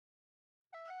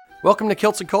Welcome to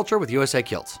Kilts and Culture with USA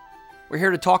Kilts. We're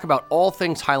here to talk about all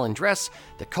things Highland dress,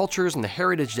 the cultures and the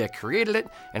heritage that created it,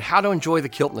 and how to enjoy the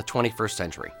kilt in the 21st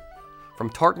century. From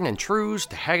tartan and trews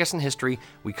to haggis and history,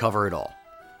 we cover it all.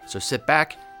 So sit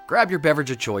back, grab your beverage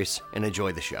of choice, and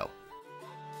enjoy the show.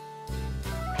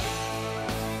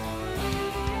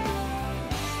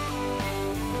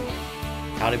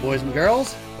 Howdy, boys and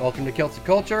girls. Welcome to Kilts and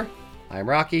Culture. I'm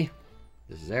Rocky.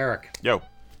 This is Eric. Yo.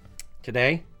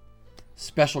 Today,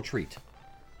 special treat.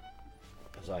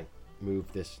 As I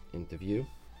move this into view,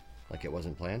 like it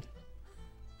wasn't planned.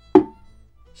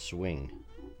 Swing.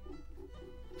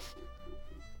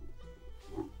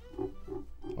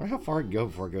 I wonder how far it can go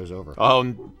before it goes over.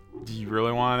 Do you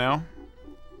really want to know?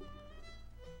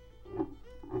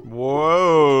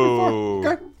 Whoa.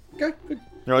 Okay, good.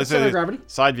 No, let's Center say of gravity.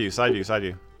 Side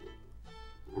view.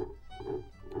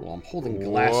 Well, I'm holding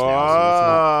glass Whoa.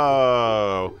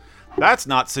 now, so That's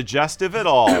not suggestive at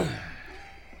all.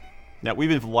 Now, we've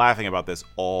been laughing about this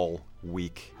all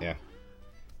week. yeah.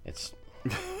 It's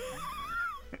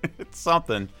It's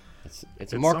something.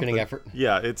 it's a marketing something. effort.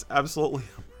 Yeah, it's absolutely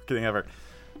a marketing effort.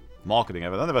 Marketing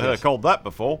effort. I've never heard it called that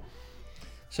before.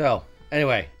 So,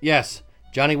 anyway, yes,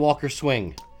 Johnny Walker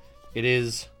swing.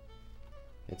 It's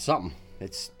something.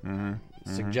 It's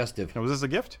suggestive. Now, was this a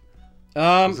gift?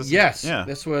 Yes. yeah.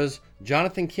 This was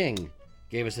Jonathan King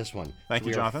gave us this one. Thank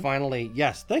you, Jonathan.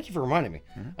 Thank you for reminding me.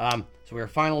 So we are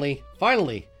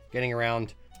finally getting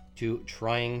around to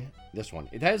trying this one.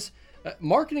 It has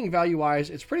marketing value-wise,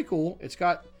 it's pretty cool. It's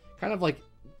got kind of like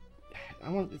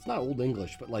it's not Old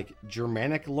English, but like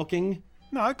Germanic looking.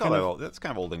 No, I call that old. That's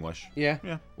kind of Old English.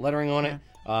 Yeah. Lettering on Yeah.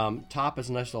 it. Top is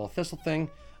a nice little thistle thing.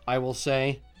 I will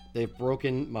say they've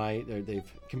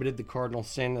they've committed the cardinal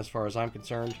sin as far as I'm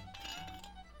concerned.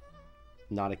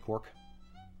 Not a cork.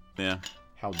 Yeah.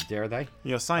 How dare they?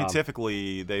 You know,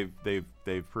 scientifically, they've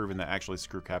proven that actually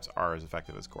screw caps are as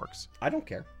effective as corks. I don't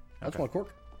care. I just Okay. want a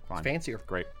cork. Fine. It's fancier.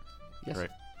 Great. Yes. Great.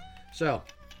 So,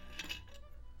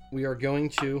 we are going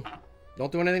to...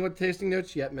 Don't do anything with tasting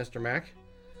notes yet, Mr. Mac.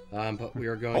 But we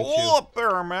are going Hold up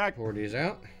there, Mac. pour these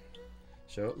out.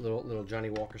 So, little Johnny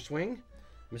Walker swing.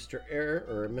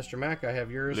 Mr. Mac, I have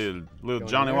yours. Little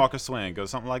Johnny Walker swing goes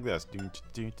something like this.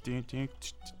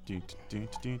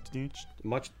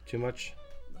 Much, too much.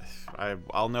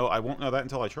 I'll know. I won't know that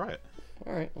until I try it.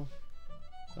 All right. Well,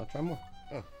 I'll try more.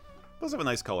 Oh. Does have a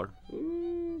nice color.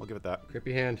 Ooh. I'll give it that. Grip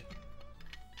your hand.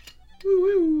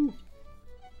 Woo-woo.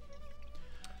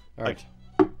 All right.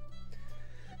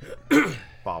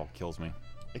 Bottle kills me.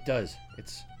 It does.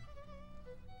 It's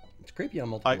creepy on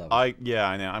multiple levels. I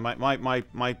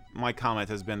know. My comment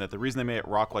has been that the reason they made it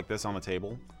rock like this on the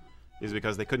table is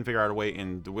because they couldn't figure out a way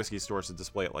in the whiskey stores to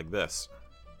display it like this.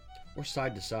 Or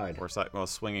side to side. Or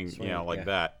swinging, Swinging, yeah.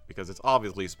 that, because it's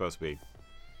obviously supposed to be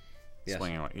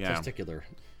swinging. Yeah, Testicular.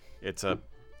 it's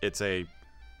a,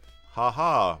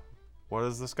 ha. What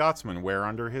does the Scotsman wear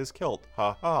under his kilt?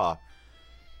 Ha ha.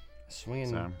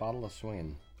 Swinging bottle of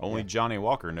swinging. Only Johnny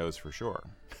Walker knows for sure.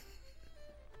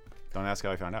 Don't ask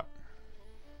how I found out.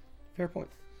 Fair point.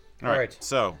 All right.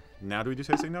 So now do we do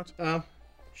tasting notes?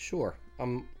 Sure.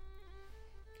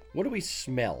 What do we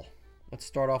smell? Let's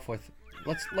start off with.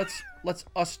 Let's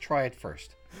us try it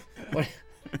first.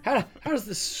 How does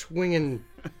this swinging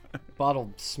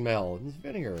bottle smell? It's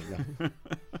vinegar.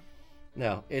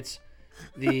 No, it's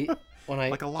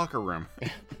like a locker room.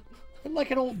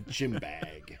 like an old gym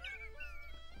bag,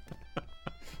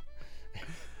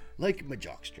 like my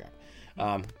jockstrap.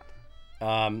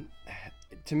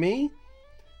 To me,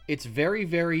 it's very,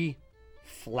 very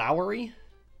flowery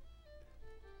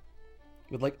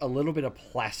with like a little bit of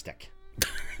plastic.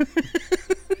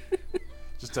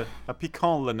 Just a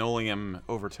piquant linoleum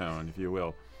overtone, if you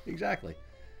will. Exactly.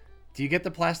 Do you get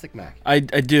the plastic, Mac? I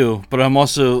do, but I'm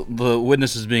also the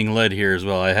witness is being led here as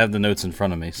well. I have the notes in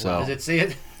front of me, so Does it see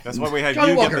it? That's why we have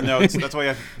Johnny you Walker. get the notes. That's why we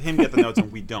have him get the notes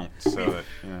and we don't. So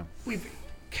that, We've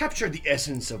captured the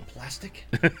essence of plastic.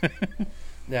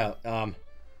 Now, I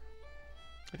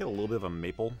get a little bit of a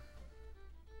maple.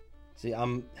 see,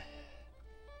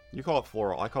 You call it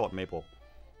floral. I call it maple.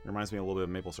 It reminds me a little bit of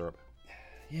maple syrup.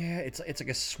 yeah, it's like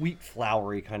a sweet,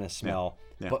 flowery kind of smell,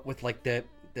 Yeah. but with like the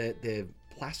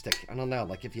plastic. I don't know,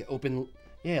 like if you open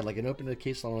a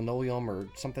case of linoleum or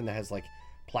something that has like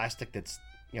plastic that's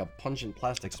pungent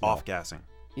plastic smell. Off gassing.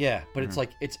 Yeah, but it's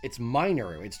like it's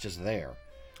minor. It's just there.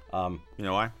 You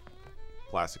know why?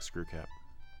 Plastic screw cap.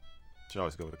 Should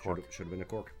always go with a cork. Should have been a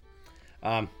cork.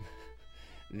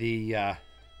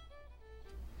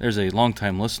 there's a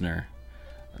longtime listener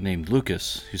named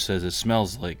Lucas who says it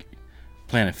smells like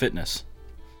Planet Fitness.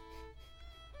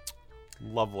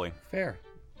 Lovely. Fair.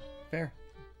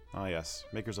 Ah, yes.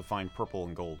 Makers of fine purple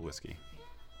and gold whiskey.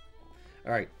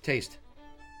 All right, taste.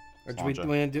 Or do we Sláinte.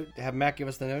 want to have Matt give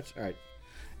us the notes? All right.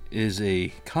 Is a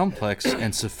complex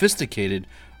and sophisticated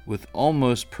with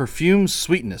almost perfumed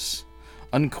sweetness.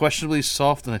 Unquestionably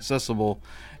soft and accessible,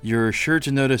 you're sure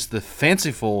to notice the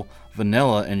fanciful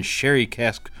vanilla and sherry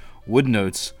cask wood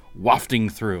notes wafting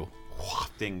through.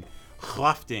 Wafting.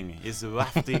 Wafting is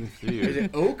wafting through. Is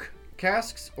it oak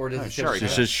casks or does No, it sherry This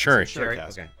cask. is sherry. Sherry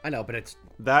cask. Okay, I know, but it's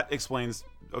That explains.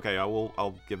 Okay,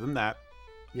 I'll give them that.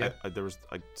 yeah. There was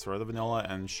sort of the vanilla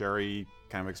and sherry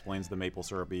kind of explains the maple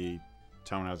syrupy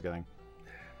tone I was getting.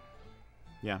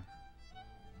 Yeah.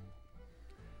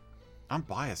 I'm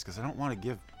biased because I don't want to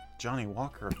give Johnny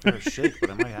Walker a fair shake, but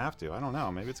I might have to. I don't know.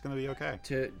 Maybe it's going to be okay.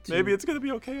 Maybe it's going to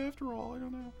be okay after all. I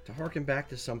don't know. To harken back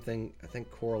to something I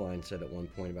think Coraline said at one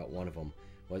point about one of them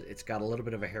was it's got a little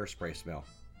bit of a hairspray smell.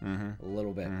 Mm-hmm. A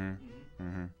little bit. Mm-hmm.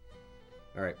 Mm-hmm.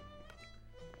 All right.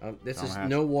 This Tom is Hatch.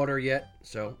 no water yet,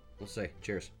 so we'll see.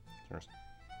 Cheers. Cheers.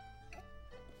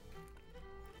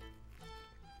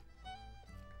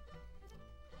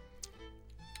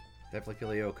 Definitely feel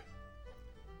the oak.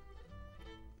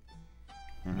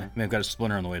 May have got a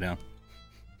splinter on the way down.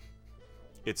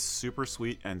 It's super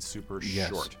sweet and super Yes.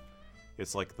 short.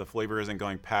 It's like the flavor isn't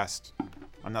going past.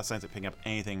 I'm not saying it's picking up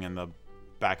anything in the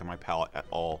back of my palate at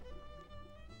all.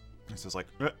 It's just like,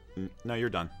 no, you're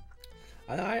done.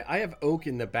 I have oak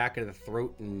in the back of the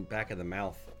throat and back of the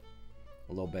mouth.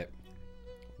 A little bit.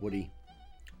 Woody.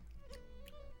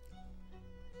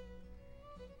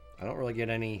 I don't really get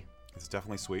any... It's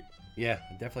definitely sweet. Yeah,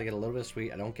 I definitely get a little bit of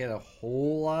sweet. I don't get a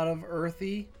whole lot of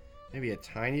earthy. Maybe a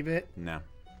tiny bit. No.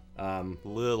 A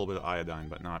little bit of iodine,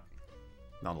 but not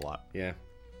a lot. Yeah.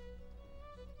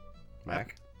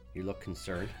 Mac, you look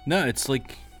concerned. No, it's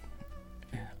like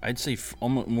I'd say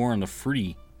almost more on the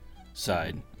fruity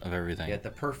side of everything. Yeah, the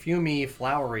perfumey,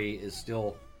 flowery is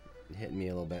still hitting me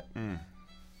a little bit.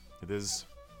 It is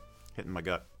hitting my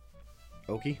gut.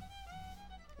 Oaky?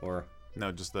 Or... No,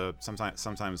 just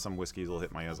sometimes some whiskeys will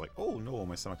hit my ears like, oh no,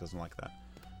 my stomach doesn't like that.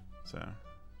 So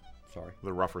Sorry.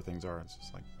 the rougher things are, it's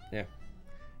just like, Yeah.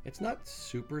 It's not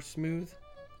super smooth.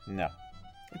 no.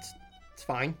 It's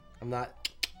fine. I'm not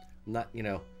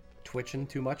twitching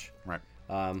too much. Right.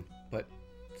 But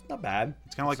it's not bad.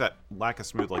 It's kind of like that lack of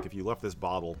smooth. Like if you left this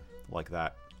bottle like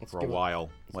that Let's for a give it- while,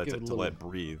 let's give it a little- let it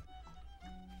breathe.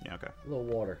 Yeah. Okay. A little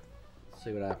water. Let's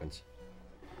see what happens.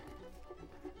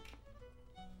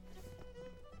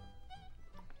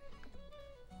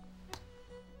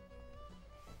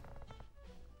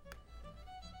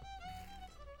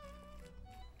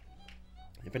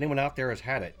 If anyone out there has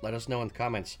had it, let us know in the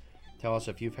comments. Tell us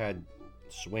if you've had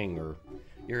swing or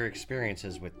your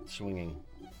experiences with swinging.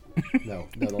 No,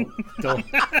 don't.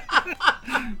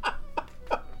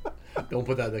 Don't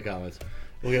put that in the comments.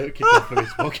 We'll get kicked off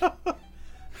Facebook.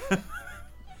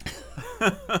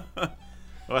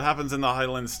 What happens in the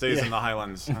Highlands stays in the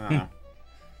Highlands. I don't know.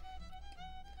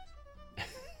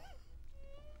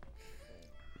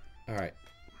 All right.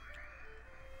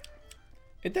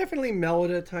 It definitely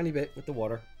mellowed a tiny bit with the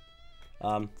water.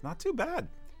 It's not too bad.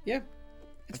 Yeah,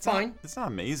 it's fine. It's not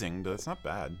amazing, but it's not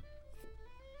bad.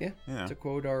 Yeah. Yeah. To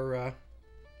quote our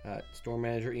store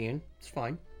manager Ian, it's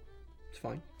fine. It's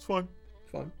fine. It's fine.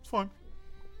 It's fine. It's fine.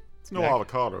 It's no Jack?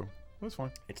 avocado. It's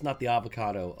fine. It's not the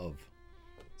avocado of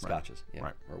scotches, yeah,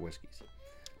 Right. or whiskeys.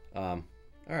 All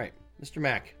right, Mr.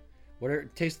 Mack, what are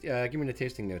taste? Give me the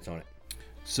tasting notes on it.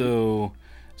 So,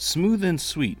 smooth and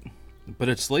sweet, but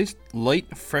its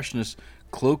light freshness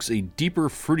cloaks a deeper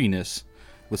fruitiness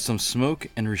with some smoke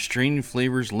and restrained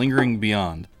flavors lingering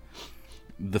beyond.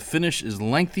 The finish is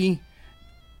lengthy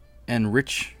and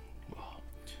rich,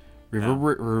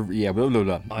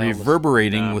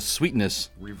 reverberating with sweetness.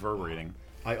 Reverberating.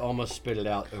 I almost spit it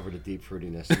out over the deep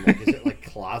fruitiness. I'm like, is it like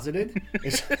closeted?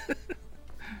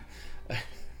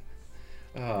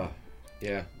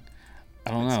 Yeah.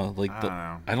 I don't know. Like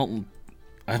I don't know.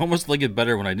 I almost like it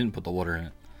better when I didn't put the water in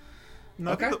it.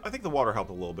 No, Okay. I think the water helped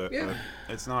a little bit. Yeah.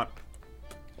 But it's not.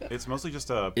 It's mostly just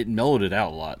a. It mellowed it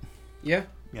out a lot. Yeah.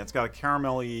 Yeah, it's got a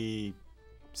caramelly,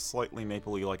 slightly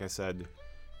mapley, like I said,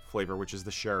 flavor, which is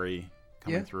the sherry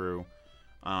coming Yeah. through.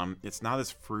 It's not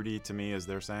as fruity to me as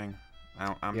they're saying.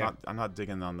 I'm not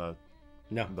digging on the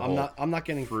No, The I'm whole not. I'm not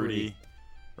getting fruity,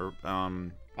 fruity.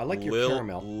 or I like your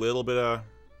caramel. Little bit of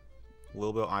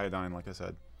iodine, like I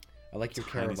said. I like your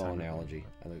tiny, caramel tiny analogy.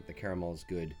 I think the caramel is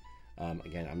good.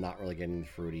 Again, I'm not really getting the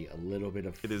fruity. A little bit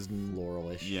of It is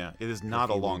floralish. Yeah, it is not a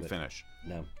Perfume, long but- finish.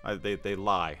 No, They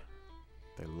lie.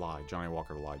 They lie. Johnny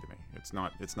Walker lied to me. It's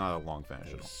not a long finish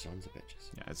at those all. sons of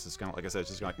bitches. Yeah, it's just kind of like I said. It's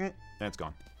just like, and it's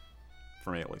gone.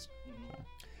 For me, at least.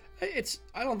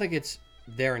 I don't think it's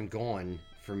there and gone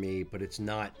for me, but it's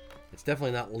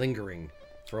definitely not lingering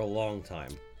for a long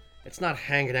time. It's not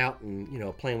hanging out and,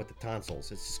 playing with the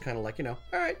tonsils. It's just kind of like, all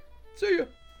right, see ya.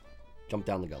 Jump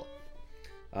down the gullet.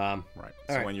 Right.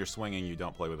 So right. when you're swinging, you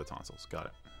don't play with the tonsils. Got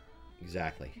it.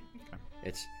 Exactly.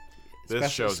 Okay.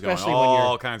 This show's going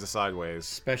all kinds of sideways.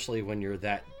 Especially when you're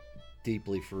that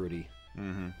deeply fruity.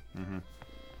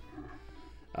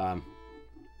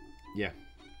 Yeah.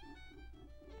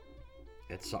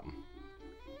 It's something.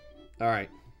 All right.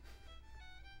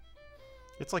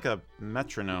 It's like a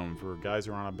metronome for guys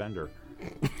who are on a bender.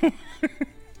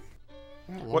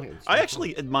 I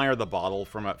actually admire the bottle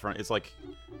from it's like...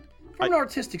 From an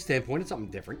artistic standpoint, it's something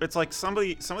different. It's like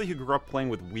somebody who grew up playing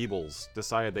with weebles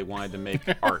decided they wanted to make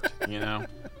art, The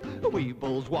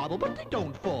weebles wobble, but they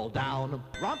don't fall down.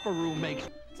 Romperoo makes...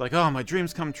 It's like, oh, my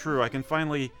dreams come true. I can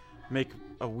finally make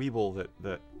a weeble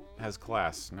that has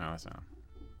class. No, that's not.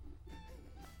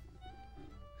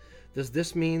 Does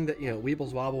this mean that,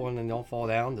 weebles wobble and they don't fall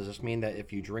down? Does this mean that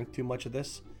if you drink too much of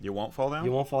this... You won't fall down?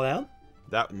 You won't fall down?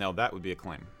 That would be a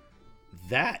claim.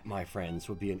 That, my friends,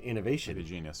 would be an innovation. Would be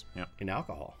genius, yeah. In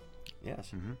alcohol.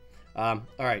 Yes. All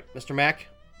right, Mr. Mac,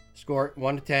 score it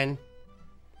 1 to 10.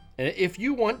 And if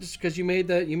you want, just because you made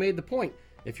the point,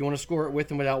 if you want to score it with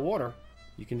and without water,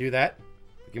 you can do that.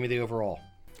 Give me the overall.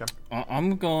 Okay.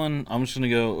 I'm just gonna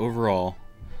go overall.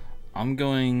 I'm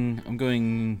going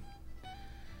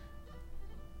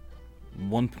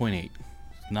 1.8.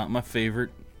 Not my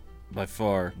favorite by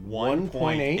far.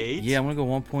 1.8? Yeah, I'm gonna go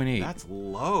 1.8. That's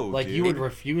low. Like, dude. you would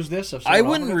refuse this? If I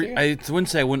wouldn't. I wouldn't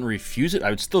say I wouldn't refuse it. I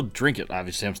would still drink it.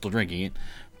 Obviously, I'm still drinking it,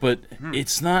 but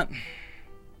it's not.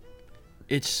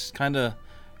 It's kind of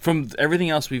from everything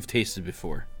else we've tasted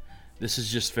before. This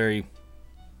is just very.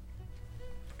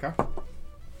 Okay.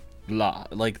 Blah.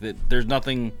 Like that. There's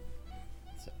nothing.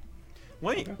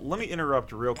 Let me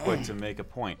interrupt real quick to make a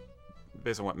point,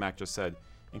 based on what Mac just said.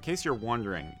 In case you're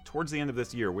wondering, towards the end of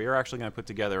this year, we are actually going to put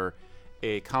together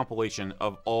a compilation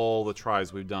of all the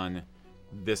tries we've done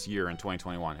this year in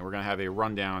 2021, and we're going to have a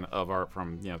rundown of our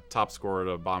from top score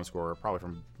to bottom score, probably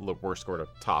from worst score to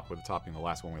top, with the top being the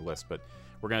last one we list. But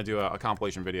we're going to do a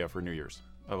compilation video for New Year's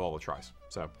of all the tries.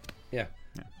 So yeah.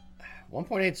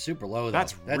 1.8 is super low, though.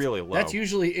 That's really low. That's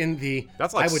usually in the...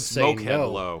 That's like I would say Smokehead no.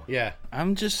 low. Yeah.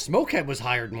 Smokehead was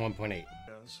higher than 1.8.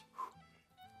 Yes.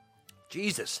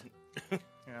 Jesus.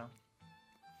 Yeah.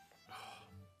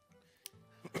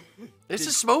 This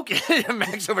is smoking.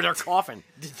 Mac's over there coughing.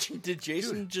 Did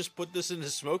Jason just put this in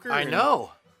his smoker? I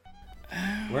know.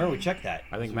 Where do we check that?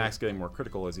 I think Mac's getting more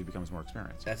critical as he becomes more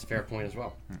experienced. That's a fair point as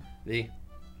well. It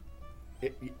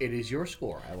is your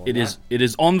score. It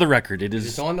is on the record. It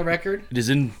is on the record. It is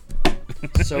in.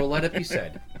 So let it be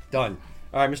said. Done.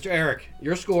 All right, Mr. Eric,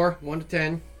 your score 1 to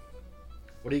 10.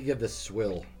 What do you give this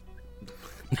swill?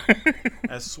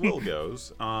 As swill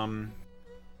goes, I'll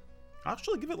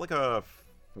actually give it like a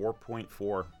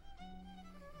 4.4.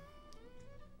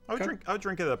 I would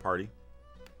drink it at a party.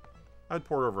 I would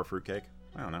pour it over a fruitcake.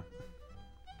 I don't know.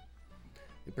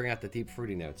 You bring out the deep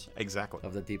fruity notes. Exactly.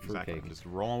 Of the deep fruit cake. Just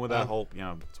rolling with that whole,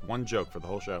 it's one joke for the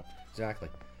whole show. Exactly.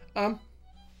 I'd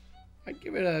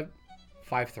give it a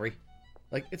 5.3.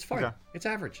 Like, it's fine. Okay. It's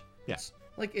average. Yes.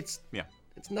 It's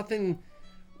nothing.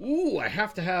 Ooh, I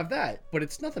have to have that, but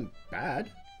it's nothing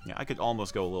bad. Yeah, I could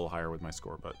almost go a little higher with my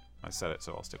score, but I said it,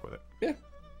 so I'll stick with it. Yeah,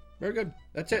 very good.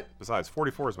 That's it. Besides,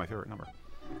 44 is my favorite number.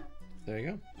 There you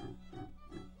go.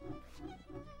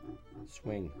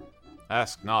 Swing.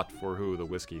 Ask not for who the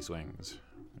whiskey swings.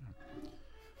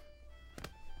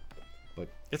 But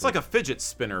it's like a fidget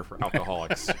spinner for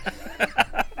alcoholics.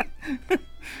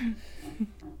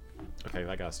 Okay,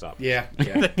 I gotta stop. Yeah.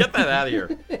 Get that out of here.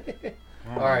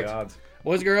 All right. God.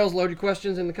 Boys and girls, load your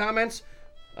questions in the comments.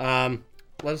 Let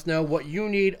us know what you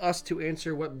need us to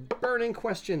answer, what burning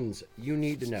questions you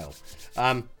need to know.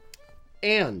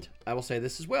 And I will say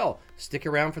this as well. Stick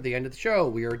around for the end of the show.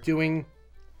 We are doing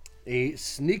a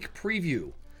sneak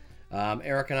preview.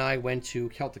 Eric and I went to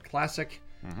Celtic Classic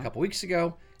a couple weeks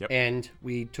ago, and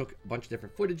we took a bunch of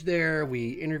different footage there.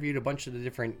 We interviewed a bunch of the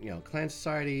different, clan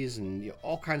societies and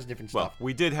all kinds of different stuff. Well,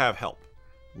 we did have help.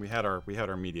 We had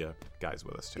our media guys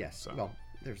with us too. Yes. So. Well,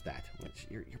 there's that. Which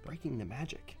you're breaking the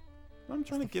magic. I'm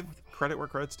trying to give credit where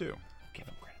credit's due. Give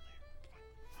him credit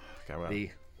later. Okay.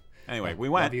 Whatever. Anyway, we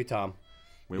went. Love you, Tom.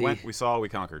 We went. We saw. We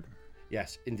conquered.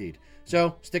 Yes, indeed.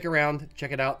 So stick around,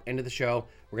 check it out. End of the show,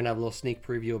 we're gonna have a little sneak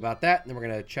preview about that, and then we're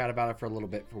gonna chat about it for a little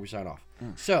bit before we sign off.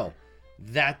 So,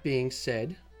 that being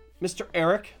said, Mr.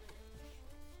 Eric,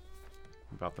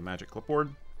 about the magic clipboard.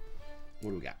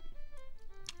 what do we got?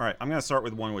 All right, I'm going to start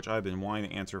with one which I've been wanting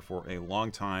to answer for a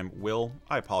long time. Will,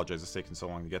 I apologize it's taken so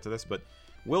long to get to this, but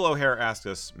Will O'Hare asked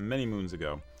us many moons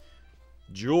ago,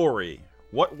 jewelry,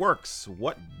 what works,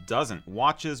 what doesn't?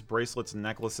 Watches, bracelets,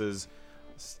 necklaces,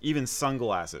 even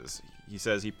sunglasses. He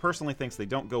says he personally thinks they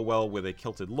don't go well with a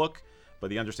kilted look,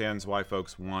 but he understands why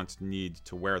folks need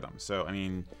to wear them. So, I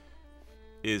mean,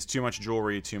 is too much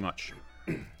jewelry too much?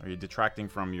 Are you detracting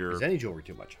from your... Is any jewelry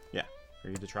too much? Yeah. Are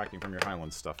you detracting from your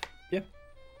Highlands stuff? Yeah.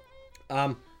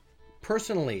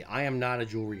 Personally, I am not a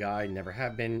jewelry guy. Never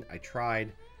have been. I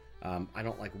tried. I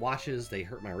don't like watches. They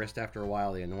hurt my wrist after a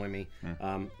while. They annoy me.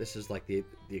 This is like the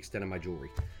extent of my jewelry.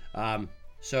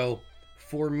 So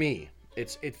for me,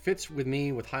 it fits with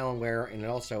me with Highland wear, and it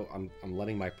also I'm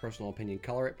letting my personal opinion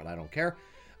color it, but I don't care.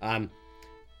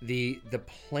 The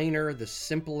plainer, the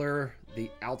simpler the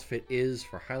outfit is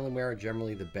for Highland wear,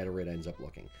 generally the better it ends up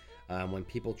looking. When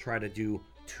people try to do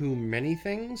too many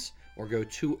things or go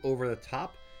too over the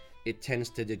top, it tends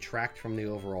to detract from the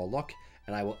overall look,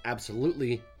 and I will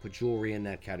absolutely put jewelry in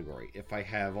that category. If I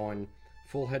have on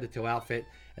full head-to-toe outfit,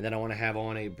 and then I want to have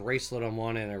on a bracelet on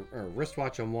one and a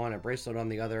wristwatch on one, a bracelet on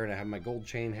the other, and I have my gold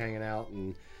chain hanging out,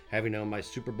 and have, my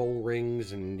Super Bowl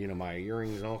rings and, my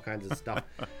earrings and all kinds of stuff,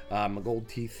 my gold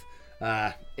teeth.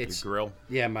 It's your grill.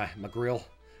 Yeah, my grill.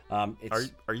 Are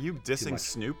you dissing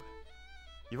Snoop?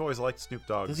 You've always liked Snoop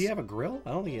Dogg's. Does he have a grill?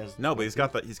 I don't think he has. No, but he's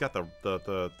got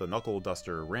the knuckle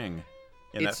duster ring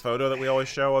in that photo that we always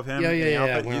show of him.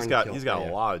 Yeah. He's got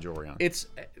a lot of jewelry on.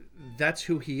 That's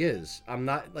who he is. I'm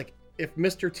not like, if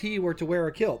Mr. T were to wear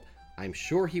a kilt, I'm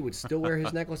sure he would still wear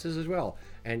his necklaces as well.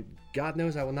 And God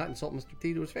knows I will not insult Mr.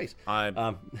 T to his face.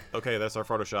 Okay, that's our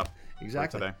Photoshop.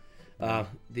 Exactly. For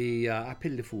today. I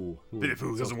pity the fool. Pity the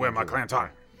fool doesn't wear my clan tie.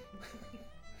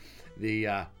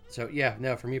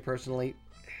 For me personally,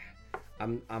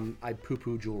 I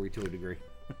poo-poo jewelry to a degree.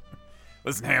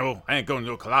 Listen, Hannibal, I ain't going to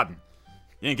no colliding.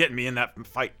 You ain't getting me in that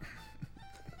fight.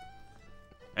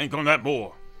 I ain't going that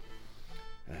more.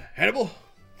 Hannibal?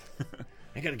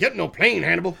 Ain't gonna get no plane,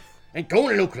 Hannibal. Ain't going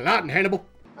to no colliding, Hannibal.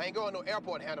 I ain't going to no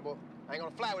airport, Hannibal. I ain't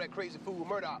gonna fly with that crazy fool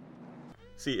Murdoch.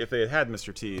 See, if they had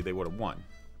Mr. T, they would have won.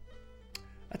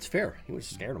 That's fair. He would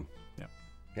have scared him.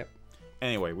 Yep.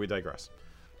 Anyway, we digress.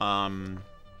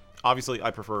 Obviously, I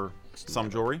prefer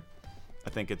some jewelry. I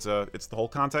think it's the whole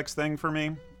context thing for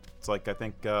me. It's like, I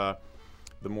think the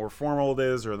more formal it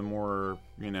is, or the more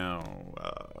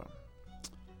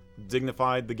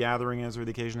dignified the gathering is or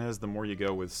the occasion is, the more you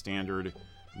go with standard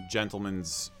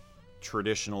gentleman's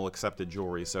traditional accepted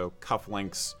jewelry. So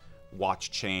cufflinks, watch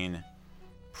chain,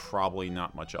 probably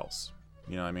not much else.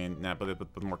 You know what I mean? But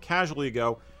the more casual you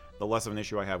go, the less of an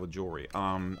issue I have with jewelry.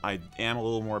 I am a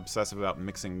little more obsessive about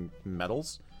mixing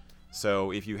metals.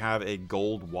 So if you have a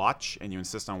gold watch and you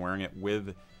insist on wearing it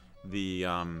with the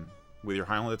with your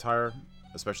Highland attire,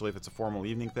 especially if it's a formal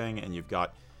evening thing, and you've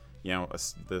got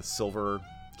the silver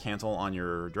cantle on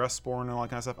your dress sporn and all that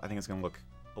kind of stuff, I think it's going to look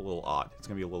a little odd. It's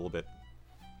going to be a little bit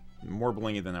more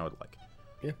blingy than I would like.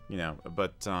 Yeah.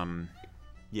 But I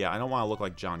don't want to look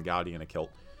like John Gotti in a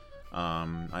kilt.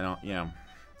 I don't.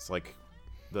 It's like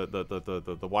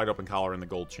the wide open collar and the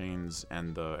gold chains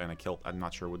and a kilt. I'm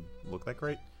not sure would look that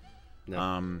great.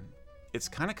 No. It's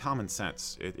kind of common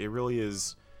sense. It really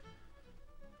is.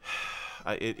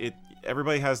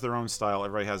 Everybody has their own style.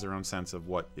 Everybody has their own sense of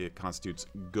what it constitutes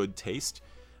good taste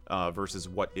versus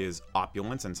what is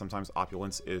opulence. And sometimes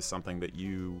opulence is something that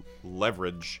you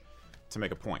leverage to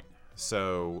make a point.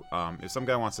 So if some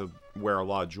guy wants to wear a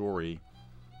lot of jewelry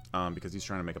because he's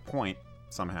trying to make a point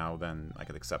somehow, then I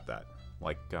could accept that.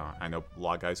 Like, I know a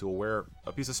lot of guys who will wear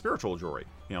a piece of spiritual jewelry.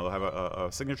 They'll have a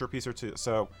signature piece or two.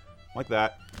 So, like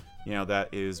that, that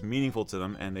is meaningful to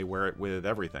them, and they wear it with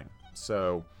everything.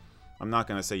 So, I'm not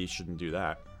going to say you shouldn't do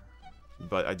that.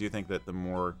 But I do think that the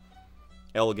more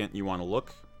elegant you want to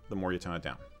look, the more you tone it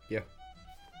down. Yeah.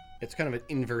 It's kind of an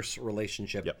inverse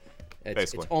relationship. Yep.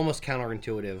 It's almost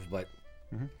counterintuitive, but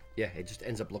it just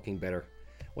ends up looking better.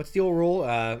 What's the old rule?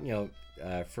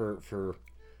 For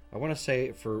I want to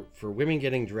say for women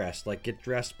getting dressed, like get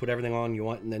dressed, put everything on you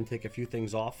want, and then take a few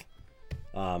things off.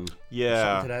 Something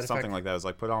like that. It's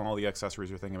like put on all the accessories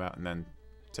you're thinking about, and then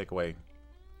take away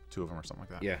 2 of them or something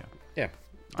like that. Yeah.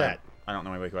 That. I don't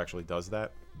know anybody who actually does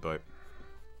that, but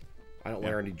I don't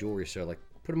wear any jewelry, so like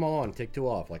put them all on, take 2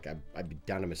 off. Like I'd be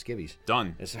down to my skivvies.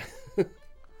 Done.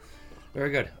 Very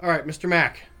good. All right, Mr.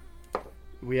 Mac. Do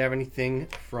we have anything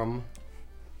from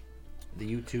the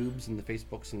YouTubes and the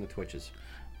Facebooks and the Twitches?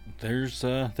 There's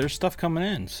stuff coming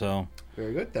in, so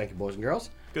very good. Thank you, boys and girls.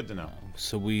 Good to know.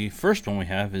 So first one we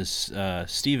have is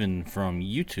Steven from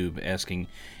YouTube asking,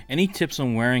 any tips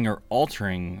on wearing or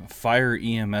altering Fire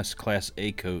EMS Class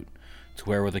A coat to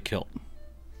wear with a kilt?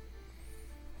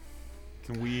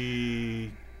 Can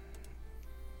we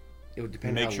It would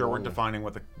depend. make how sure we're long- defining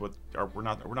what we're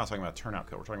not talking about a turnout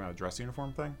coat. We're talking about a dress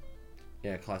uniform thing.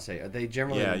 Yeah, Class A. Are they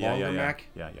generally Yeah, longer, Mac?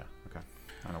 Yeah. Okay.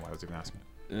 I don't know why I was even asking.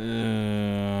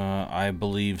 I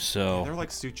believe so. They're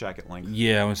like suit jacket length.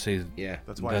 Yeah, I would say Yeah.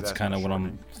 That's why that's kind of what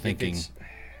I'm shortening. thinking.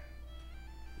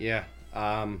 Yeah.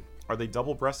 Are they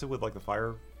double-breasted with like the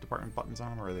fire department buttons on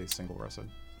them, or are they single-breasted?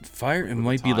 Fire, it the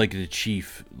might be tie. like the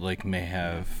chief, like may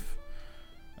have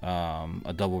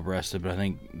a double-breasted, but I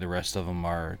think the rest of them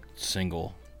are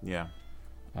single. Yeah.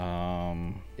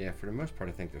 Yeah, for the most part,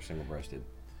 I think they're single-breasted.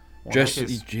 Well, in Dress. that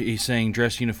case- He's saying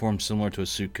dress uniform similar to a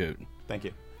suit coat. Thank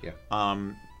you. Yeah.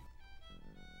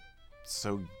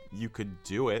 So you could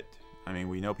do it. I mean,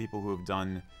 we know people who have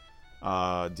done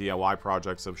DIY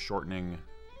projects of shortening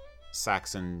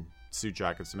Saxon suit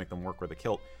jackets to make them work with a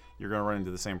kilt. You're going to run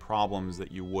into the same problems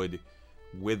that you would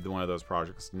with one of those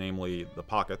projects, namely the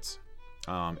pockets.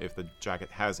 If the jacket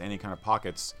has any kind of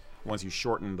pockets, once you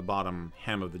shorten the bottom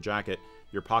hem of the jacket,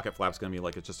 your pocket flap's going to be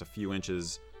like it's just a few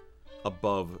inches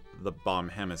above the bottom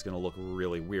hem. It's going to look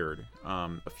really weird.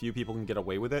 A few people can get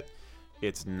away with it.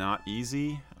 It's not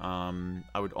easy.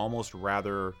 I would almost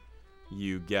rather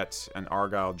you get an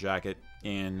Argyle jacket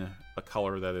in a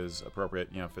color that is appropriate.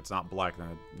 You know, if it's not black,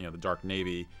 then the dark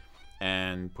navy,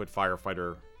 and put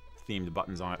firefighter themed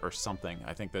buttons on it or something.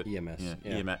 I think that EMS.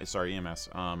 Yeah. EMS.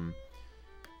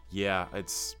 Yeah,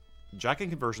 it's jacket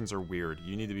conversions are weird.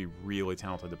 You need to be really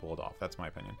talented to pull it off. That's my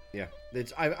opinion. Yeah.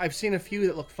 I've seen a few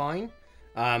that look fine.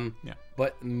 Yeah.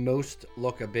 But most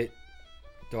look a bit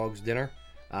dog's dinner.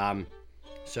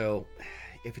 So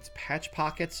if it's patch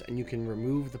pockets and you can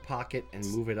remove the pocket and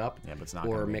move it up, Yeah, but it's not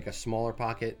or gonna be. make a smaller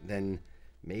pocket, then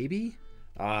maybe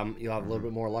you'll have a little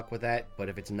bit more luck with that. But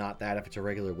if it's not that, if it's a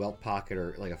regular welt pocket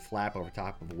or like a flap over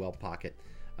top of a welt pocket,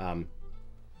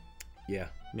 yeah.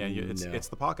 Yeah, no. it's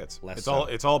the pockets. Less It's so. all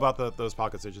it's all about those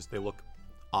pockets. They look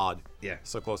odd. Yeah.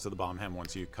 So close to the bottom hem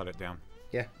once you cut it down.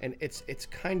 Yeah, and it's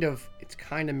kind of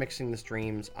mixing the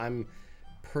streams. I'm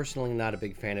personally not a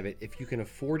big fan of it. If you can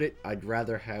afford it, I'd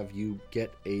rather have you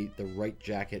get the right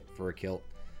jacket for a kilt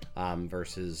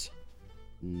versus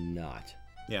not.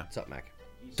 Yeah. What's up, Mac?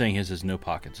 Saying his has no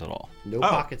pockets at all. No Oh.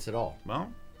 pockets at all. Well,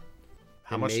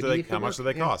 how Then much maybe do they if it how much do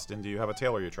worked, they yeah. cost? And do you have a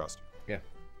tailor you trust? Yeah.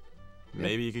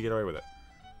 Maybe you could get away with it.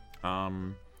 Would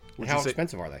And you how say-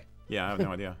 expensive are they? Yeah, I have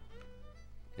no idea.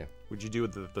 Yeah. Would you do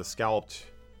the scalloped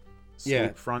sleeve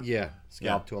Yeah. front? Yeah.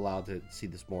 Scalp to allow to see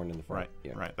this more in the front. Right.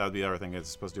 Yeah. Right. That would be the other thing.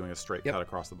 As opposed to doing a straight Yep. cut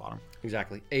across the bottom.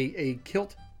 Exactly. A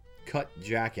kilt cut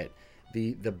jacket.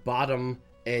 The bottom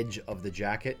edge of the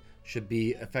jacket should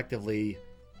be effectively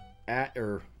at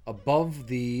or above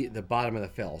the bottom of the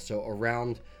fill. So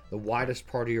around the widest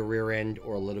part of your rear end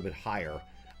or a little bit higher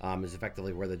is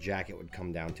effectively where the jacket would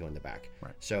come down to in the back.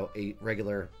 Right. So a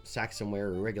regular Saxon wear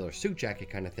or regular suit jacket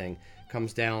kind of thing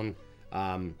comes down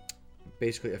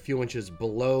basically a few inches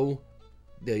below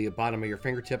the bottom of your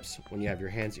fingertips when you have your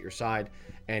hands at your side,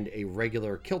 and a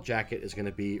regular kilt jacket is going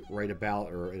to be right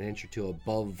about or an inch or two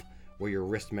above where your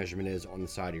wrist measurement is on the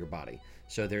side of your body.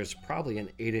 So there's probably an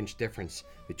 8-inch difference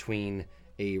between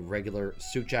a regular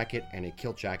suit jacket and a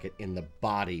kilt jacket in the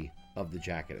body of the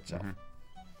jacket itself.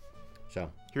 So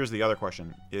Here's the other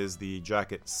question: is the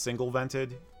jacket single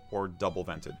vented or double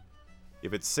vented?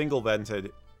 If it's single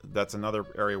vented, that's another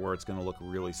area where it's going to look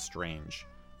really strange.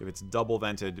 If it's double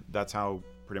vented, that's how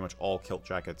pretty much all kilt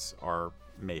jackets are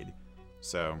made.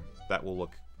 So that will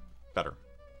look better.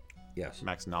 yes,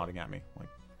 Mac's nodding at me. Like,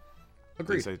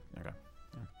 agreed. okay.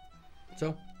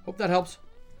 So hope that helps.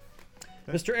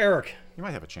 Mr. Eric. You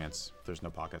might have a chance if there's no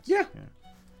pockets. Yeah.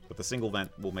 But the single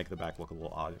vent will make the back look a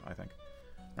little odd, I think.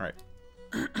 All right.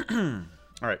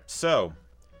 All right. So,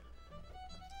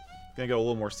 gonna go a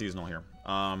little more seasonal here.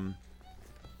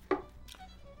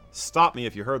 Stop me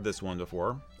if you heard this one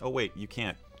before. Oh wait, you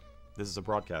can't. This is a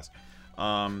broadcast.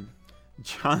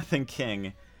 Jonathan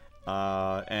King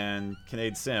and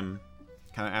Kinnaid Sim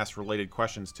kind of asked related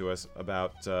questions to us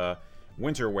about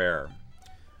winter wear.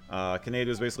 Kinnaid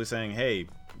was basically saying, hey,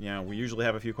 we usually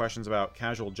have a few questions about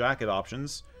casual jacket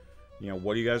options.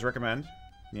 What do you guys recommend?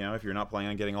 If you're not planning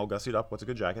on getting all gussied up, what's a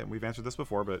good jacket? We've answered this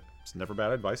before, but it's never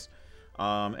bad advice.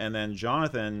 And then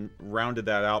Jonathan rounded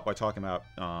that out by talking about,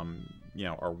 how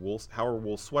are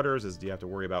wool sweaters? Do you have to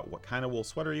worry about what kind of wool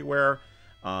sweater you wear?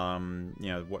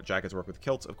 What jackets work with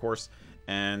kilts, of course.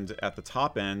 And at the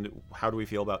top end, how do we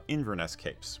feel about Inverness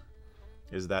capes?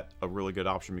 Is that a really good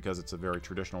option because it's a very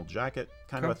traditional jacket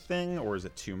kind of a thing, or is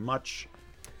it too much?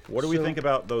 What do we think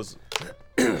about those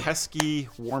pesky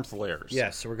warmth layers?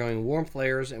 Yes, so we're going warmth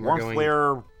layers, and Warmth we're going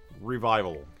layer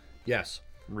revival. Yes.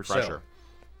 Refresher. So,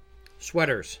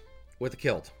 sweaters with a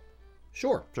kilt.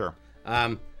 Sure. Sure.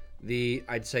 I'd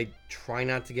say try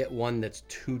not to get one that's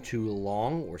too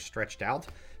long or stretched out,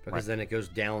 because then it goes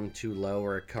down too low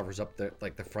or it covers up the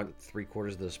front 3/4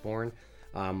 of the sporran.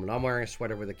 When I'm wearing a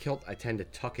sweater with a kilt, I tend to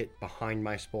tuck it behind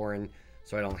my sporran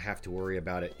so I don't have to worry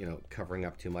about it, covering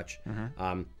up too much.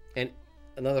 And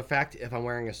another fact, if I'm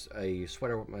wearing a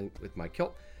sweater with my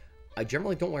kilt, I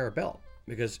generally don't wear a belt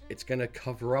because it's going to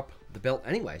cover up the belt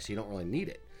anyway, so you don't really need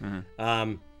it.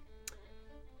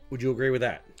 Would you agree with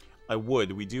that? I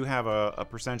would. We do have a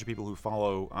percentage of people who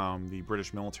follow the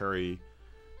British military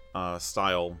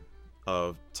style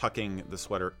of tucking the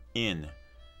sweater in.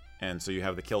 And so you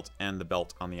have the kilt and the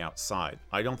belt on the outside.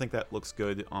 I don't think that looks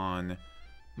good on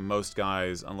most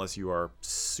guys unless you are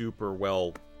super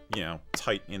well,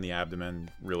 tight in the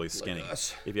abdomen, really skinny. Like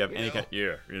us, if you have any kind,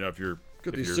 if you're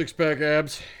got these 6-pack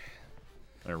abs.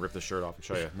 I'm gonna rip the shirt off and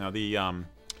show you. Now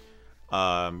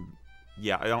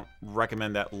I don't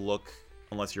recommend that look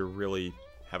unless you really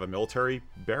have a military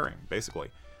bearing,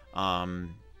 basically.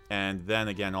 And then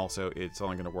again, also, it's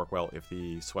only going to work well if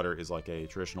the sweater is like a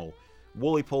traditional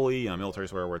woolly pulley, military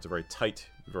sweater where it's a very tight,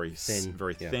 very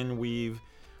thin weave.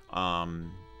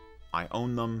 I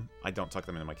own them. I don't tuck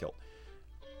them into my kilt.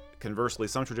 Conversely,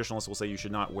 some traditionalists will say you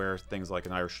should not wear things like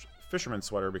an Irish fisherman's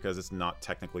sweater because it's not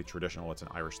technically traditional. It's an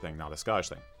Irish thing, not a Scottish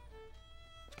thing.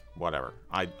 Whatever.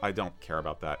 I don't care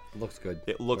about that. It looks good.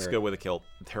 It looks good with a kilt.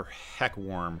 They're heck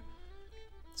warm.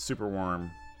 Super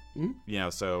warm.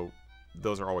 So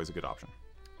those are always a good option.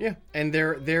 Yeah, and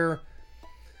they're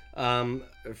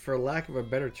for lack of a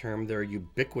better term, they're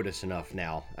ubiquitous enough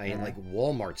now. I mean, like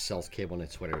Walmart sells cable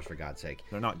knit sweaters, for God's sake.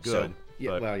 They're not good.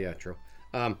 True.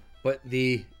 But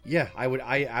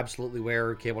I absolutely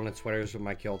wear cable knit sweaters with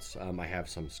my kilts. I have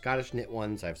some Scottish knit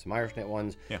ones. I have some Irish knit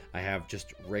ones. Yeah. I have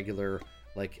just regular,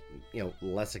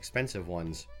 less expensive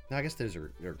ones. Now, I guess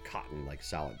they're cotton,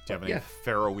 solid. Do you have any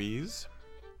Faroese?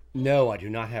 No, I do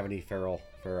not have any feral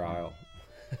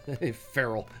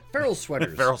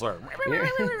sweaters. Feral sweater.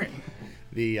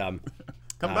 The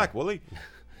Come back, Wooly.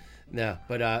 No,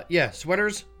 but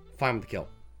sweaters, fine with the kilt.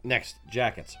 Next,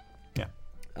 jackets.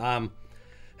 Yeah.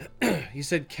 He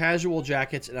said casual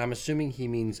jackets, and I'm assuming he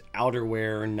means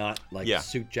outerwear, not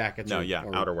suit jackets or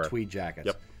outerwear. Tweed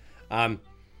jackets. Yep.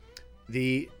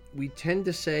 We tend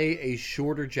to say a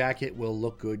shorter jacket will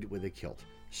look good with a kilt.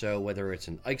 So whether it's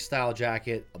an Ike-style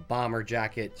jacket, a bomber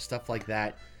jacket, stuff like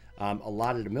that, a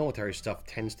lot of the military stuff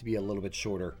tends to be a little bit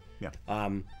shorter. Yeah.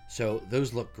 So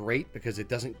those look great because it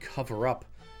doesn't cover up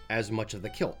as much of the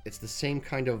kilt. It's the same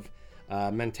kind of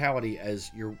mentality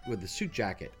as you're with the suit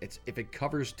jacket. It's if it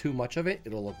covers too much of it,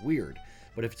 it'll look weird.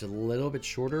 But if it's a little bit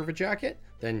shorter of a jacket,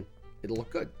 then it'll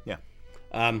look good. Yeah.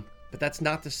 But that's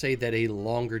not to say that a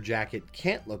longer jacket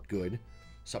can't look good.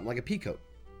 Something like a pea coat.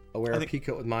 I wear a pea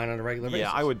coat with mine on a regular basis.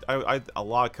 Yeah, I would. A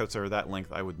lot of coats that are that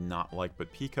length I would not like, but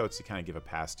pea coats you kind of give a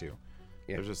pass to.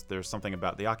 Yeah. There's something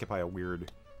about they occupy a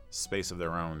weird space of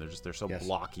their own. They're so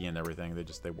blocky and everything.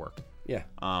 They work. Yeah.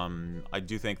 I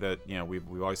do think that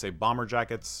we always say bomber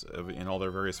jackets in all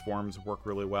their various forms work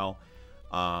really well.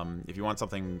 If you want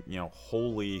something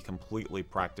wholly completely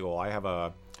practical, I have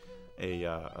a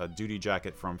duty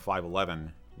jacket from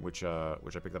 511, which I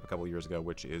picked up a couple of years ago,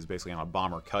 which is basically on a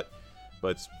bomber cut, but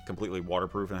it's completely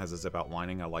waterproof and has a zip out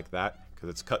lining. I like that because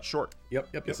it's cut short. Yep.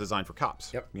 It's designed for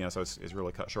cops. Yep. So it's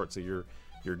really cut short. So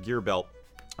your gear belt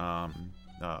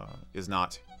is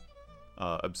not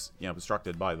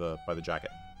obstructed by the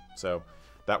jacket. So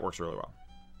that works really well.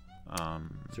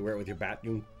 So you wear it with your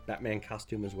Batman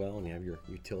costume as well, and you have your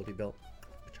utility belt.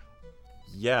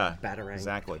 Yeah. Batarang.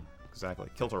 Exactly.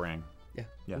 Kilterang.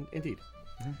 Yeah. Indeed.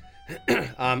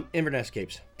 Mm-hmm. Inverness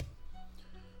capes.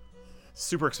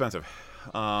 Super expensive.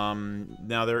 Now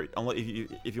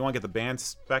if you want to get the band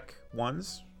spec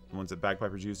ones, the ones that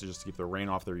bagpipers use to just keep the rain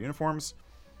off their uniforms,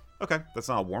 okay, that's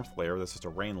not a warmth layer. That's just a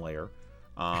rain layer.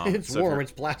 It's warm.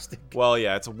 It's plastic. Well,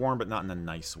 yeah, it's warm, but not in a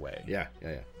nice way. Yeah.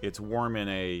 It's warm in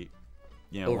a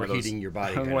overheating your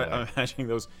body. I'm imagining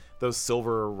those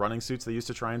silver running suits they used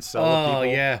to try and sell to people. Oh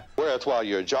yeah. Wear it while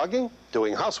you're jogging,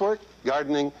 doing housework,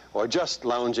 gardening, or just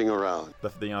lounging around.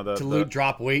 To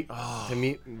drop weight to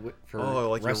meet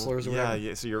for wrestlers or whatever.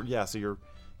 Yeah. So you're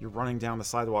running down the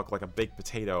sidewalk like a baked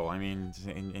potato. I mean,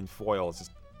 in foil. It's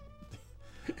just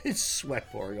it's sweat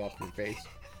pouring off your face.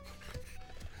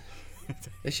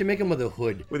 They should make them with a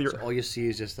hood. So all you see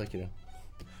is just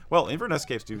Well, Inverness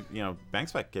capes do, bank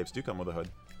spec capes do come with a hood.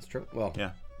 It's true. Well,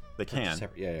 Yeah, they can.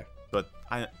 Yeah. But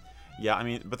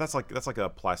but that's like a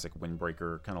plastic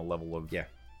windbreaker kind of level of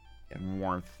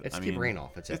warmth. It's keep rain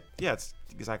off. It's it. It's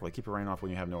exactly keep it rain off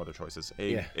when you have no other choices.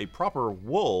 A proper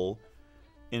wool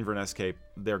Inverness cape,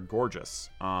 they're gorgeous.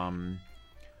 I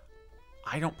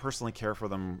don't personally care for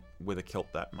them with a kilt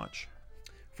that much.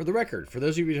 For the record, for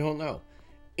those of you who don't know,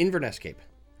 Inverness cape.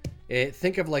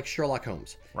 Think of like Sherlock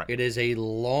Holmes. Right. It is a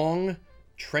long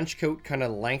trench coat kind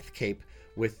of length cape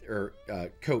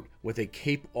coat with a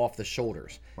cape off the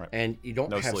shoulders. Right. And you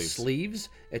don't have sleeves. sleeves.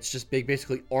 It's just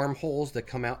basically armholes that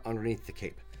come out underneath the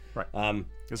cape. Right.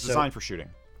 It's designed for shooting.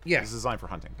 Yeah. It's designed for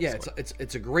hunting. Yeah, Basically.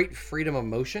 it's a great freedom of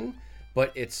motion,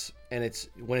 but it's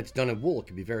when it's done in wool, it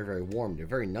can be very, very warm. They're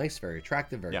very nice, very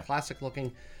attractive, very classic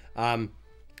looking.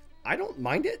 I don't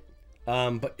mind it,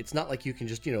 but it's not like you can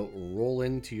just roll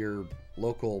into your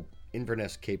local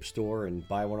Inverness cape store and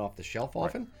buy one off the shelf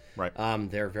often. Right.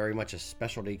 They're very much a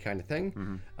specialty kind of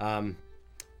thing. Mm-hmm.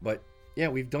 But yeah,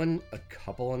 we've done a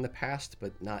couple in the past,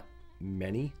 but not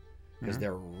many because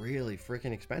they're really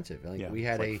freaking expensive. Like we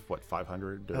had like, what,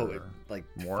 500 or like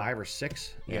more? 5 or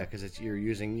 6. Yeah. Yeah, because you're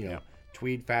using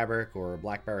tweed fabric or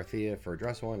black barathea for a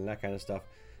dress one and that kind of stuff.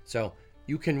 So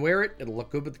you can wear it; it'll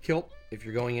look good with the kilt. If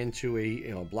you're going into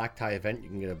a black tie event, you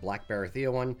can get a black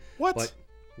barathea one. What? But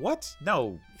What?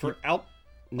 No. for out.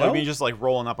 No. No, I mean just like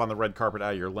rolling up on the red carpet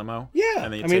out of your limo. yeah.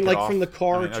 And then you I take mean, it like off? from the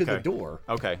car I mean, to the okay. door,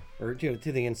 Okay. or to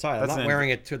the inside. That's I'm not an- wearing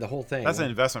it to the whole thing. That's an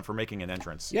investment for making an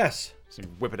entrance. Yes, So you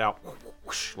whip it out,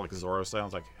 whoosh, like Zorro style.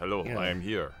 It's like, hello, Yeah. I am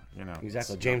here. exactly.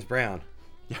 It's- James Brown.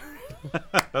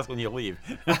 That's when you leave.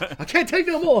 I can't take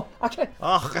no more. I can't.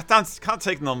 Oh, I can't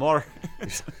take no more.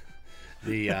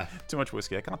 The Too much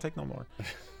whiskey. I can't take no more. Fair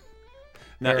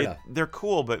Now, enough. they're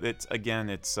cool, but it's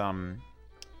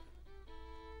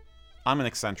I'm an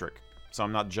eccentric, so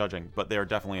I'm not judging, but they're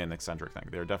definitely an eccentric thing.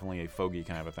 They're definitely a fogey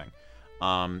kind of a thing.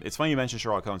 It's funny you mentioned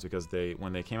Sherlock Holmes because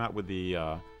when they came out with the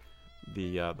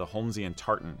Holmesian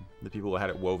tartan, the people who had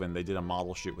it woven, they did a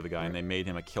model shoot with a guy and they made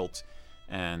him a kilt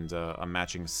and a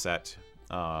matching set,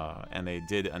 and they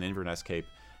did an Inverness cape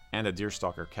and a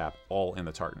deerstalker cap all in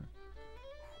the tartan.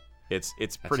 It's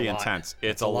pretty a lot. intense.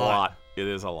 That's It's a a lot. lot. It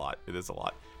is a lot. It is a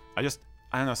lot. I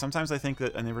don't know. Sometimes I think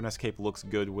that an Inverness cape looks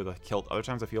good with a kilt. Other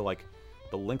times I feel like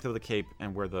the length of the cape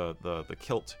and where the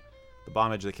kilt, the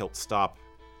bottom edge of the kilt stop,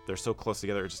 they're so close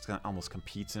together. It just kind of almost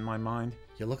competes in my mind.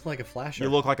 you look like a flasher. You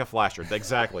look like a flasher.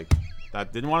 Exactly. I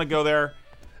didn't want to go there,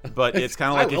 but it's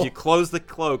kind of I like if will. you close the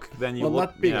cloak, then you well, look.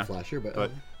 not being yeah, a flasher, but,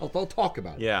 but- I'll talk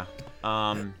about it. Yeah.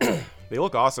 They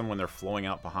look awesome when they're flowing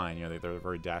out behind. They're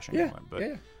very dashing. Yeah. But,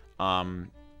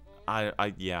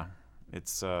 yeah.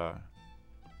 It's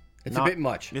It's not- a bit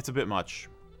much, It's a bit much.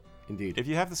 indeed. If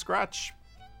you have the scratch,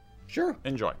 Sure.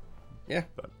 enjoy. Yeah.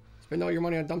 But- Spend all your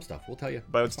money on dumb stuff. We'll tell you.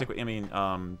 But I would stick with.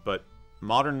 But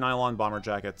modern nylon bomber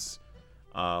jackets,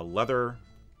 leather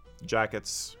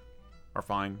jackets are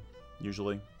fine.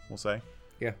 Usually, we'll say.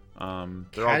 Yeah. They're all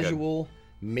good. Casual,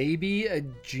 maybe a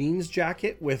jeans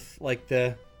jacket with like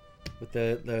the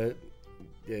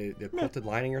quilted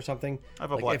lining or something. I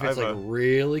have a Like black- if it's I have like a-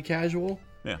 really casual,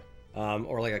 Yeah.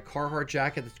 or like a Carhartt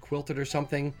jacket that's quilted or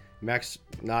something. Max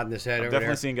nodding his head I've over definitely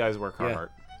there. seen guys wear Carhartt.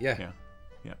 Yeah. Yeah.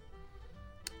 Yeah.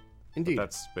 Indeed.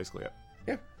 That's basically it.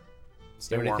 Yeah.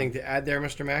 Stay Do you have warm. anything to add there,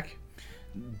 Mr. Mac?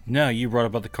 No, you brought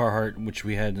up about the Carhartt, which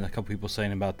we had a couple people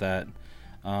saying about that.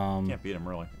 Can't beat them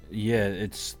really. Yeah,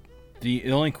 it's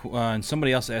the only. And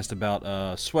somebody else asked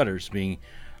about sweaters being.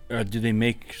 Do they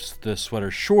make the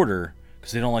sweaters shorter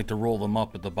because they don't like to roll them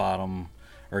up at the bottom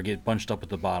or get bunched up at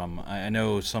the bottom? I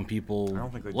know some people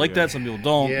don't think they like do. that, some people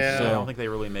don't. Yeah. so. I don't think they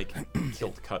really make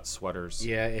kilt cut sweaters.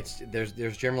 Yeah,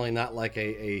 there's generally not like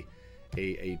a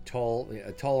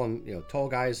tall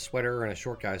guy's sweater and a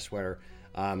short guy's sweater.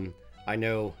 I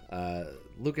know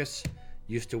Lucas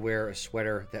used to wear a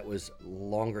sweater that was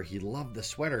longer. He loved the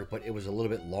sweater, but it was a little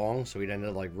bit long, so he'd ended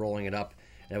up like rolling it up,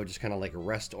 and it would just kind of like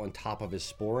rest on top of his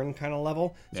sporran kind of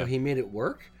level. So Yeah. he made it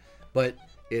work. But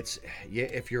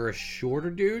if you're a shorter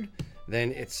dude,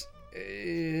 then it's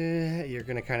you're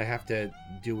gonna kind of have to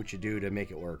do what you do to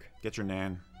make it work. Get your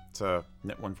nan to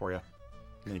knit one for you,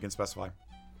 and you can specify.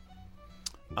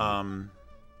 I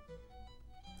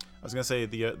was gonna say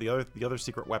the other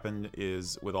secret weapon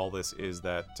is with all this is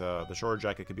that the shorter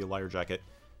jacket could be a lighter jacket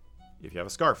if you have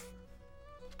a scarf.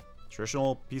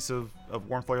 Traditional piece of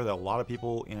warm flair that a lot of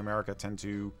people in America tend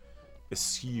to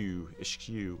eschew.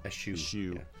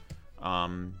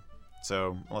 Yeah.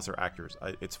 So unless they're actors,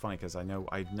 it's funny because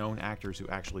I've known actors who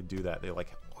actually do that. They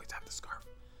like always have the scarf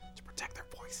to protect their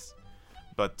voice.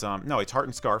 But no, a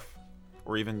tartan scarf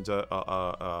or even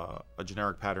a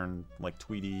generic pattern like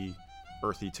tweedy,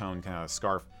 earthy tone kind of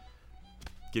scarf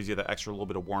gives you that extra little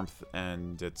bit of warmth,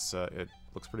 and it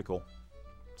looks pretty cool.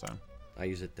 So I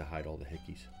use it to hide all the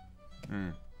hickeys.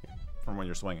 From when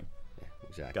you're swinging. Yeah,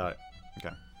 exactly. Got it.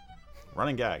 Okay.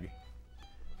 Running gag.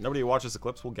 Nobody who watches the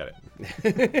clips will get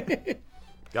it.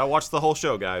 Gotta watch the whole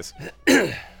show, guys.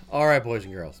 All right, boys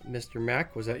and girls. Mr.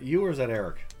 Mac, was that you or was that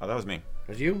Eric? Oh, that was me.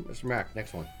 That was you? Mr. Mac,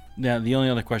 next one. Now, the only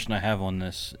other question I have on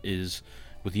this is,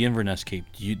 with the Inverness cape,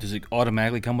 does it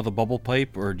automatically come with a bubble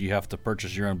pipe, or do you have to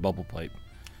purchase your own bubble pipe?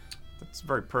 That's a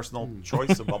very personal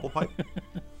choice of bubble pipe.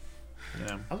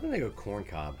 Yeah. I was going to go corn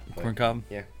cob. Corn cob?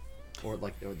 Yeah. Or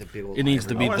like the big old... It needs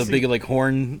to be the big, like,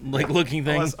 horn, like, looking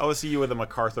thing. I want to see you with a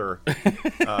MacArthur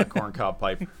corn cob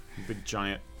pipe. Big,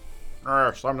 giant.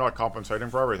 Yes, I'm not compensating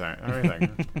for everything.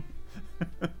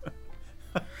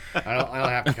 I don't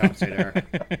have to compensate, Eric.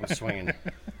 I'm swinging.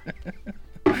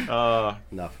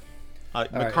 Enough.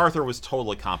 MacArthur was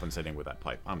totally compensating with that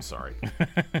pipe. I'm sorry.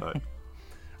 But...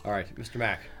 All right, Mr.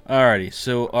 Mac. Alrighty,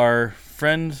 so our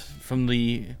friend from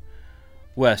the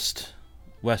West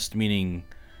meaning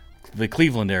the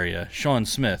Cleveland area, Sean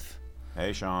Smith.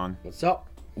 Hey, Sean. What's up?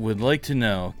 Would like to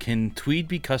know, can tweed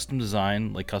be custom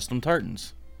designed like custom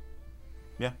tartans?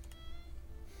 Yeah.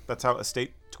 That's how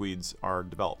estate tweeds are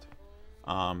developed.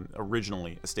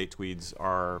 Originally, estate tweeds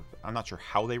are... I'm not sure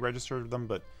how they registered them,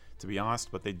 but to be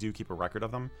honest, but they do keep a record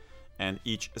of them. And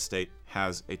each estate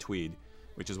has a tweed,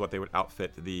 which is what they would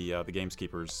outfit the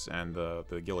gameskeepers and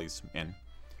the gillies in.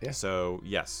 Yeah. So,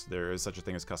 yes, there is such a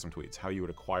thing as custom tweeds. How you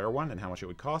would acquire one and how much it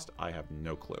would cost, I have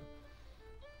no clue.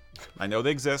 I know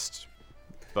they exist,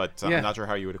 but I'm not sure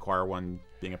how you would acquire one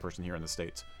being a person here in the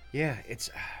States. Yeah, it's...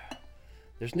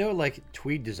 There's no, like,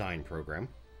 tweed design program,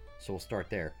 so we'll start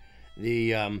there.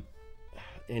 And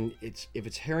if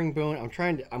it's herringbone,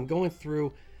 I'm going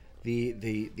through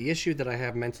the issue that I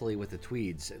have mentally with the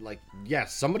tweeds. Like,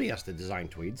 yes, somebody has to design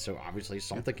tweeds, so obviously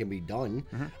something can be done.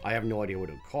 Mm-hmm. I have no idea what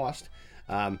it would cost.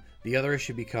 The other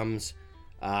issue becomes,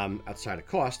 outside of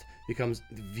cost, becomes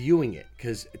viewing it,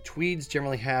 because tweeds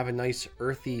generally have a nice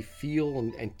earthy feel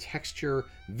and texture,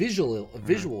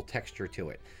 visual texture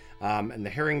to it. And the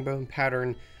herringbone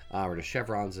pattern, or the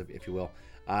chevrons, if you will,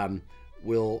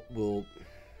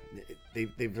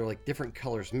 they're like different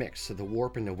colors mixed, so the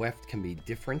warp and the weft can be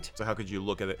different. So how could you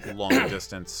look at it long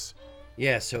distance?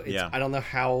 Yeah, so I don't know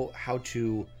how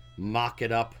to mock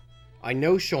it up. I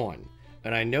know Sean,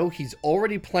 and I know he's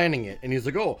already planning it, and he's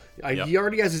like, he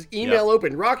already has his email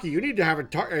open. Rocky, you need to have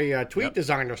a tweet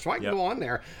designer so I can go on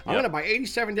there. I'm gonna buy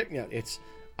 87 different.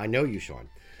 I know you, Sean.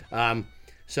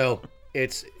 So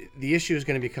the issue is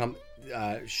going to become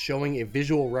showing a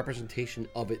visual representation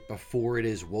of it before it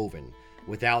is woven,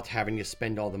 without having to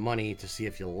spend all the money to see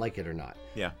if you like it or not.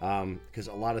 Yeah. Because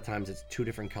a lot of times it's two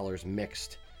different colors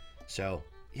mixed. So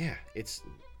yeah, it's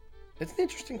an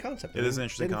interesting concept. It is an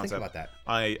interesting concept. Think about that.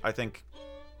 I think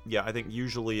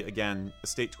usually, again,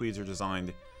 estate tweeds are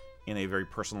designed in a very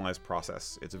personalized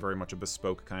process. It's very much a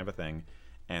bespoke kind of a thing,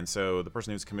 and so the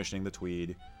person who's commissioning the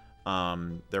tweed,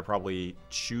 they're probably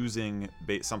choosing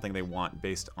something they want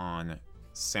based on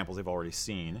samples they've already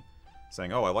seen,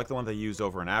 saying, "Oh, I like the one they used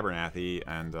over in Abernathy,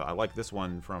 and I like this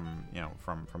one from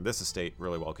this estate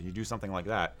really well. Could you do something like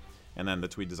that?" And then the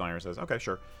tweed designer says, "Okay,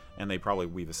 sure," and they probably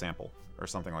weave a sample or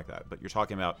something like that. But you're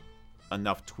talking about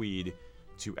enough tweed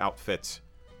to outfit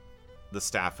the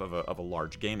staff of a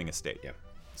large gaming estate. Yeah.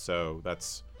 So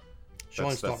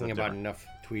Sean's talking about enough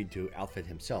tweed to outfit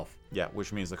himself. Yeah,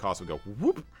 which means the cost would go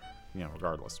whoop,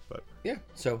 regardless. But yeah.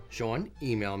 So Sean,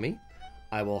 email me.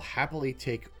 I will happily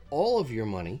take all of your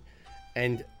money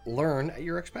and learn at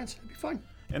your expense. It'd be fun.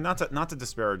 And not to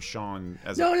disparage Sean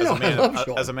as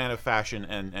a man of fashion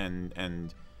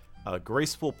and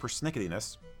graceful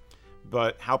persnicketyness,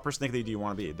 but how persnickety do you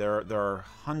want to be? There are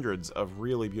hundreds of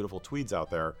really beautiful tweeds out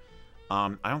there.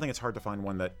 I don't think it's hard to find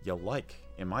one that you like,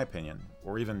 in my opinion,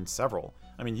 or even several.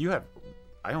 I mean,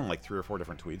 I own like 3 or 4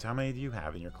 different tweeds. How many do you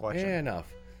have in your collection? Yeah,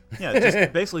 enough. Yeah,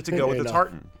 just basically to go with the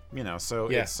tartan, So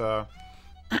yeah.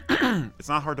 It's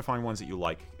not hard to find ones that you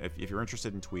like. If you're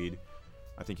interested in tweed,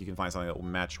 I think you can find something that will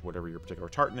match whatever your particular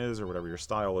tartan is or whatever your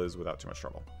style is without too much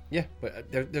trouble. Yeah,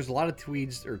 but there's a lot of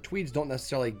tweeds, or tweeds don't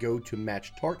necessarily go to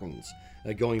match tartans,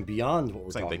 going beyond what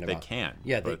we're talking about. They can.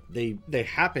 Yeah, they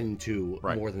happen to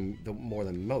more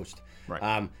than most.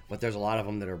 Right. But there's a lot of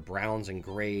them that are browns and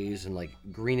grays and like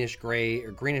greenish gray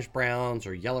or greenish browns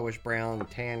or yellowish brown,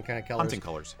 tan kind of colors. Hunting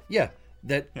colors. Yeah.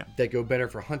 That go better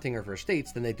for hunting or for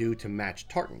estates than they do to match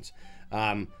tartans.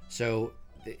 So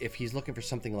if he's looking for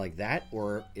something like that,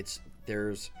 or if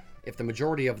the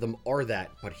majority of them are that,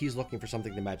 but he's looking for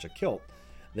something to match a kilt,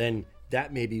 then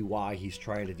that may be why he's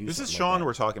trying to do. This is something Sean like that.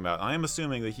 we're talking about. I am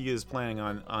assuming that he is planning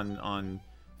on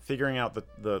figuring out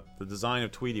the design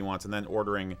of tweed he wants, and then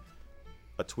ordering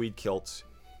a tweed kilt,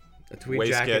 A tweed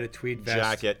waistcoat, jacket, a tweed vest,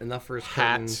 jacket, enough for his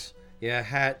hat, curtains. Yeah,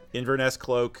 hat. Inverness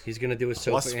cloak. He's gonna do a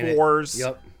sofa plus in it. fours.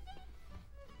 Yep.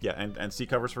 Yeah, and seat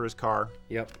covers for his car.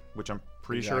 Yep. Which I'm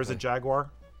pretty sure is a Jaguar.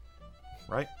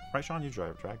 Right, Sean, you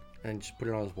drive a Jag. And just put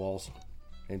it on his walls,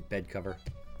 and bed cover.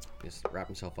 Just wrap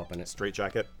himself up in it. Straight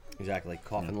jacket. Exactly.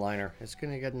 Coffin liner. It's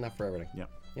gonna get enough for everything. Yeah.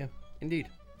 Yeah. Indeed.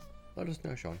 Let us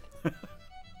know, Sean.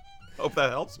 Hope that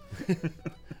helps.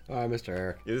 All right, Mr.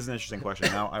 Eric. It is an interesting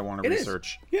question. Now I want to It is.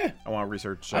 research. Yeah. I want to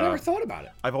research. I never thought about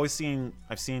it. I've seen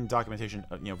documentation,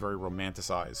 very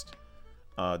romanticized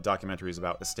documentaries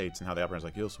about estates and how they operate. It's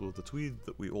like, yes, well, the tweed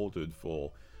that we ordered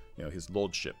for, his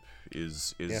lordship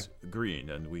is green,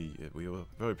 and we were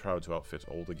very proud to outfit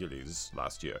all the gillies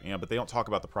last year. But they don't talk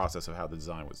about the process of how the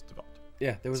design was developed.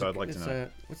 Yeah, there was. So I'd like to know.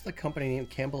 What's the company name?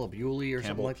 Campbell Bewley or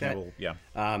something like Campbell, that.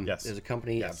 yeah. Yes. There's a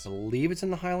company, Yes. I believe it's in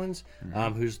the Highlands,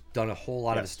 who's done a whole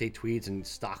lot of Yes. estate tweeds and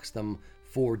stocks them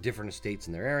for different estates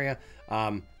in their area.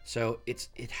 So it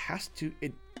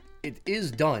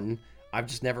is done. I've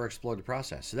just never explored the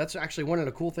process. So that's actually one of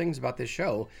the cool things about this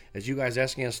show is you guys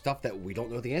asking us stuff that we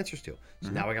don't know the answers to. So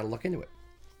now I got to look into it.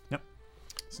 Yep.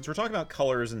 Since we're talking about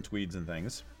colors and tweeds and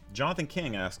things, Jonathan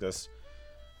King asked us,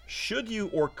 should you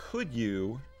or could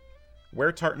you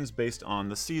wear tartans based on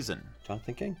the season?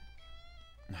 Jonathan King.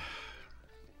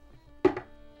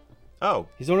 Oh.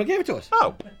 He's the one who gave it to us.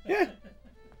 Oh. Yeah.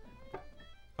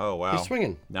 Oh, wow. He's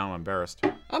swinging. Now I'm embarrassed.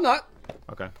 I'm not.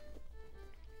 Okay.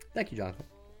 Thank you, Jonathan.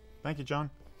 Thank you, John.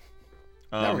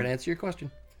 Now we're going to answer your question.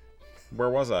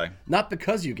 Where was I? Not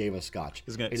because you gave us scotch.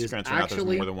 It's gonna It is turn out there's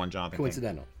actually more than one Jonathan King.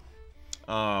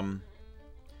 coincidental.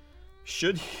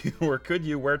 Should you or could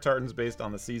you wear tartans based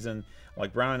on the season,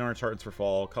 like brown and orange tartans for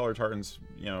fall, colored tartans,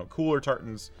 cooler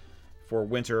tartans for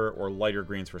winter, or lighter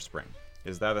greens for spring?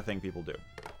 Is that a thing people do?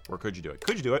 Or could you do it?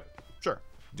 Could you do it? Sure.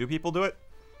 Do people do it?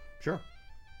 Sure.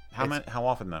 How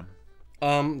often though?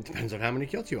 Depends on how many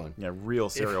kilts you own. Yeah, real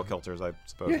serial kilters, I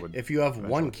suppose, would. If you have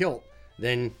one eventually. kilt,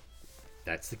 then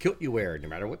that's the kilt you wear, no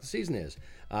matter what the season is.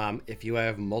 If you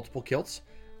have multiple kilts,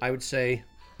 I would say,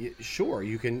 sure,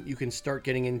 you can start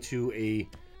getting into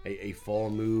a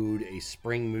fall mood, a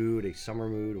spring mood, a summer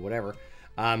mood, or whatever.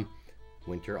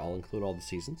 Winter, I'll include all the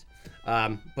seasons.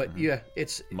 But yeah,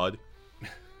 it's Mud.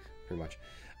 pretty much.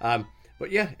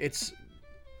 But yeah, it's.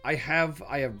 I have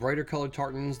brighter colored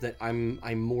tartans that I'm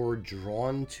more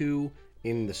drawn to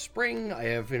in the spring. I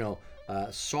have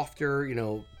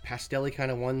softer pastel-y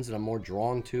kind of ones that I'm more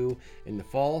drawn to in the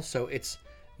fall. So it's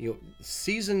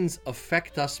seasons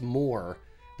affect us more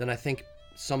than I think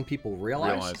some people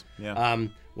realize. Yeah.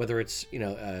 Whether it's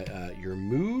your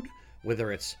mood,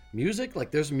 whether it's music. Like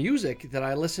there's music that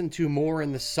I listen to more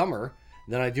in the summer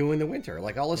than I do in the winter.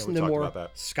 Like I'll listen to talked more about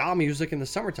that. ska music in the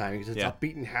summertime because it's Yeah.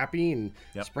 upbeat and happy and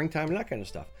Yep. springtime and that kind of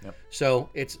stuff. Yep. So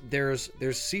there's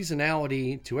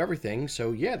seasonality to everything.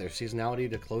 So yeah, there's seasonality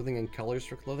to clothing and colors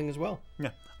for clothing as well.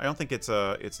 Yeah, I don't think it's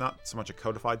not so much a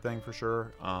codified thing for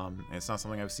sure. It's not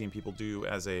something I've seen people do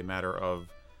as a matter of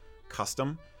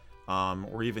custom,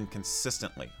 or even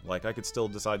consistently. Like I could still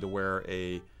decide to wear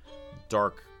a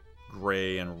dark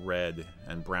gray and red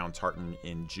and brown tartan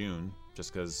in June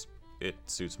just because it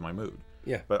suits my mood.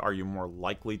 Yeah. But are you more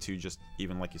likely to just,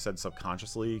 even like you said,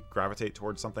 subconsciously gravitate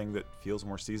towards something that feels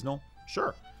more seasonal?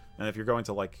 Sure. And if you're going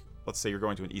to, like, let's say you're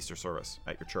going to an Easter service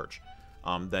at your church,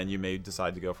 then you may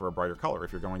decide to go for a brighter color.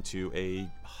 If you're going to a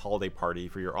holiday party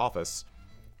for your office,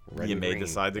 Red you and may green,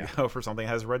 decide to yeah. go for something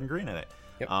that has red and green in it.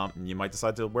 Yep. You might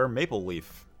decide to wear maple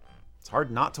leaf. It's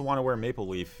hard not to want to wear maple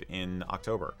leaf in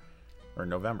October or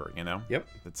November, Yep.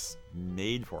 It's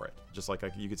made for it. Just like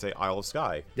you could say Isle of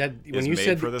Skye That is when you made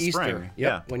said for the Easter, spring. yep.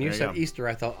 Yeah, When you there said go. Easter,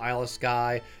 I thought Isle of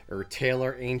Skye or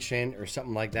Taylor Ancient or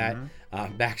something like that.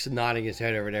 Mm-hmm. Max nodding his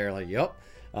head over there, like, yep.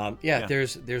 Yeah.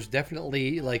 There's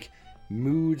definitely like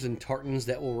moods and tartans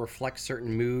that will reflect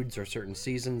certain moods or certain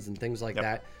seasons and things like Yep.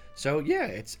 that. So yeah,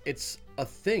 it's a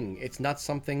thing. It's not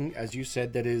something, as you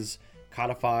said, that is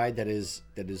codified, that is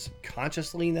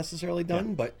consciously necessarily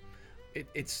done, but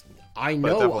it's I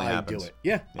know definitely I happens. do it.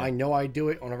 Yeah, I know I do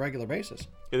it on a regular basis.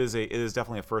 It is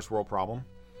definitely a first world problem.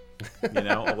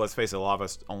 Let's face it, a lot of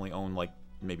us only own like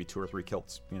maybe 2 or 3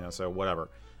 kilts. So whatever.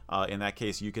 In that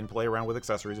case, you can play around with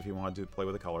accessories if you want to play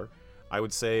with the color. I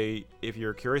would say if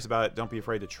you're curious about it, don't be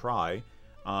afraid to try.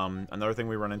 Another thing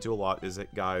we run into a lot is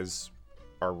that guys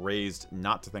are raised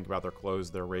not to think about their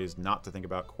clothes. They're raised not to think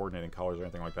about coordinating colors or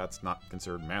anything like that. It's not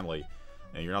considered manly.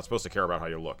 And you're not supposed to care about how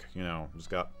you look. Just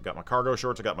got my cargo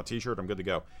shorts, I got my t-shirt, I'm good to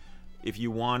go. if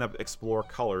you want to explore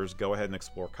colors, go ahead and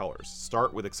explore colors.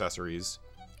 Start with accessories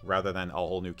rather than a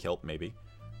whole new kilt, maybe,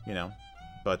 you know.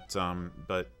 But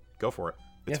go for it.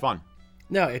 It's fun.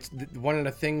 No, it's one of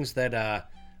the things that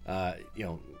you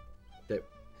know, that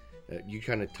you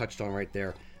kind of touched on right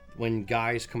there. When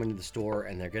guys come into the store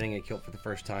and they're getting a kilt for the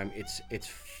first time, it's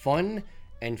fun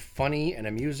and funny and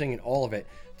amusing and all of it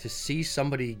to see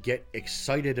somebody get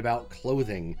excited about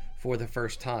clothing for the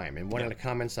first time. And one of the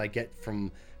comments I get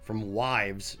from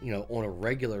wives, you know, on a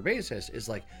regular basis is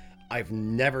like, I've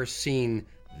never seen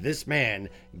this man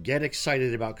get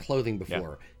excited about clothing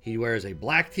before. He wears a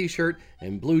black t-shirt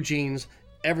and blue jeans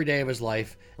every day of his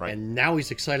life, and now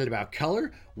he's excited about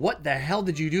color. What the hell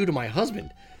did you do to my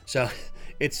husband? So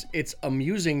it's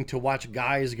amusing to watch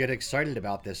guys get excited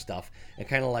about this stuff and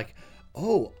kind of like,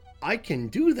 oh, I can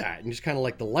do that, and just kind of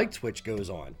like the light switch goes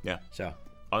on. Yeah. So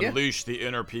unleash the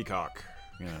inner peacock.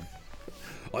 Yeah.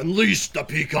 Unleash the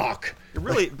peacock. It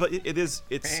really, but it's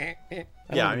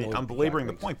yeah. I mean, I'm belaboring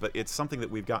the point, but it's something that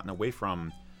we've gotten away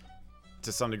from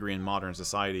to some degree in modern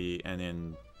society and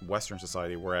in Western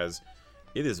society, whereas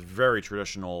it is very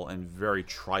traditional and very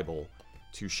tribal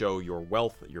to show your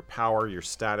wealth, your power, your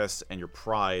status, and your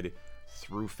pride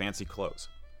through fancy clothes.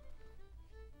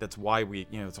 That's why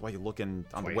that's why you look on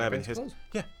the web and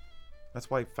that's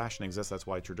why fashion exists. That's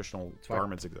why traditional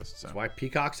garments exist. So. That's why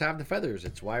peacocks have the feathers.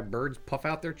 It's why birds puff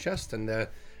out their chest, and the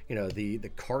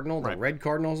cardinal, the red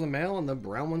cardinal's a male, and the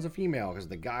brown one's a female, because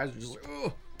the guys are just like,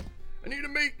 oh, I need a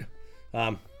mate.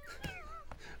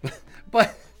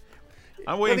 But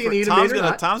I'm waiting for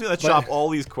Tom's gonna chop all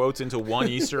these quotes into one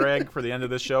Easter egg for the end of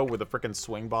this show with a freaking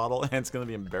swing bottle, and it's gonna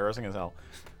be embarrassing as hell.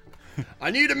 I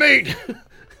need a mate.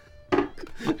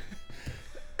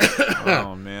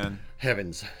 Oh man.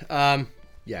 Heavens.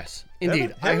 Yes,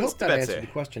 indeed. I hope that answered the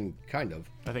question, kind of.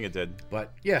 I think it did.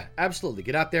 But yeah, absolutely.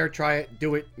 Get out there, try it,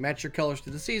 do it, match your colors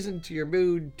to the season, to your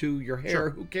mood, to your hair. Sure.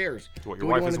 Who cares? To what your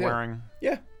wife is wearing.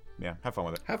 Yeah. Yeah, have fun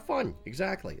with it. Have fun.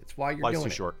 Exactly. It's why you're doing it. Life's too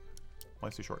short.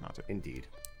 Life's too short not to. Indeed.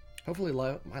 Hopefully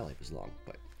my life is long,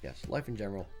 but yes, life in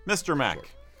general. Mr. Mac.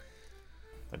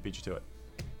 I beat you to it.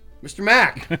 Mr.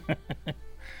 Mac.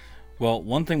 Well,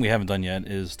 one thing we haven't done yet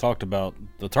is talked about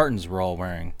the tartans we're all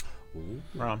wearing.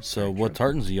 So what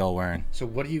tartans are y'all wearing? So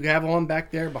what do you have on back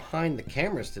there behind the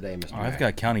cameras today, Mr. Mac? I've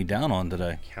got County Down on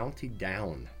today. County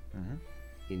Down. Mm-hmm.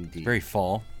 Indeed. Very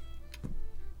fall.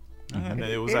 And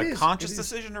it was a conscious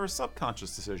decision or a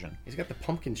subconscious decision? He's got the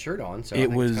pumpkin shirt on, so it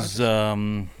was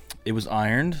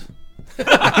ironed.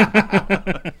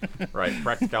 Right,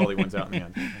 practicality wins out in the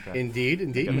end. Okay. Indeed,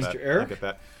 Mr. Eric. I get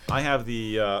that. I have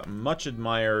the much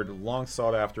admired, long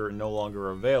sought after, no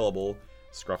longer available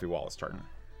Scruffy Wallace tartan.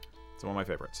 It's one of my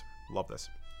favorites. Love this.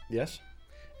 Yes,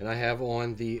 and I have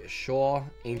on the Shaw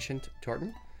Ancient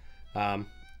tartan.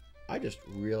 I just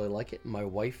really like it. My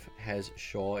wife has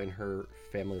Shaw in her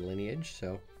family lineage,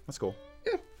 so that's cool.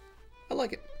 Yeah, I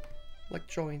like it. I like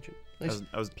Shaw Ancient. Nice,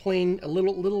 I was plain, a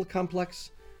little complex.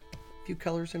 A few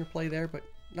colors interplay there, but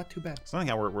not too bad. So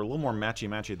anyhow, we're a little more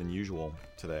matchy than usual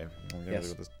today.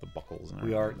 Yes. With the buckles and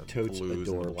we are the totes blues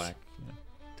adorbs. and the black. Yeah.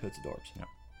 Totes adorbs. Yeah.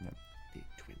 The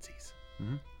twinsies.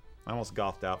 Mm-hmm. I almost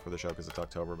gothed out for the show because it's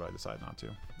October, but I decided not to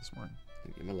this morning.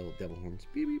 Get my little devil horns.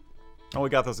 Beep beep. Oh, we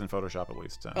got those in Photoshop at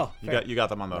least. You got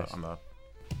them on the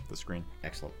screen.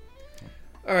 Excellent.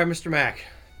 All right, Mr. Mac.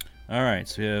 All right,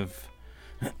 so we have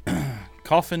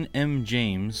Coffin M.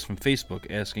 James from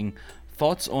Facebook asking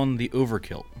thoughts on the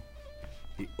overkilt.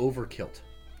 The overkilt.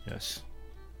 Yes.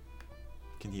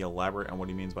 Can he elaborate on what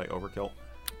he means by overkilt?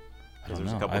 I don't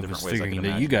know. I was figuring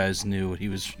that you guys knew what he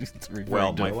was referring to.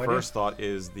 Well, my first thought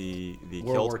is the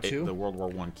kilt, the World War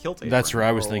I kilt apron. That's where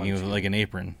I was thinking of, like an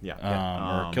apron. Yeah.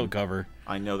 Or a kilt cover.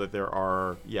 I know that there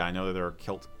are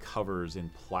kilt covers in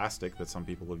plastic that some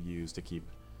people have used to keep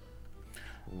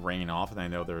rain off, and I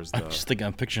know there's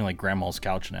I'm picturing like grandma's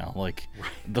couch now, like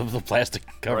the plastic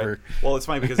cover. Right. Well, it's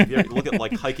funny because if you look at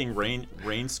like hiking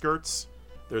rain skirts,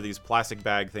 there are these plastic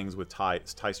bag things with tie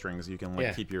strings. You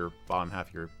can keep your bottom half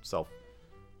of yourself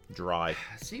dry.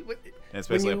 See, and it's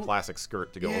basically a plastic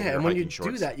skirt to go over your hiking shorts. Yeah, and when you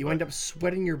do that, you end up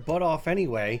sweating your butt off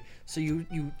anyway. So you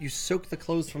soak the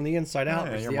clothes from the inside out.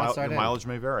 Yeah, your mileage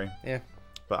may vary. Yeah,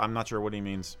 but I'm not sure what he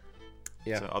means.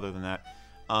 Yeah. So other than that,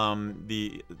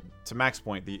 to Mac's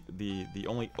point, the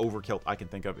only overkilt I can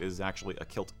think of is actually a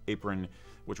kilt apron,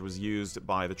 which was used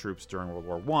by the troops during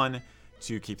World War I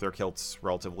to keep their kilts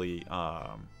relatively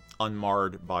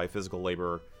unmarred by physical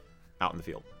labor out in the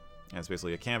field. And it's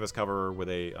basically a canvas cover with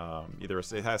a either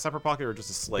it had a separate pocket or just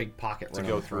a slit big pocket to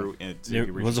go through.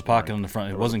 There was a pocket on the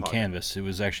front. It wasn't canvas. It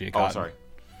was actually a cotton. Oh, sorry.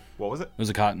 What was it? It was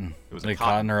a cotton. It was like a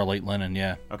cotton or a light linen.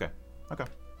 Yeah. Okay. Yep.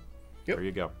 There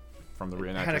you go. from the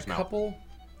reenactor's had a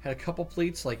mouth. couple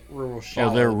pleats like real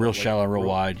shallow. Oh, they're real shallow, real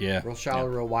wide, yeah. Real shallow,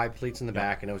 real wide pleats in the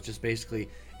back, and it was just basically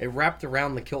it wrapped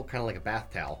around the kilt kind of like a bath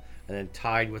towel, and then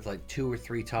tied with like 2 or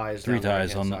 3 ties. Three down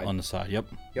ties the on right-hand the side. side. Yep.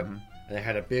 Yep. And it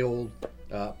had a big old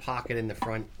pocket in the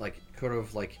front, like sort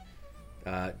of like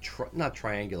not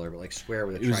triangular, but like square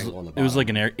with a triangle on the bottom. It was like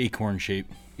an acorn shape.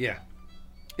 Yeah.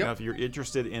 Now, if you're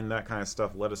interested in that kind of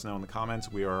stuff, let us know in the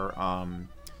comments. We are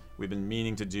we've been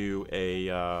meaning to do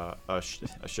a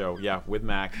show, with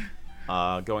Mac,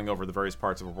 going over the various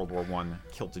parts of a World War I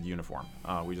kilted uniform.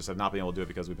 We just have not been able to do it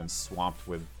because we've been swamped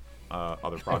with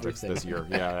other projects this year.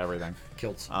 Yeah, everything.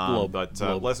 Kilts. But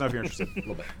let us know if you're interested. A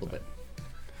little bit.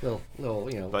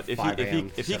 Little, you know. But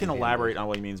if he can elaborate on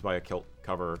what he means by a kilt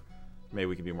cover, maybe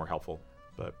we can be more helpful.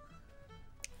 But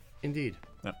Indeed.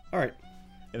 Yeah. All right.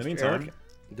 In the Mr. meantime, Eric,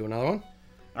 do another one.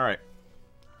 all right.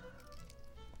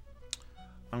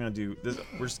 I'm gonna do this.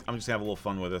 I'm just gonna have a little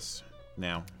fun with this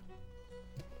now.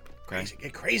 Crazy.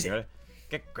 Get crazy. You ready?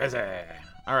 Get crazy.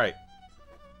 All right.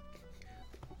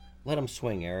 Let him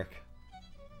swing, Eric.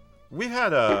 We've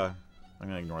had I'm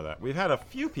gonna ignore that. We've had a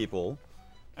few people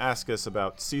ask us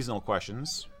about seasonal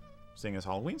questions, seeing as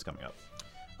Halloween's coming up.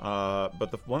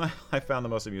 But the one I found the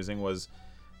most amusing was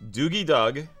Doogie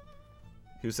Doug,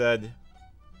 who said,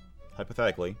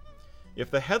 hypothetically,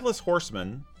 if the Headless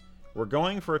Horseman were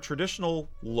going for a traditional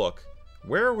look,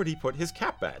 where would he put his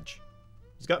cap badge?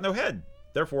 He's got no head,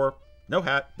 therefore no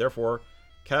hat, therefore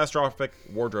catastrophic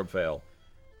wardrobe fail.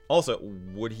 Also,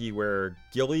 would he wear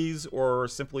ghillies or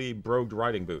simply brogued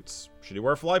riding boots? Should he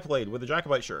wear fly plaid with a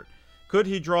Jacobite shirt? Could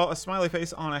he draw a smiley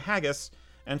face on a haggis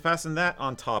and fasten that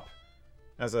on top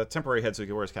as a temporary head so he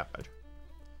could wear his cap badge?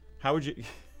 How would you...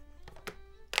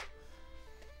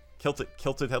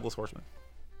 Kilted Headless Horseman.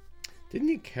 Didn't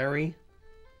he carry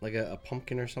like a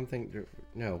pumpkin or something?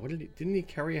 No. What didn't he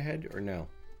carry a head or no?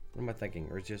 What am I thinking?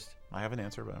 Or just... I have an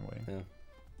answer, but I'm waiting. Yeah.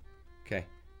 Okay.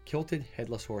 Kilted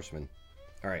Headless Horseman.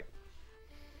 All right.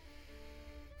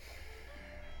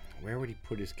 Where would he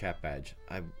put his cap badge?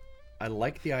 I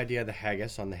like the idea of the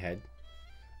haggis on the head.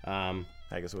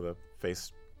 Haggis with a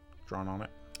face drawn on it.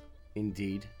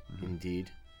 Indeed. Indeed.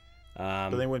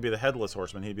 But then he wouldn't be the Headless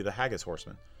Horseman. He'd be the Haggis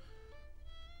Horseman.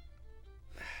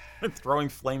 Throwing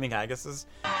flaming haggises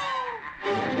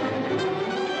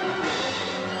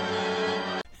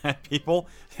at people.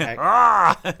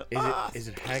 Is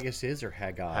it haggises or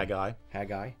haggai? Haggai.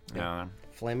 Haggai. Yeah.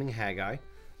 Flaming haggai.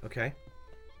 Okay.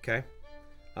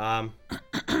 I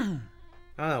don't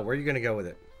know. Where are you going to go with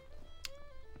it?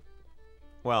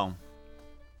 Well,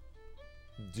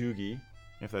 Doogie,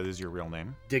 if that is your real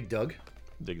name. Dig Dug.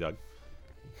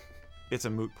 It's a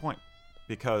moot point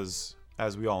because,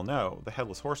 as we all know, the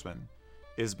Headless Horseman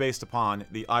is based upon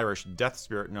the Irish death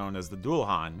spirit known as the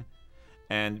Dullahan,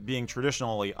 and being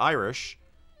traditionally Irish,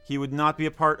 he would not be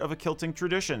a part of a kilting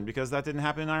tradition because that didn't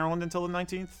happen in Ireland until the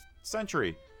 19th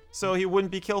century. So he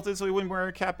wouldn't be kilted, so he wouldn't wear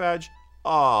a cap badge.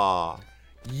 Ah.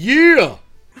 Yeah!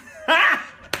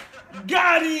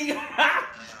 Got him!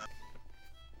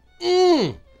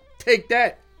 Take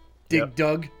that, Dig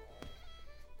Dug.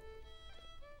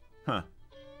 Huh.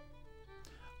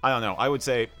 I don't know. I would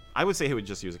say he would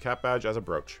just use a cap badge as a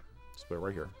brooch. Just put it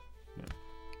right here. Yeah.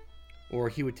 Or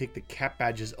he would take the cap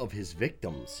badges of his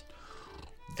victims.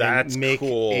 That's and make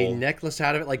cool. a necklace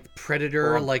out of it, like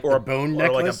Predator, or the bone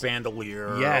necklace. Or like a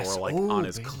bandolier. Yes. Or like Ooh, on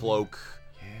his bandolier. cloak.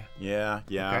 Yeah.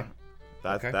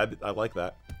 Okay. That I like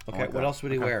that. Okay, what else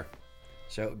would he wear?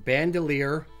 So,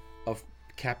 bandolier of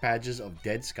cap badges of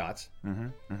dead Scots.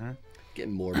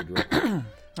 Getting morbid, Rick.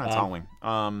 That's Halloween.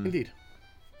 Indeed.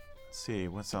 Let's see,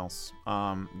 what's else?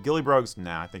 Ghillie brogues?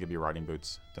 Nah, I think it'd be riding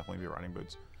boots. Definitely be riding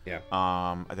boots. Yeah.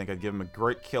 I think I'd give him a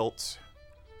great kilt.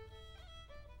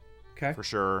 Okay. For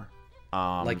sure.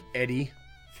 Like Eddie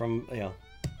from,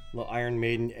 little Iron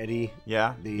Maiden Eddie.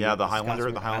 Yeah, the Highlander,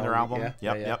 Scotsman the Highlander album.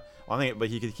 Yeah, Yep. Well, I think, but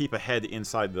he could keep a head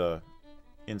inside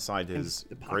his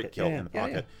the pocket. great kilt in the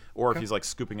pocket. Or if Okay. he's like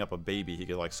scooping up a baby, he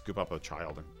could like scoop up a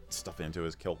child and stuff it into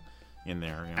his kilt in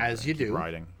there. As you keep do.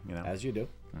 riding. As you do.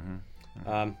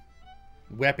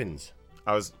 Weapons.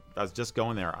 I was just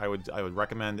going there. I would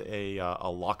recommend a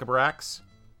Lochaber axe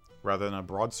rather than a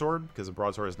broadsword, because a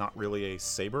broadsword is not really a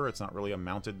saber. It's not really a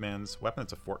mounted man's weapon.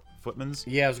 It's a footman's.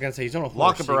 Yeah, I was gonna say he's on a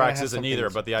horse. so you Lochaber gotta axe have isn't something either,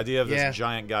 that's- but the idea of this Yeah.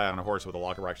 giant guy on a horse with a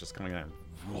Lochaber axe just coming in and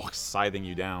scything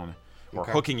you down, or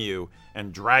Okay. hooking you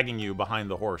and dragging you behind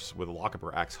the horse with a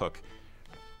Lochaber axe hook.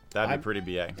 That'd be pretty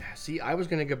BA. See, I was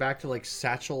gonna go back to like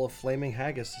Satchel of Flaming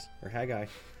Haggis or Haggai.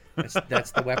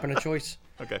 That's the weapon of choice.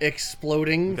 Okay.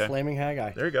 Exploding Okay. Flaming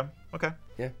Haggai. There you go. Okay.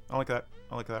 Yeah. I like that.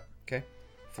 I like that. Okay.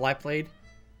 Fly blade,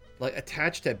 like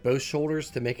attached at both shoulders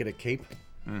to make it a cape.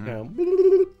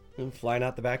 And flying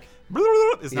out the back.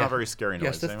 It's not a very scary noise.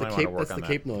 Yes, that's You the might cape. wanna work That's on the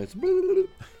that. cape noise.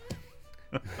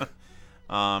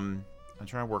 I'm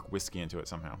trying to work whiskey into it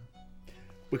somehow.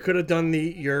 We could have done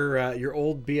your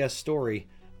old BS story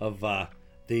of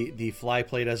the fly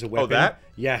plate as a weapon. that?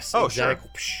 Yes. Oh, exactly.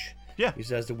 Yeah.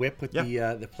 Used as the whip with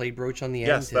Yeah. the plate brooch on the end.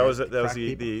 Yes, to that was crack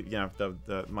the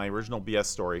people. my original BS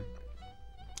story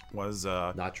was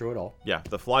Not true at all. yeah,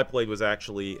 the fly blade was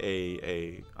actually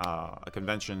a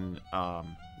convention,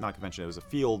 not convention. It was a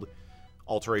field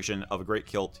alteration of a great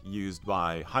kilt used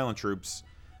by Highland troops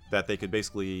that they could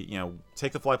basically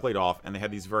take the fly blade off, and they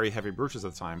had these very heavy brooches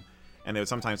at the time, and they would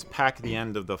sometimes pack the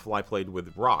end of the fly blade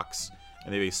with rocks,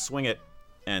 and they would swing it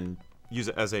and use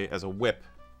it as a whip,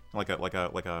 like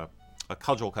a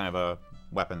cudgel kind of a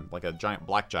weapon, like a giant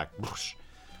blackjack.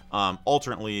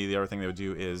 Alternately, the other thing they would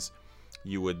do is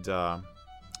you would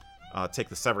take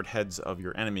the severed heads of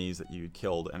your enemies that you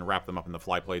killed and wrap them up in the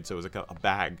fly blade, so it was like a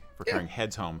bag for carrying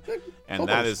heads home. And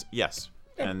that is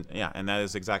and that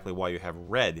is exactly why you have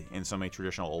red in so many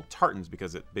traditional old tartans,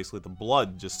 because it basically the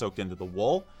blood just soaked into the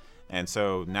wool, and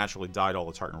so naturally dyed all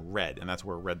the tartan red, and that's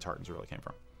where red tartans really came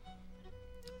from.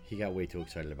 He got way too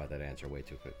excited about that answer way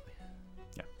too quickly.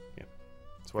 Yeah,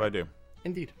 that's what I do.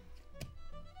 Indeed.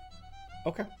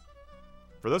 Okay.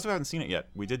 For those who haven't seen it yet,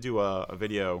 we did do a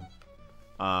video.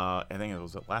 I think it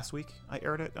was last week I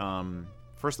aired it.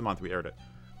 First of the month we aired it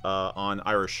on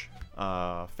Irish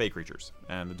fey creatures,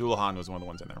 and the Doulahan was one of the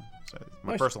ones in there. So it's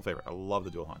my Nice. personal favorite. I love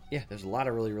the Doulahan. Yeah, there's a lot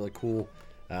of really, really cool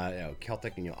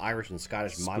Celtic and Irish and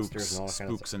Scottish monsters and all that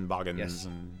kind of spooks stuff. and boggins Yes.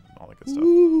 and all that good stuff.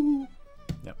 Ooh.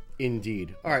 Yep.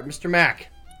 Indeed. All right, Mr. Mack.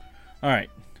 All right.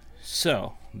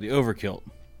 So the overkill.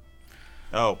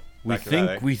 Oh, We back to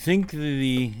that, eh? think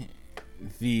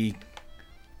the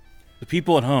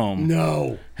people at home.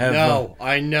 No. Have,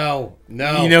 I know.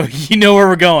 No. You know where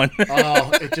we're going.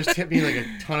 Oh, it just hit me like a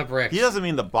ton of bricks. He doesn't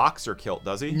mean the boxer kilt,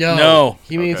 does he? No.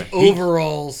 He means Okay.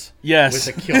 overalls Yes.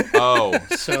 with a kilt. Oh,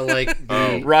 So like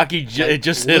the Rocky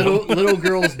just hit him. little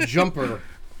girl's jumper.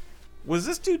 was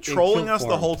this dude trolling kilt us the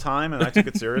form. whole time, and I took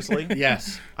it seriously?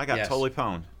 Yes. I got Yes. totally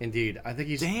pwned. Indeed. I think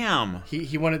he's Damn.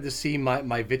 he wanted to see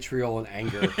my vitriol and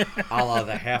anger a la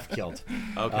the half kilt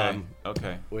Okay.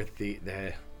 Okay. with the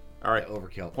All right.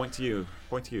 overkill. Point to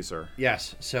you, sir.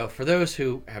 Yes. So for those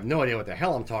who have no idea what the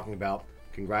hell I'm talking about,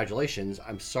 congratulations.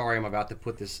 I'm sorry I'm about to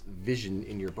put this vision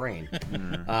in your brain.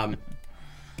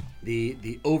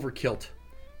 The overkilt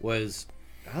was,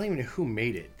 I don't even know who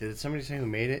made it. Did somebody say who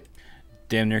made it?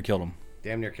 Damn near killed him.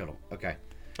 Damn near killed him. Okay.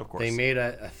 Of course. They made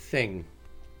a thing,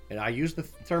 and I use the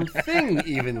term thing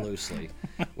even loosely,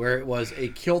 where it was a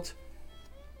kilt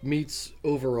meets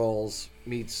overalls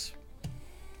meets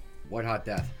White Hot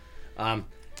Death.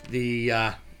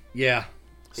 Yeah.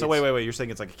 So wait. You're saying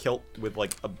it's like a kilt with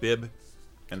like a bib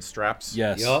and straps?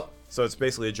 Yes. Yup. So it's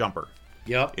basically a jumper.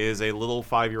 Yep. It is a little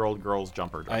 5-year-old girl's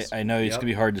jumper dress. I know it's Yep.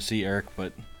 gonna be hard to see, Eric,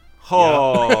 but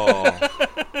Oh.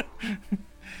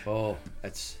 Oh,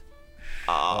 that's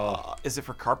Is it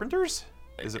for carpenters?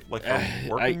 Is it like for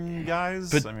working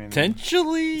guys?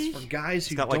 potentially. for guys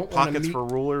who It's got don't like want to pockets meet for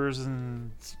rulers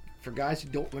and. for guys who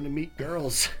don't want to meet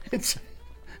girls. It's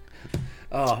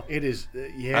it is.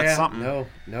 Yeah. That's something. No.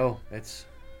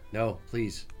 No.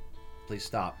 Please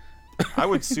stop. I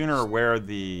would sooner wear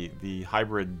the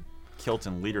hybrid kilt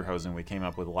and lederhosen we came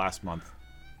up with last month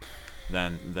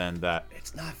than that.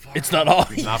 It's not far. It's not all.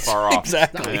 Not far off.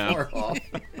 Exactly. Not Yeah. far off.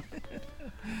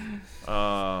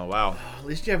 Wow. At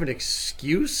least you have an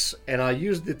excuse, and I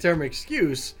use the term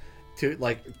excuse to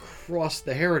like cross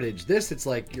the heritage. This, it's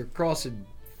like you're crossing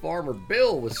Farmer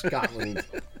Bill with Scotland.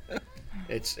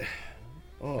 It's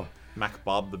Mac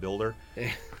Bob the Builder.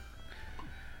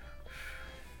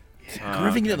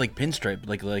 I'm thinking that like pinstripe,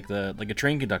 like a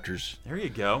train conductor's. There you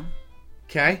go.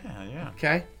 okay. Yeah.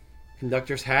 Okay.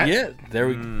 Conductor's hat. Yeah, there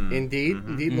we. Indeed.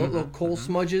 Indeed. Little coal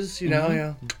smudges. You know.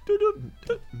 Yeah.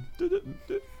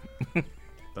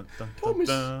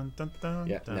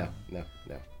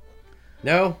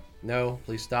 Yeah. No.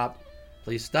 Please stop.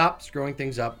 Please stop screwing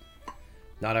things up.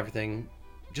 Not everything.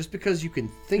 Just because you can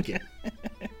think it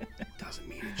doesn't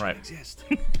mean it should Right. exist.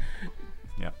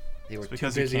 Yeah. They were Just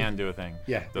because too busy. you can do a thing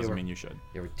Yeah, they doesn't were- mean you should.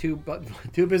 They were too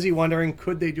busy wondering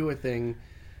could they do a thing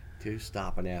to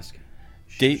stop and ask.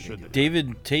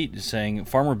 David Tate is saying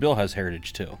Farmer Bill has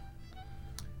heritage too.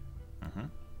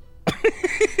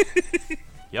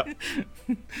 Yep.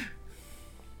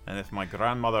 And if my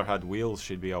grandmother had wheels,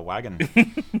 she'd be a wagon.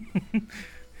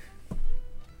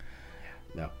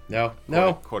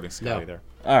 No. Quoting Scotty No. there.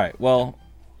 All right. Well,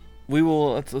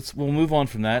 we'll move on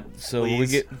from that. So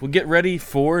Please. we'll get ready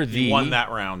for the. He won that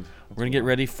round. We're gonna get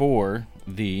ready for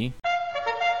the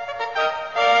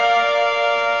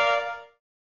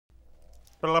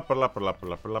Hey,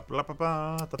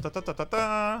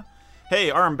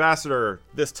 our ambassador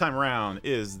this time around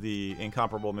is the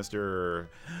incomparable Mr.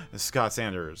 Scott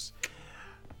Sanders.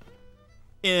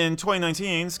 In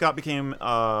 2019, Scott became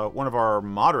one of our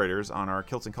moderators on our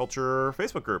Kilts and Culture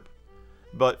Facebook group.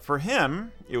 But for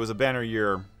him, it was a banner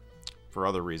year for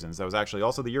other reasons. That was actually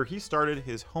also the year he started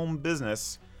his home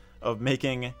business of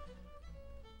making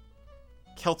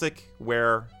Celtic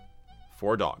wear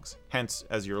for dogs. Hence,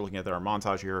 as you're looking at our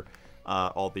montage here,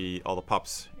 all the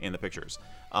pups in the pictures.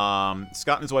 Scott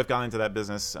and his wife got into that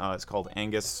business. It's called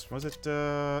Angus. Was it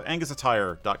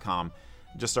AngusAttire.com?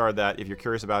 Just started that. If you're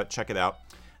curious about it, check it out.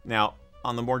 Now,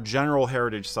 on the more general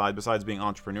heritage side, besides being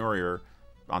entrepreneurial,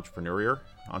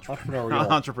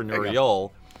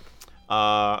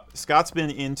 Scott's been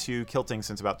into kilting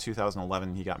since about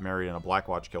 2011. He got married in a black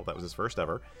watch kilt. That was his first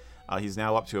ever. He's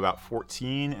now up to about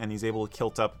 14, and he's able to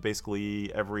kilt up basically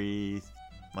every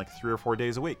 3 or 4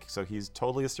 days a week. So he's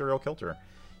totally a serial kilter.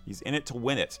 He's in it to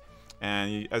win it.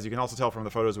 And as you can also tell from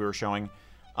the photos we were showing,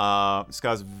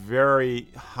 Scott's very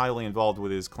highly involved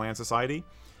with his clan society.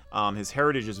 His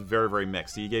heritage is very, very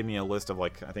mixed. He gave me a list of I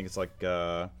think it's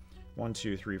 1,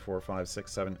 2, 3, 4, 5,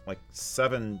 6, 7,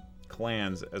 7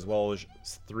 clans, as well as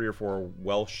 3 or 4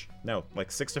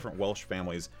 6 different Welsh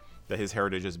families that his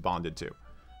heritage is bonded to.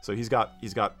 So he's got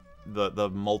the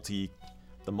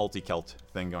multi-Celt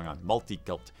thing going on,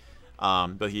 multi-Celt.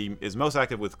 But he is most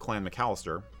active with Clan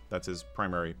McAllister. That's his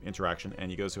primary interaction, and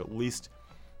he goes to at least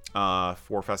 4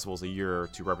 festivals a year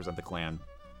to represent the clan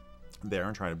there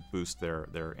and try to boost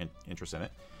their interest in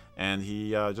it. And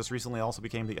he just recently also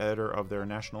became the editor of their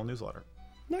national newsletter.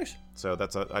 Nice. So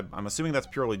I'm assuming that's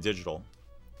purely digital.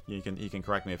 He can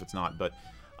correct me if it's not, but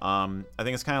I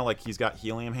think it's kind of like he's got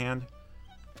helium hand.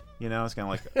 It's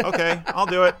kind of like, okay, I'll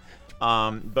do it.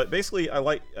 But basically,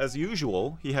 as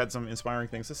usual, he had some inspiring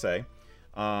things to say.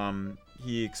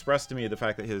 He expressed to me the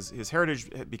fact that his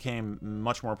heritage became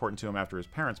much more important to him after his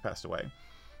parents passed away,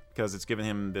 because it's given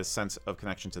him this sense of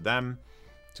connection to them,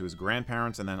 to his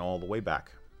grandparents, and then all the way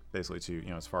back, basically to,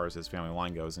 as far as his family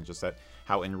line goes, and just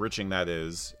how enriching that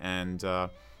is. And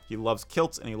he loves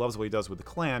kilts, and he loves what he does with the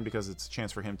clan, because it's a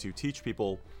chance for him to teach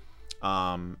people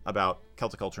about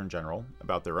Celtic culture in general,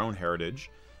 about their own heritage,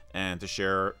 and to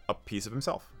share a piece of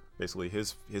himself, basically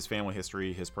his family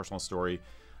history, his personal story.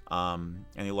 And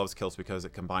he loves kilts because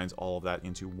it combines all of that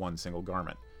into one single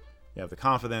garment. You have the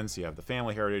confidence, you have the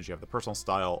family heritage, you have the personal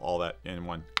style, all that in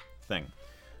one thing.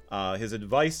 His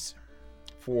advice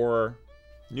for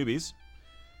newbies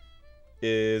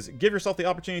is give yourself the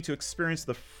opportunity to experience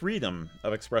the freedom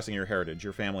of expressing your heritage,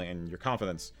 your family, and your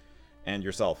confidence, and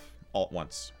yourself all at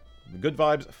once. The good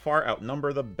vibes far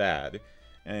outnumber the bad.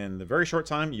 And in the very short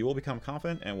time, you will become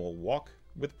confident and will walk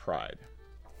with pride.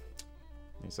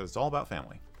 And he says it's all about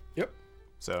family. Yep.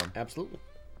 So absolutely.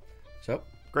 So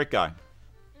great guy.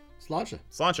 Sláinte.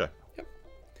 Yep.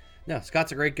 No,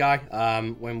 Scott's a great guy.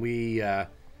 When we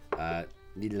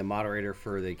needed a moderator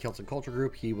for the Kilts and Culture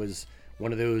group, he was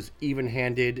one of those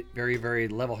even-handed, very, very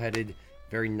level-headed,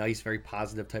 very nice, very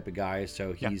positive type of guys.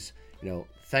 So he's,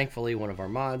 thankfully one of our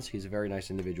mods. He's a very nice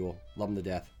individual. Love him to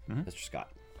death, Mr. Scott.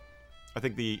 I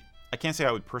think I can't say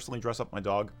I would personally dress up my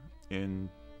dog in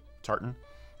tartan,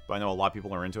 but I know a lot of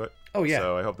people are into it. Oh, yeah.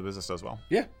 So I hope the business does well.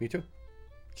 Yeah, me too.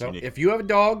 So if you have a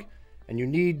dog and you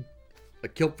need a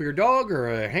kilt for your dog or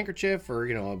a handkerchief or,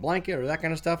 a blanket or that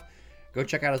kind of stuff, go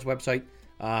check out his website.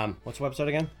 What's the website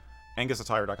again?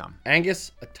 AngusAttire.com.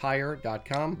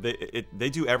 AngusAttire.com. They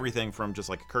do everything from just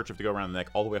like a kerchief to go around the neck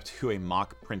all the way up to a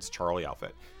mock Prince Charlie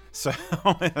outfit. So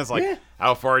it's like,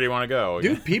 how far do you want to go?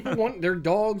 Dude, people want their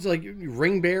dogs, like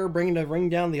ring bear, bringing the ring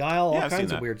down the aisle, all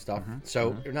kinds of weird stuff.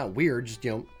 So they're not weird, just,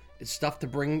 it's stuff to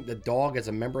bring the dog as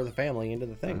a member of the family into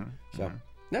the thing. So,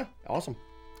 yeah, awesome.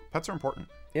 Pets are important.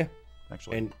 Yeah.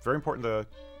 Actually. And very important to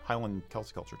Highland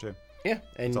Celtic culture, too. Yeah,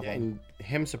 and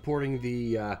him supporting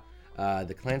the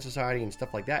clan society and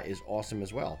stuff like that is awesome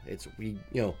as well. It's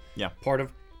part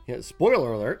of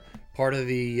spoiler alert, part of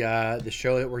the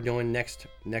show that we're doing we're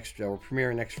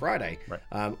premiering next Friday. Right.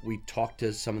 We talked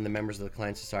to some of the members of the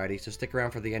clan society, so stick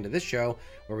around for the end of this show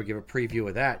where we give a preview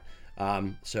of that.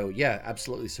 So yeah,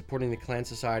 absolutely supporting the clan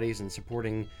societies and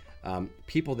supporting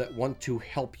people that want to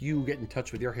help you get in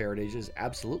touch with your heritage is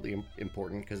absolutely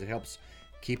important because it helps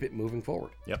keep it moving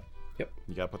forward. Yep.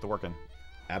 You got to put the work in.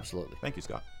 Absolutely. Thank you,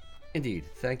 Scott. Indeed.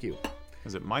 Thank you.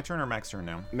 Is it my turn or Mac's turn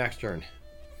now? Mac's turn.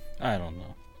 I don't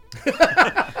know.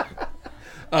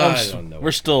 I don't know.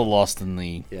 We're still lost in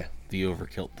the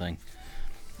overkill thing.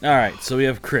 All right, so we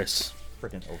have Chris.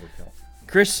 Freaking overkill.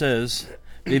 Chris says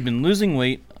they've been losing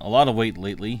weight, a lot of weight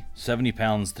lately, 70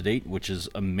 pounds to date, which is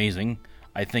amazing.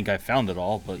 I think I found it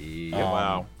all, but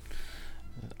Wow.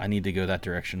 I need to go that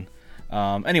direction.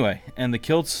 Anyway, and the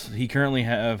kilts he currently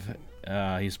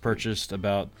he's purchased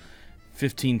about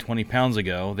 15, 20 pounds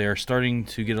ago. They are starting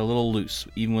to get a little loose,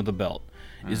 even with a belt.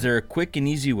 Is there a quick and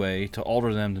easy way to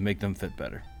alter them to make them fit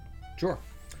better? Sure.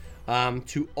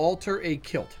 To alter a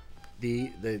kilt,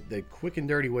 the quick and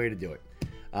dirty way to do it.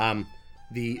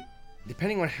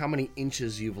 Depending on how many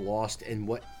inches you've lost and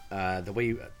what the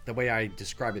way I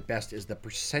describe it best is the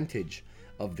percentage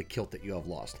of the kilt that you have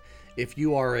lost. If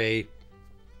you are a,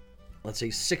 let's say,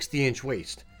 60-inch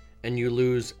waist and you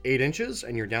lose 8 inches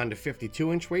and you're down to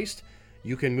 52-inch waist,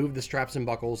 you can move the straps and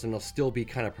buckles and they'll still be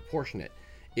kind of proportionate.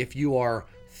 If you are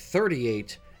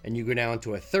 38 and you go down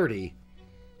to a 30,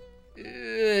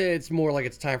 it's more like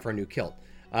it's time for a new kilt.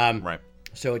 Right.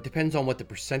 So it depends on what the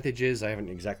percentage is. I haven't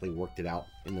exactly worked it out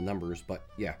in the numbers, but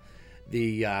yeah.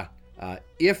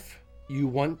 If you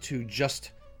want to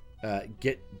just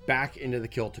get back into the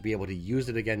kilt to be able to use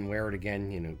it again, wear it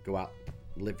again, go out,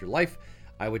 live your life,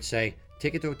 I would say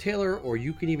take it to a tailor, or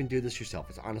you can even do this yourself.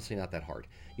 It's honestly not that hard.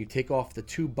 You take off the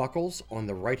 2 buckles on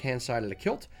the right-hand side of the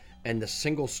kilt and the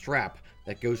single strap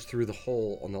that goes through the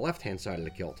hole on the left-hand side of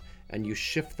the kilt, and you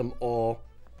shift them all,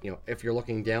 if you're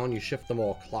looking down, you shift them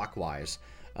all clockwise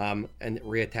and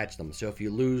reattach them. So if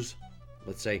you lose,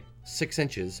 let's say, 6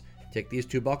 inches, take these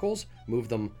 2 buckles, move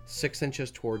them 6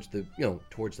 inches towards the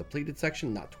pleated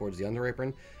section, not towards the under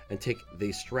apron, and take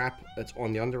the strap that's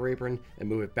on the under apron and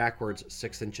move it backwards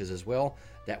 6 inches as well.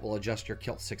 That will adjust your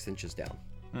kilt 6 inches down.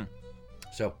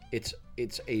 So it's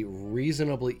a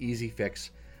reasonably easy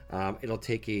fix. It'll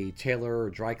take a tailor or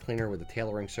dry cleaner with a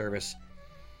tailoring service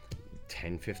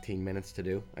 10-15 minutes to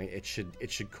do. It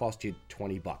should cost you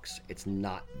 $20. It's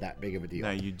not that big of a deal.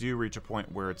 Now you do reach a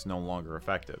point where it's no longer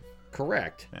effective.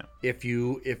 Correct. Yeah. If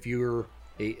you're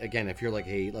like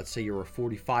let's say you're a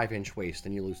 45-inch waist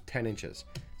and you lose 10 inches,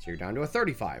 so you're down to a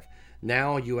 35.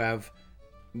 Now you have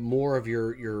more of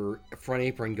your front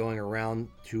apron going around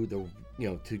to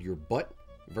to your butt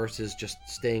versus just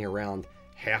staying around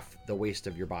half the waist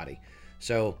of your body.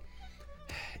 So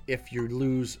if you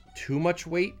lose too much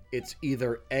weight, it's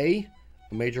either a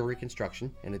major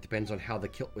reconstruction, and it depends on how the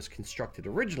kilt was constructed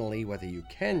originally, whether you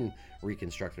can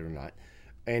reconstruct it or not,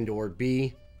 and or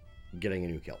B, getting a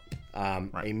new kilt.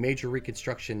 Right. A major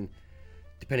reconstruction,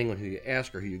 depending on who you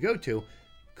ask or who you go to,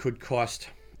 could cost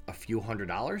a few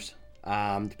 $100s,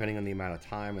 depending on the amount of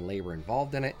time and labor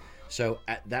involved in it. So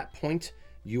at that point,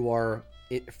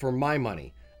 for my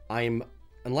money,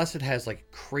 unless it has like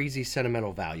crazy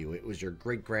sentimental value, it was your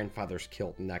great grandfather's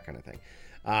kilt and that kind of thing.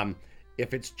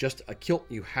 If it's just a kilt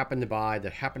you happen to buy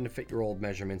that happen to fit your old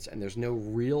measurements and there's no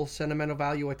real sentimental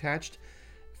value attached,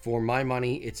 for my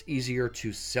money, it's easier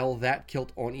to sell that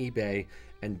kilt on eBay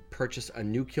and purchase a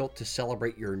new kilt to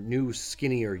celebrate your new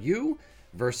skinnier you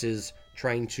versus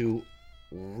trying to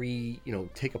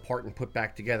take apart and put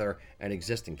back together an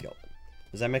existing kilt.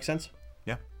 Does that make sense?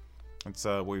 Yeah. It's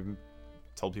we've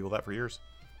told people that for years.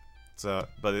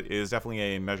 But it is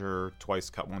definitely a measure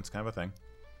twice, cut once kind of a thing.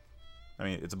 I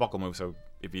mean, it's a buckle move, so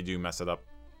if you do mess it up,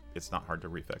 it's not hard to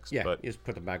refix. Yeah, but you just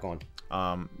put them back on.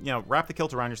 Wrap the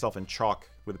kilt around yourself in chalk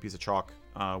with a piece of chalk,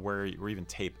 or even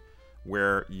tape,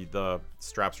 where the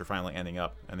straps are finally ending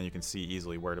up, and then you can see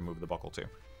easily where to move the buckle to.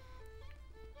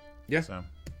 Yeah. So,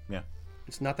 yeah.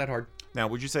 It's not that hard. Now,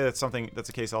 would you say that's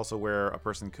a case also where a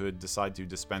person could decide to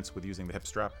dispense with using the hip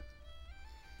strap?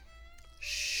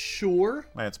 Sure.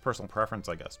 It's personal preference,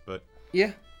 I guess, but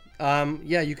yeah.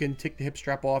 You can take the hip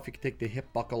strap off. You can take the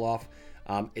hip buckle off.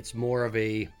 It's more of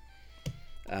an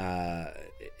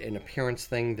appearance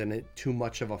thing than too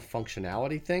much of a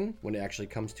functionality thing when it actually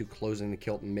comes to closing the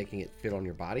kilt and making it fit on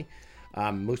your body.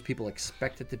 Most people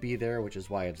expect it to be there, which is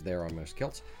why it's there on most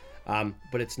kilts.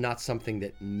 But it's not something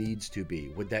that needs to be.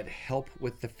 Would that help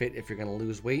with the fit if you're going to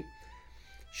lose weight?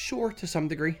 Sure, to some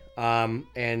degree.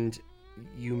 And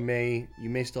you may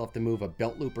still have to move a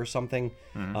belt loop or something,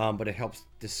 but it helps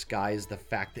disguise the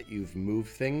fact that you've moved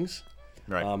things,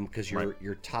 right? Because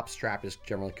your top strap is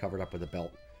generally covered up with a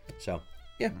belt. So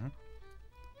yeah,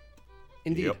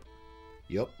 indeed.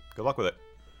 Yep. Good luck with it.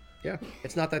 Yeah,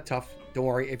 it's not that tough. Don't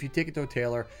worry if you take it to a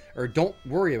tailor, or don't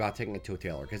worry about taking it to a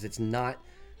tailor because it's not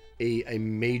a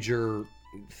major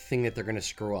thing that they're going to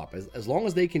screw up. As long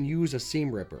as they can use a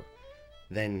seam ripper,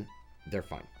 then they're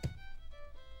fine.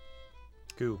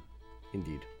 Cool.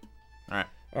 Indeed. All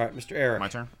right, Mr. Eric. My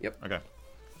turn? Yep. Okay.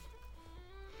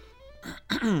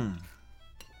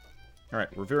 All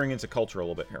right, we're veering into culture a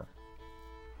little bit here.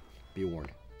 Be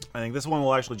warned. I think this one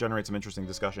will actually generate some interesting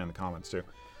discussion in the comments, too.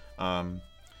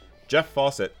 Jeff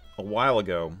Fawcett, a while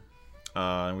ago,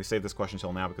 and we saved this question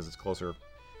until now because it's closer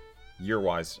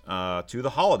year-wise. To the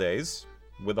holidays.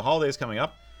 With the holidays coming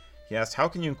up, he asked, how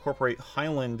can you incorporate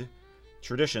Highland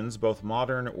traditions, both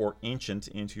modern or ancient,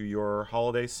 into your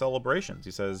holiday celebrations?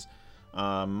 He says,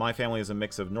 my family is a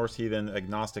mix of Norse heathen,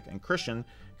 agnostic, and Christian.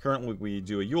 Currently, we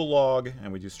do a Yule log,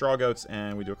 and we do straw goats,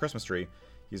 and we do a Christmas tree.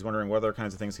 He's wondering what other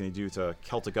kinds of things can he do to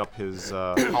Celtic up his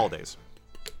holidays.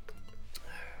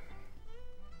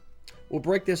 We'll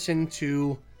break this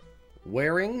into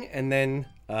wearing and then,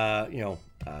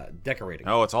 decorating.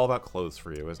 Oh, it's all about clothes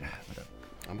for you, isn't it? Okay.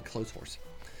 I'm a clothes horse.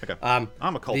 Okay.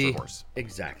 I'm a culture horse.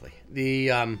 Exactly.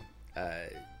 The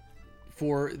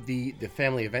for the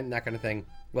family event and that kind of thing.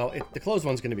 Well, the clothes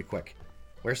one's going to be quick.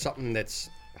 Wear something that's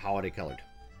holiday colored.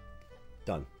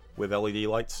 Done. With LED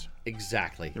lights?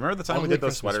 Exactly. You remember the time Ugly we did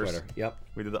those Christmas sweaters? sweater. Yep.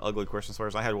 We did the ugly Christmas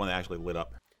sweaters. I had one that actually lit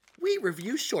up. We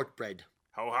review shortbread.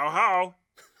 Ho, ho, ho!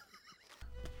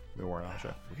 We wore it on the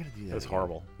show. We're gonna do that. It's again.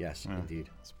 horrible. Yes, Yeah. indeed.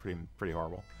 It's pretty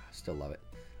horrible. I still love it.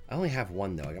 I only have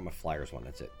one though. I got my Flyers one.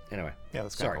 That's it. Anyway. Yeah,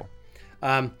 that's kind of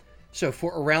Sorry. cool. So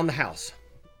for around the house,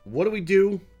 what do we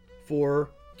do for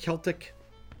Celtic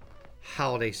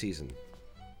holiday season?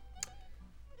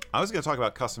 I was going to talk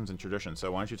about customs and tradition,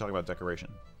 so why don't you talk about decoration?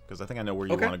 Because I think I know where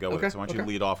you want to go with it. So why don't you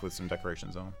lead off with some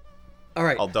decorations? All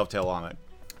right. I'll dovetail on it.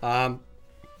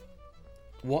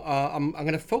 Well, I'm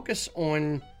going to focus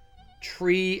on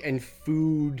tree and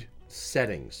food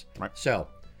settings. Right. So,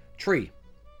 tree.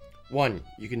 One,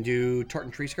 you can do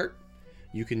tartan tree skirt.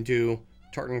 You can do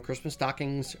tartan Christmas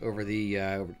stockings over the,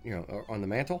 on the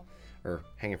mantle or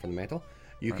hanging from the mantle.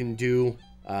 You can do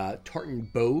tartan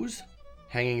bows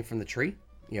hanging from the tree.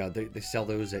 They sell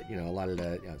those at, a lot of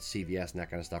the CVS and that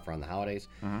kind of stuff around the holidays.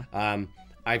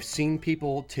 I've seen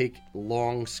people take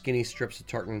long, skinny strips of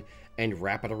tartan and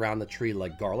wrap it around the tree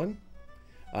like garland.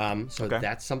 So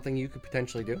that's something you could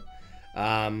potentially do.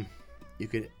 You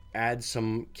could add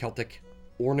some Celtic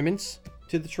ornaments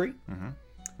to the tree.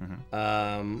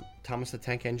 Thomas the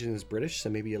Tank Engine is British, so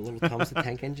maybe a little Thomas the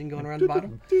Tank Engine going around the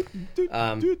bottom.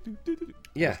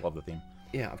 Yeah. I just love the theme.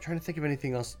 Yeah, I'm trying to think of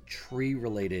anything else tree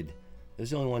related.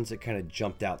 Those are the only ones that kind of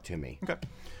jumped out to me. Okay.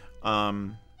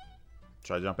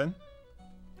 Should I jump in? Are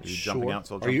you jumping out?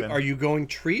 So I'll jump in. Are you going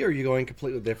tree or are you going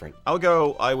completely different?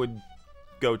 I would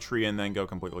go tree and then go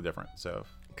completely different. So.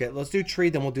 Okay, let's do tree,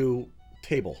 then we'll do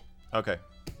table. Okay.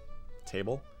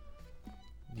 Table?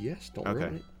 Yes, don't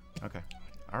ruin it. Okay.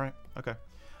 All right. Okay.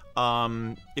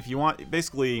 If you want,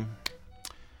 basically,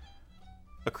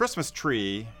 a Christmas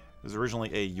tree is originally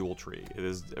a Yule tree. It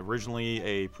is originally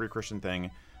a pre-Christian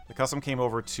thing. The custom came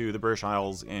over to the British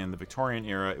Isles in the Victorian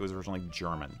era. It was originally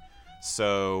German.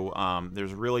 So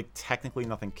there's really technically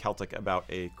nothing Celtic about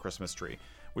a Christmas tree,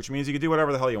 which means you can do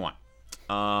whatever the hell you want.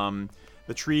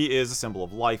 The tree is a symbol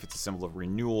of life. It's a symbol of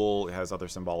renewal. It has other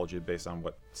symbology based on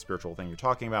what spiritual thing you're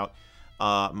talking about.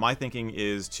 My thinking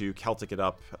is to Celtic it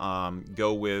up,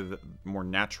 go with more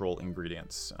natural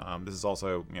ingredients. This is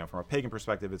also, from a pagan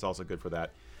perspective, it's also good for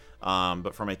that.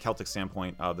 But from a Celtic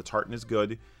standpoint, the tartan is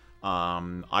good.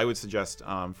 I would suggest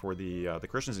for the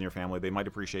Christians in your family, they might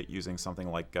appreciate using something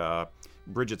like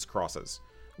Bridget's crosses,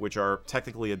 which are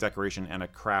technically a decoration and a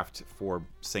craft for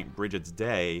St. Bridget's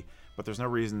Day, but there's no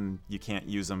reason you can't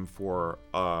use them for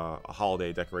a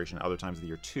holiday decoration other times of the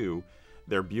year too.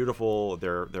 They're beautiful,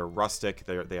 they're rustic,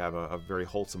 they have a very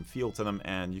wholesome feel to them,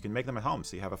 and you can make them at home.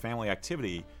 So you have a family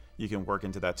activity, you can work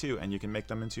into that too, and you can make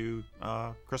them into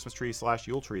Christmas tree /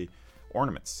 Yule tree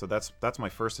ornaments. So that's my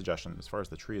first suggestion as far as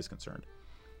the tree is concerned.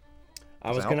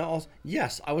 I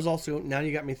was also now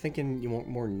you got me thinking you want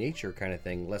more nature kind of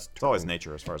thing, less tartan. It's always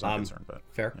nature as far as I'm concerned, but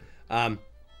fair. Yeah.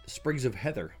 Sprigs of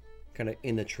heather kind of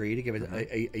in the tree to give it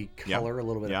a color, a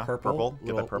little bit of purple,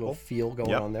 Get that purple little feel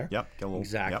going on there. Yep. Get a little,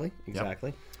 exactly.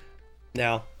 Yep.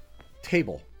 Now,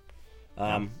 table.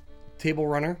 Table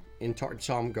runner in tartan.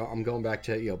 So I'm going back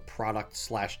to product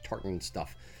 / tartan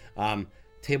stuff.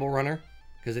 Table runner,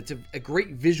 because it's a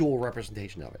great visual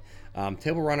representation of it.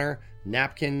 Table runner,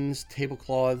 napkins,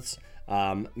 tablecloths,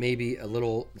 maybe a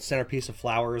little centerpiece of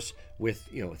flowers with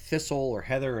thistle or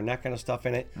heather and that kind of stuff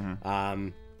in it.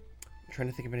 I'm trying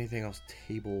to think of anything else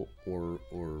table or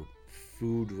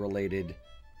food related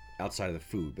outside of the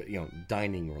food, but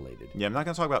dining related. Yeah, I'm not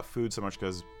going to talk about food so much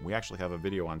because we actually have a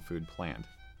video on food planned.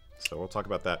 So we'll talk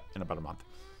about that in about a month.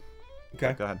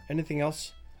 Okay. Go ahead. Anything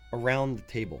else around the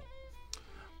table?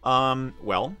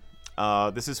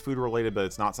 This is food related, but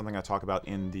it's not something I talk about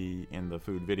in the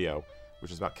food video,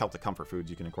 which is about Celtic comfort foods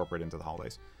you can incorporate into the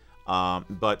holidays.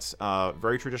 But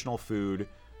very traditional food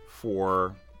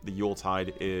for the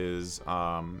Yuletide is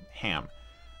ham.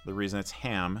 The reason it's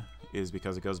ham is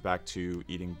because it goes back to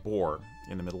eating boar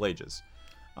in the Middle Ages.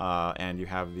 and you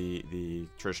have the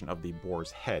tradition of the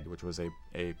boar's head, which was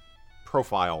a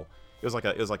profile. It was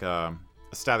like a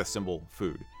status symbol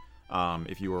food.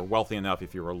 If you were wealthy enough,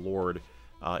 if you were a lord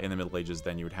in the Middle Ages,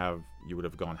 then you would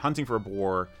have gone hunting for a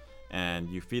boar, and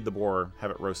you feed the boar,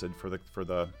 have it roasted for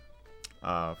the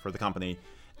company,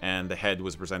 and the head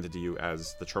was presented to you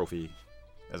as the trophy,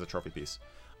 as a trophy piece.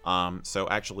 So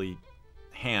actually,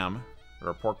 ham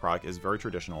or pork product is very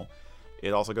traditional.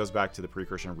 It also goes back to the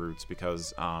pre-Christian roots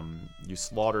because you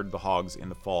slaughtered the hogs in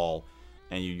the fall,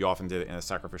 and you often did it in a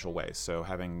sacrificial way. So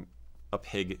having a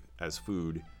pig as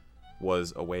food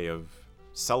was a way of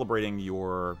celebrating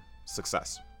your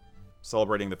success,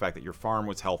 celebrating the fact that your farm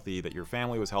was healthy, that your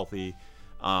family was healthy.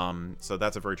 So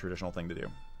that's a very traditional thing to do.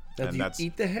 Now, do you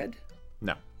eat the head?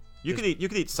 No, you could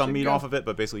eat some meat off of it,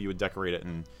 but basically you would decorate it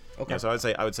and. Okay. So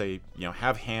I would say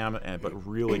have ham but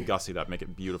really gussy it up, make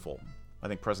it beautiful. I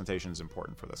think presentation is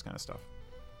important for this kind of stuff.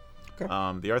 Okay.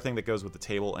 The other thing that goes with the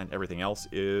table and everything else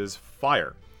is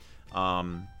fire.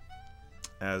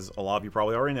 As a lot of you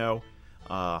probably already know,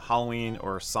 Halloween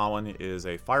or Samhain is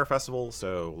a fire festival,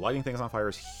 so lighting things on fire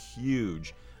is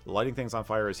huge. Lighting things on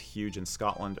fire is huge in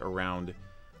Scotland around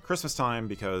Christmas time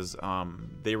because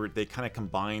they kind of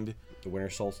combined the winter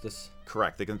solstice.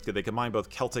 Correct. They combine both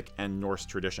Celtic and Norse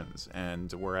traditions,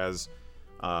 and whereas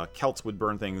Celts would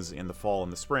burn things in the fall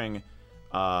and the spring,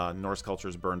 Norse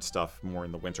cultures burn stuff more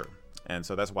in the winter. And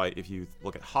so that's why if you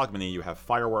look at Hogmanay, you have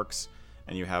fireworks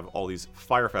and you have all these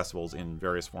fire festivals in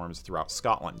various forms throughout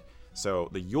Scotland. So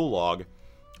the Yule log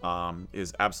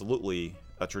is absolutely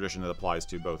a tradition that applies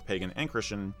to both pagan and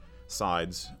Christian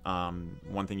sides.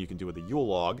 One thing you can do with the Yule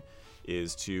log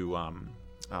is to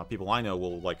people I know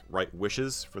will write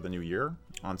wishes for the new year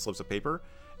on slips of paper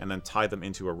and then tie them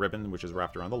into a ribbon which is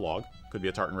wrapped around the log. Could be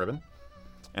a tartan ribbon.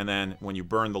 And then when you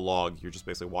burn the log, you're just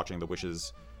basically watching the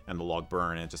wishes and the log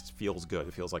burn, and it just feels good.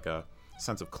 It feels like a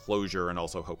sense of closure and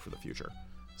also hope for the future.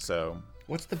 So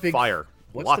what's the big fire?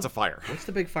 Lots of fire. What's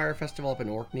the big fire festival up in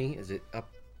Orkney? Is it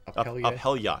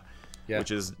Uphelja,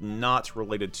 which is not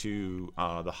related to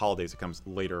the holidays. It comes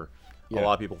later. Yeah. A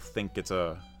lot of people think it's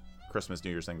a Christmas,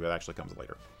 New Year's thing, but it actually comes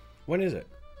later. When is it?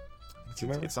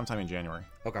 It's sometime in January.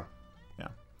 Okay. Yeah.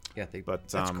 Yeah,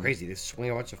 that's crazy. They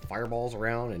swing a bunch of fireballs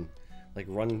around and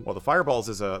run. Well, the fireballs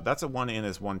that's a one in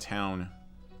this one town.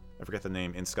 I forget the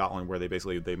name in Scotland where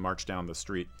they march down the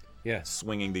street,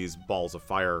 swinging these balls of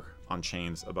fire on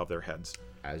chains above their heads.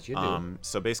 As you do.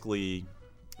 So basically,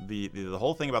 the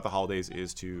whole thing about the holidays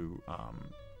is to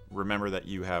remember that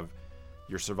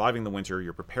you're surviving the winter,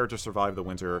 you're prepared to survive the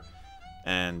winter,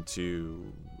 and to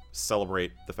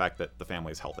celebrate the fact that the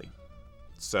family is healthy.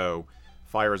 So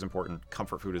fire is important,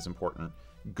 comfort food is important,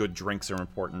 good drinks are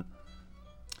important.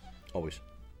 Always.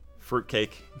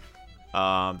 Fruitcake.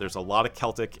 There's a lot of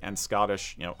Celtic and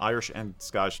Scottish, Irish and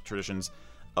Scottish traditions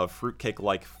of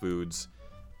fruitcake-like foods.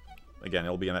 Again,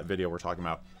 it'll be in that video we're talking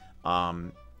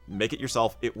about. Make it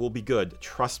yourself. It will be good.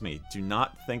 Trust me. Do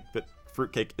not think that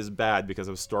fruitcake is bad because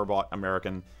of store-bought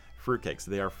American fruitcakes.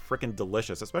 They are freaking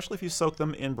delicious, especially if you soak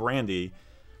them in brandy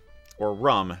or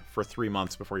rum for 3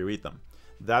 months before you eat them.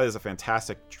 That is a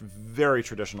fantastic, very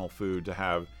traditional food to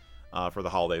have for the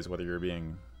holidays, whether you're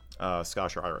being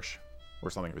Scottish or Irish or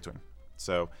something in between.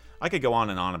 So I could go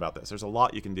on and on about this. There's a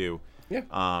lot you can do. Yeah.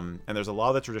 And there's a lot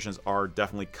of the traditions are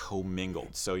definitely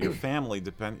commingled. So your family,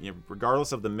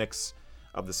 regardless of the mix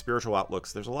of the spiritual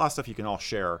outlooks, there's a lot of stuff you can all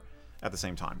share at the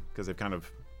same time because they've kind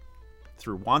of,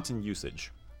 through wanton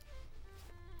usage,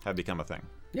 have become a thing.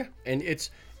 Yeah, and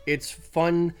it's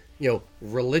fun,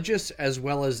 religious as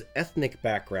well as ethnic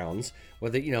backgrounds.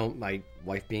 Whether my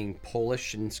wife being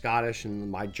Polish and Scottish and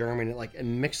my German,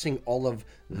 and mixing all of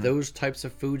those types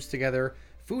of foods together.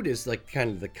 Food is kind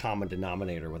of the common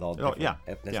denominator with all different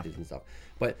ethnicities and stuff.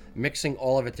 But mixing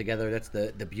all of it together, that's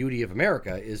the beauty of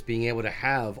America, is being able to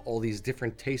have all these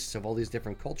different tastes of all these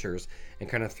different cultures and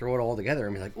kind of throw it all together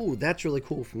and be like, ooh, that's really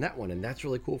cool from that one, and that's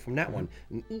really cool from that one.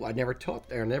 And, ooh, I never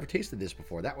tasted this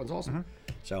before. That one's awesome.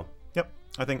 So. Yep.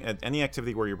 I think any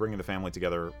activity where you're bringing the family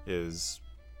together is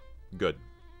good.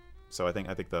 So I think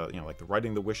the the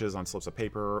writing the wishes on slips of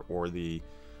paper, or the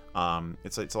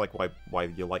it's like why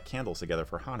you light candles together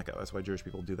for Hanukkah. That's why Jewish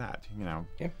people do that. Yeah.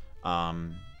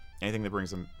 Anything that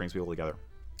brings people together.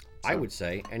 So. I would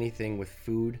say anything with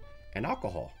food and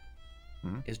alcohol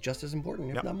is just as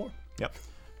important, if not more. Yep.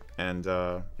 And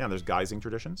there's guising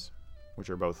traditions, which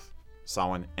are both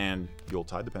Samhain and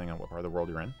Yuletide, depending on what part of the world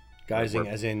you're in. Guising,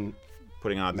 as in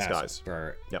putting on disguise.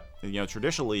 Right. Yep.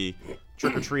 Traditionally,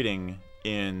 trick or treating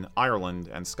in Ireland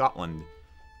and Scotland,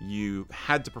 you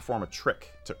had to perform a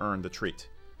trick to earn the treat.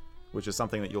 which is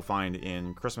something that you'll find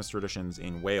in Christmas traditions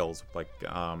in Wales, like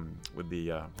with the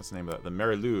what's the name of it? The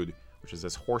Mary Lwyd, which is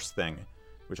this horse thing,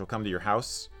 which will come to your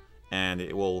house, and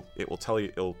it will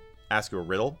ask you a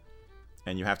riddle,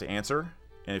 and you have to answer.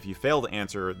 And if you fail to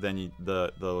answer, then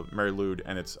the Mary Lwyd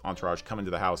and its entourage come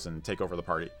into the house and take over the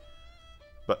party.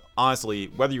 But honestly,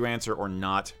 whether you answer or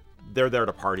not, they're there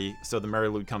to party. So the Mary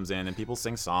Lwyd comes in, and people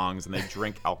sing songs, and they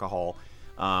drink alcohol,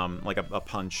 like a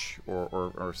punch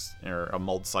or a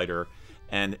mulled cider.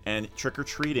 And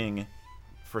trick-or-treating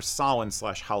for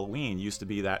Samhain/Halloween used to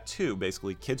be that too.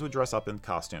 Basically, kids would dress up in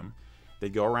costume.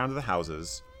 They'd go around to the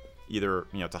houses, either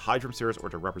to hide from spirits or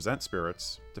to represent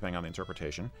spirits, depending on the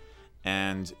interpretation.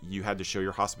 And you had to show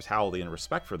your hospitality and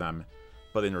respect for them.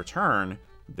 But in return,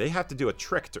 they had to do a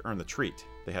trick to earn the treat.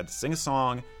 They had to sing a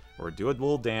song, or do a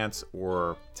little dance,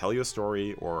 or tell you a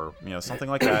story, or something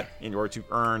like that, in order to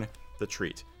earn the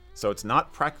treat. So it's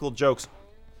not practical jokes.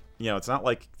 It's not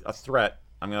like a threat.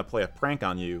 I'm going to play a prank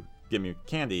on you. Give me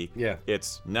candy. Yeah.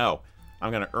 It's no. I'm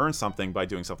going to earn something by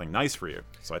doing something nice for you.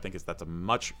 So I think that's a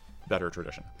much better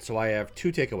tradition. So I have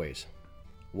 2 takeaways.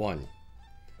 1,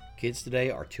 kids today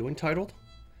are too entitled.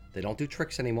 They don't do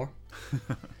tricks anymore.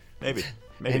 Maybe.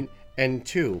 And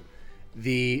 2,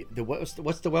 the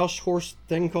what's the Welsh horse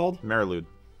thing called? Mary Lwyd.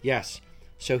 Yes.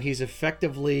 So he's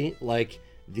effectively like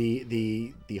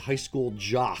the high school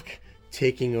jock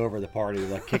taking over the party,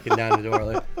 like kicking down the door,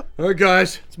 like, "All right,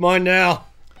 guys, it's mine now."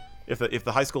 If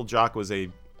the high school jock was a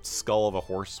skull of a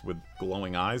horse with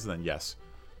glowing eyes, then yes,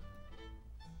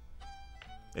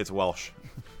 it's Welsh.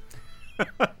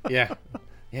 Yeah.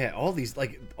 Yeah, all these,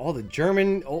 like, all the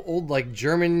German, old like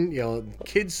German,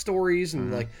 kids stories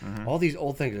and all these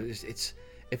old things. It's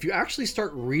if you actually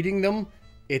start reading them,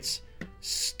 it's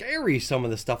scary, some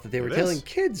of the stuff that they were telling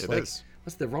kids.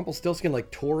 What's the Rumpelstiltskin, like,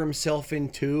 tore himself in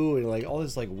two, and like all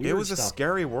this like weird stuff. It was a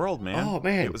scary world, man. Oh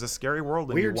man, it was a scary world,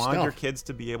 and weird you wanted your stuff. kids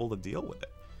to be able to deal with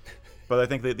it. But I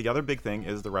think that the other big thing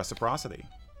is the reciprocity.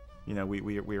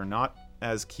 We are not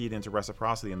as keyed into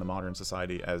reciprocity in the modern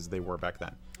society as they were back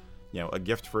then. A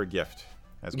gift for a gift,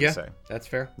 as we say. That's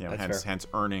fair. That's fair. Hence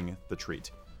earning the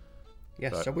treat.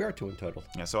 Yes, so we are too entitled.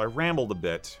 Yeah, so I rambled a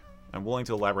bit. I'm willing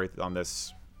to elaborate on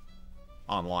this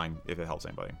online if it helps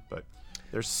anybody. But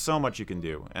there's so much you can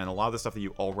do, and a lot of the stuff that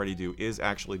you already do is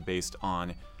actually based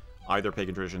on either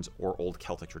pagan traditions or old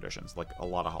Celtic traditions, like a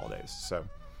lot of holidays.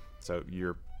 So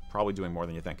you're probably doing more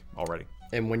than you think already.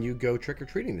 And when you go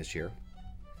trick-or-treating this year,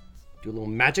 do a little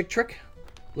magic trick,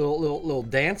 little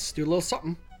dance, do a little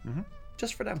something. Mm-hmm.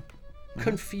 Just for them. Mm-hmm.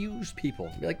 Confuse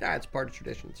people. Be like, it's part of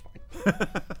tradition. It's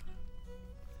fine.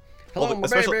 Hello, my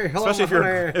baby. Hello,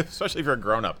 especially if you're a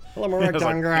grown-up. Hello, my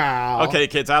rectangle. Okay,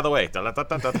 kids, out of the way.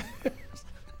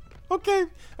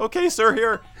 Okay, sir,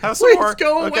 here. Have some more. Please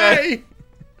go away.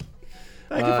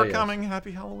 Thank you for coming.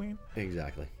 Happy Halloween.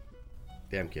 Exactly.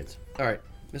 Damn kids. All right,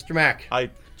 Mr. Mac.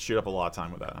 I shoot up a lot of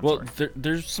time with that. I'm sorry.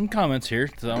 There's some comments here.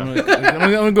 So I'm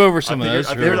gonna go over some of those.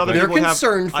 They're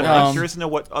concerned for us. I'm curious to know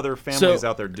what other families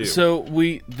out there do. So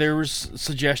there was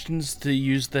suggestions to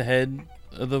use the head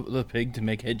of the pig to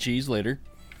make head cheese later.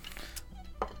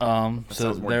 That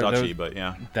sounds more Dutchy, but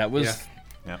yeah. That was.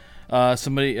 Yeah.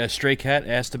 Somebody, a stray cat,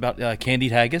 asked about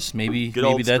candied haggis. Maybe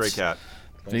old that's stray cat.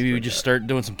 Maybe we just start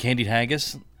doing some candied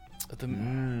haggis.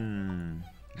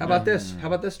 How about this?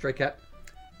 Stray cat?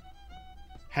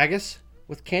 Haggis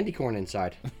with candy corn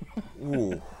inside.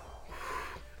 Ooh.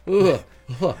 Ugh.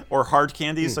 Or hard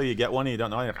candy, so you get one and you don't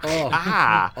know.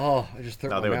 I just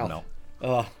threw it in my mouth. Would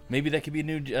melt. Maybe that could be a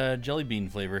new jelly bean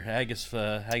flavor. Haggis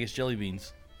jelly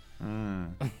beans.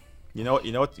 You know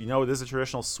what is a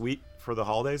traditional sweet for the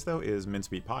holidays though is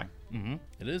mincemeat pie. Mm-hmm.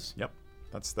 It is. Yep.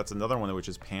 That's another one which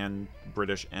is pan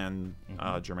British and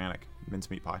Germanic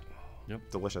mincemeat pie. Yep.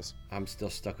 Delicious. I'm still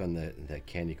stuck on the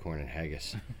candy corn and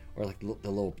haggis, or like the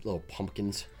little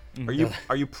pumpkins. Are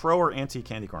you pro or anti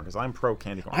candy corn? Because I'm pro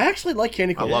candy corn. I actually like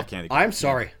candy corn. I love candy corn. I'm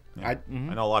sorry. Yeah. I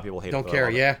know a lot of people hate it. Don't care.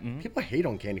 Yeah. People hate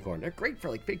on candy corn. They're great for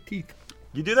like fake teeth.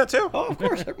 You do that too? Oh, of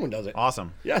course. Everyone does it.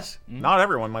 Awesome. Yes. Not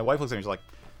everyone. My wife looks at me. She's like,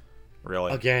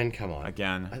 "Really? Again? Come on.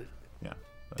 Again? Yeah.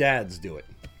 Dads do it.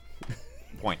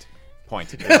 Point.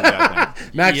 It's a bad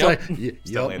thing. Max like, It's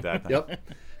definitely a bad thing. Yep.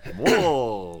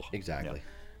 Whoa. Exactly. Yep.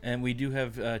 And we do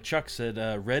have Chuck said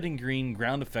red and green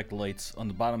ground effect lights on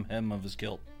the bottom hem of his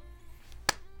kilt.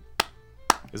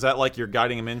 Is that like you're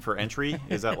guiding him in for entry?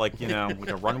 Is that like, like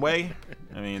a runway?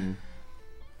 I mean...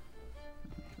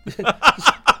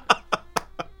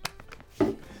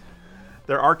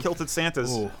 There are kilted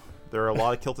Santas. Ooh. There are a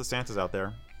lot of kilted Santas out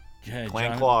there. Yeah,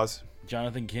 Clan Claus.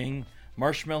 Jonathan King.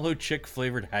 Marshmallow chick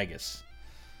flavored haggis.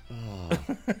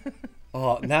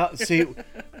 Oh, now see,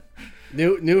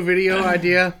 new video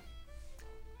idea.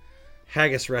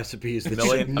 haggis recipes that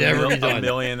Million, should never be a done.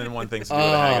 million and one things to do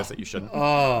with haggis that you shouldn't.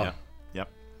 Yeah.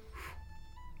 Yep.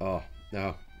 Oh,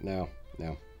 no.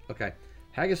 Okay.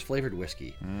 Haggis flavored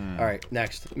whiskey. All right,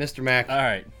 next. Mr. Mac. All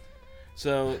right.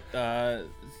 So,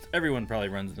 everyone probably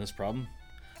runs into this problem.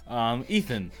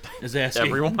 Ethan is asking.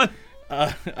 Everyone?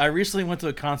 I recently went to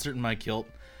a concert in my kilt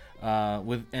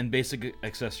and basic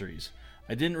accessories.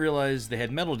 I didn't realize they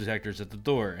had metal detectors at the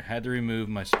door. I had to remove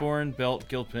my sporran, belt,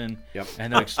 kilt pin,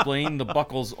 and then explain the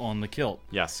buckles on the kilt.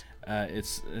 Yes.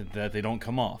 It's that they don't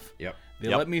come off. Yep.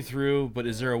 They let me through, but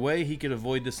is there a way he could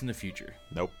avoid this in the future?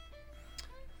 Nope.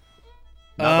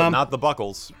 Not the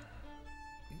buckles.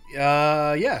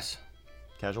 Yes.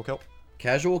 Casual kilt?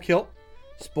 Casual kilt,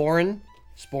 sporran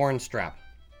strap.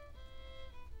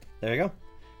 There you go.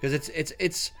 Because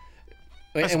it's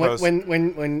and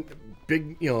when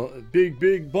big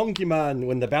big bunky man,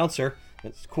 when the bouncer,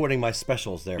 it's quoting my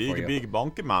specials there for you. Big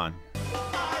bunky man.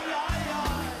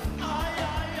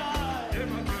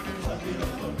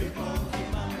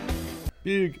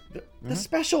 The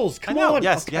specials. Come I know. on.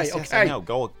 Yes, okay. I know.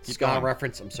 Keep Ska going.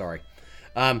 reference. I'm sorry.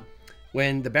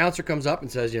 When the bouncer comes up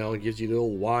and says, he gives you a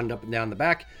little wand up and down the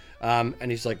back, and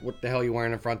he's like, "What the hell are you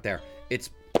wearing in front there?"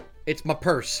 It's my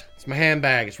purse. It's my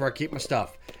handbag. It's where I keep my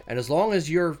stuff. And as long as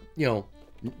you're,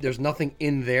 there's nothing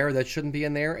in there that shouldn't be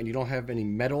in there, and you don't have any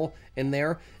metal in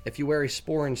there, if you wear a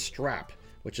sporran strap,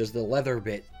 which is the leather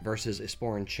bit versus a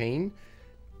sporran chain,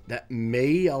 that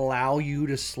may allow you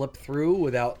to slip through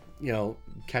without,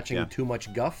 catching too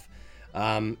much guff.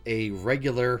 A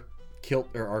regular kilt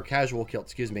or casual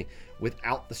kilt,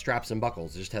 without the straps and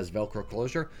buckles, it just has Velcro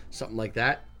closure, something like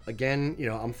that. Again,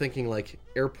 I'm thinking like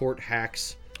airport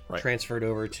hacks transferred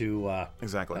over to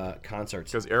exactly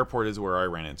concerts. Because airport is where I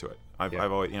ran into it.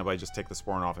 I've always, I just take the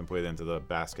sporran off and put it into the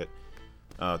basket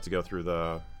to go through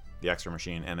the extra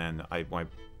machine, and then when I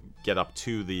get up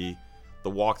to the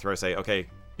walkthrough, I say, okay,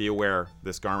 be aware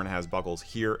this garment has buckles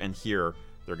here and here.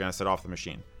 They're going to set off the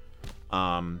machine.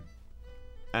 And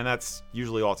that's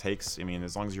usually all it takes. I mean,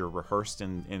 as long as you're rehearsed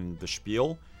in the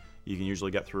spiel, you can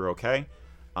usually get through okay.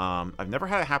 I've never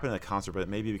had it happen in a concert, but it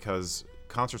may be because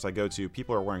concerts I go to,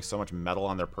 people are wearing so much metal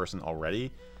on their person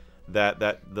already that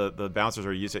the bouncers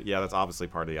are used to, that's obviously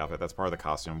part of the outfit. That's part of the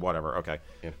costume, whatever. Okay.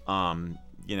 Yeah.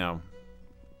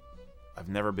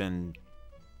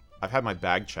 I've had my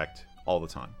bag checked all the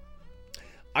time.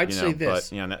 I'd say this.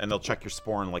 But, and they'll check your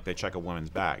sporran like they check a women's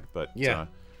bag. But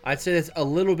I'd say that's a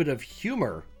little bit of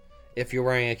humor, if you're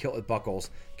wearing a kilt with buckles,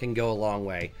 can go a long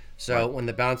way. So when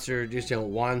the bouncer just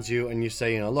wands you and you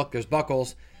say, look, there's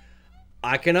buckles,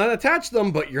 I can unattach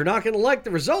them, but you're not going to like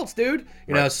the results, dude.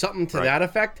 Something to that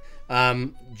effect.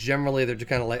 Generally, they're just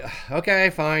kind of like, okay,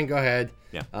 fine, go ahead.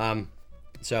 Yeah.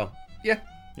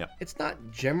 Yeah. It's not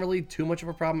generally too much of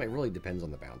a problem. It really depends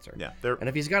on the bouncer. Yeah. And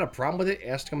if he's got a problem with it,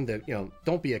 ask him to,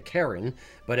 don't be a Karen,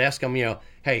 but ask him,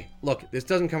 hey, look, this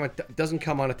doesn't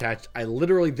come unattached.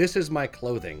 This is my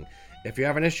clothing. If you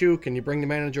have an issue, can you bring the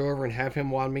manager over and have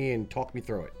him wand me and talk me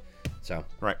through it? So.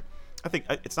 Right. I think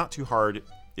it's not too hard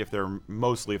if they're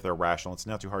rational. It's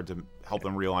not too hard to help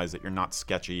them realize that you're not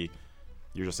sketchy.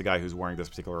 You're just a guy who's wearing this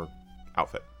particular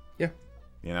outfit.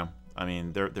 Yeah. I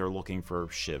mean, they're looking for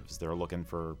shivs. They're looking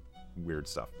for weird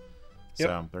stuff. Yep.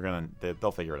 So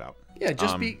they'll figure it out. Yeah,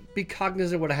 just be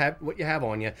cognizant what you have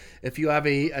on you. If you have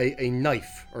a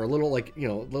knife or a little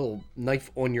little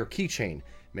knife on your keychain,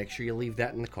 make sure you leave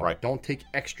that in the car. Right. Don't take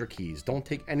extra keys. Don't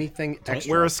take anything extra. Don't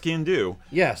wear a skin do.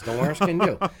 Yes, don't wear a skin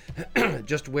do.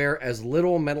 Just wear as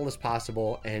little metal as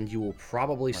possible, and you will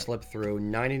probably slip through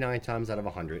 99 times out of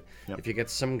 100. Yep. If you get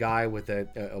some guy with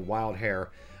a wild hair,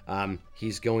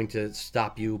 he's going to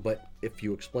stop you. But if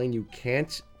you explain you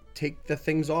can't take the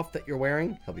things off that you're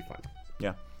wearing, he'll be fine.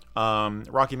 Yeah.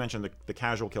 Rocky mentioned the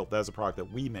casual kilt. That is a product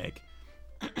that we make.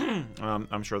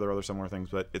 I'm sure there are other similar things,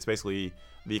 but it's basically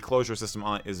the closure system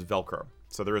on it is Velcro,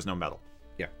 so there is no metal.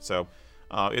 Yeah. So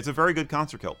it's a very good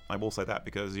concert kilt. I will say that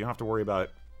because you don't have to worry about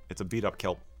it. It's a beat up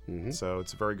kilt, so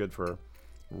it's very good for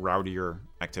rowdier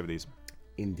activities.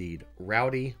 Indeed,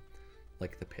 rowdy,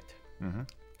 like the pit. Mm-hmm.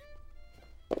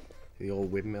 The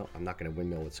old windmill. I'm not going to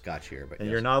windmill with Scotch here, but and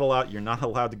you're not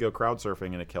allowed to go crowd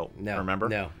surfing in a kilt. No, remember?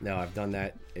 No, I've done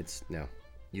that. It's no.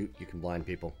 You can blind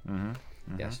people. Mm-hmm.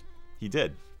 Mm-hmm. Yes. He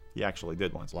did. He actually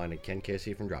did once. Blinded Ken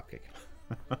Casey from Dropkick.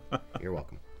 You're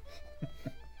welcome.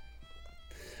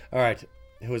 All right.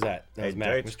 Who was that? That was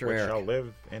Matt. Mr. Which Eric. shall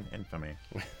live in infamy.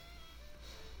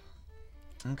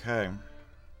 Okay.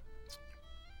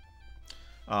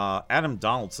 Adam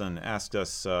Donaldson asked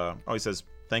us, he says,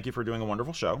 thank you for doing a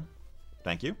wonderful show.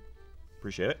 Thank you.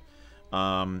 Appreciate it.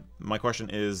 My question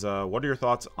is, what are your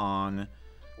thoughts on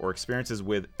or experiences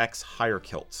with ex-hire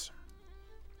kilts?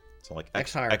 So like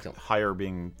X-hire kilt. hire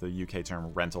being the UK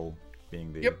term, rental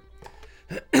being the...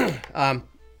 Yep.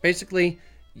 Basically,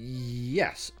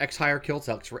 yes, X-hire kilts,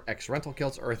 X-rental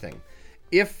kilts are a thing.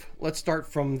 If, let's start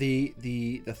from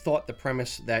the thought, the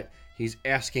premise that he's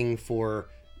asking for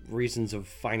reasons of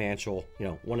financial,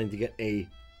 wanting to get a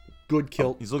good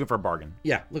kilt. He's looking for a bargain.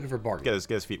 Yeah, looking for a bargain. Get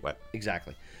his feet wet.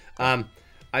 Exactly.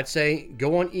 I'd say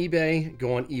go on eBay,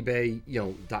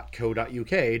 .co.uk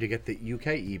to get the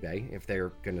UK eBay if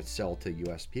they're going to sell to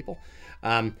US people.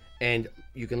 And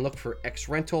you can look for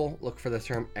X-rental, look for the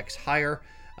term X-hire,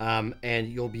 and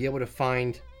you'll be able to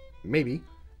find maybe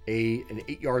an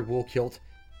 8-yard wool kilt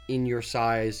in your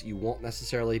size. You won't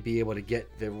necessarily be able to get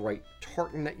the right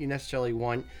tartan that you necessarily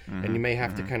want, and you may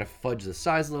have to kind of fudge the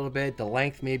size a little bit. The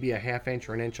length may be a ½ inch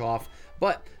or an inch off,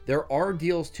 but there are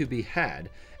deals to be had,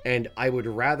 and I would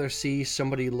rather see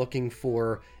somebody looking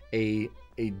for a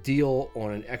deal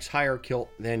on an X-hire kilt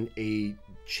than a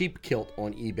cheap kilt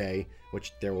on eBay,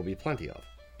 which there will be plenty of.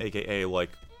 AKA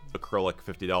like acrylic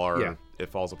 $50, Yeah. it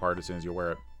falls apart as soon as you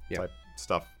wear it type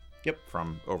stuff. Yep.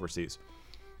 From overseas.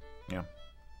 Yeah,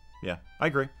 I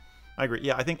agree.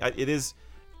 Yeah, I think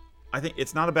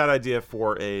it's not a bad idea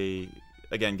for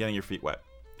getting your feet wet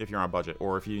if you're on a budget,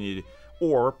 or if you need,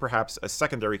 or perhaps a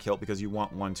secondary kilt because you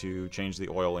want one to change the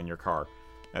oil in your car,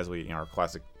 as our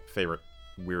classic favorite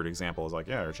weird example is like,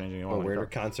 you're changing the oil in Wear your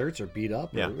to car. concerts or beat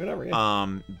up Yeah. or whatever.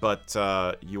 Yeah.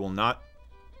 But you will not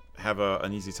have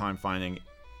an easy time finding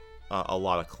a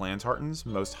lot of clan tartans.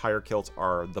 Most hire kilts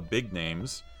are the big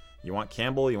names. You want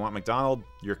Campbell, you want McDonald,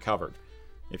 you're covered.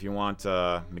 If you want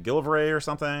McGillivray or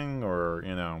something, or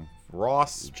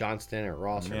Ross, Johnston or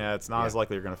Ross. it's not as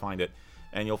likely you're going to find it.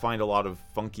 And you'll find a lot of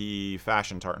funky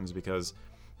fashion tartans because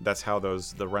that's how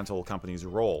the rental companies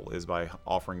roll, is by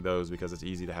offering those, because it's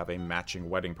easy to have a matching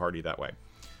wedding party that way.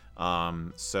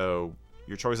 So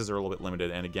your choices are a little bit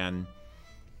limited, and again,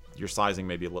 your sizing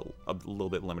may be a little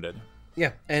bit limited.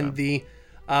 Yeah, and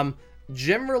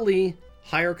generally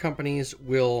hire companies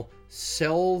will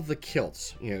sell the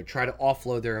kilts, try to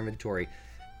offload their inventory.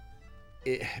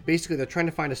 Basically, they're trying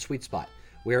to find a sweet spot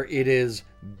where it is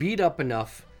beat up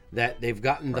enough that they've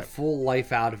gotten the full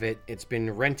life out of it. It's been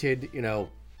rented,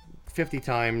 50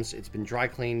 times. It's been dry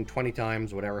cleaned 20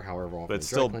 times, however often. But it's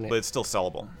still sellable.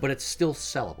 But it's still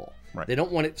sellable. Right. They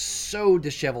don't want it so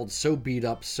disheveled, so beat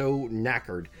up, so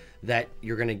knackered that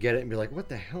you're going to get it and be like, what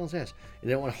the hell is this? And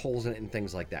they don't want holes in it and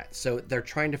things like that. So they're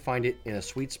trying to find it in a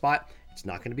sweet spot. It's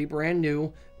not going to be brand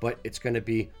new, but it's going to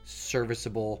be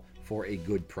serviceable for a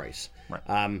good price.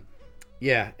 Right.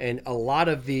 Yeah, and a lot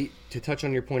of to touch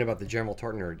on your point about the general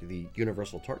tartan or the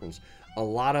universal tartans, a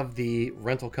lot of the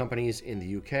rental companies in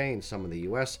the UK and some in the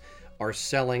US are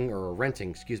selling or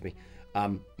renting,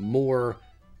 more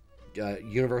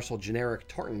universal generic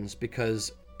tartans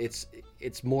because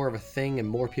it's more of a thing and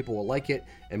more people will like it,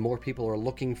 and more people are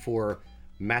looking for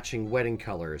matching wedding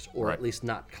colors, or at least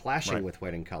not clashing with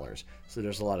wedding colors. So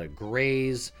there's a lot of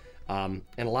grays, and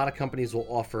a lot of companies will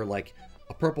offer like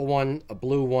a purple one, a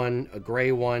blue one, a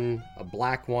gray one, a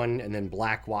black one, and then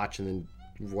black watch, and then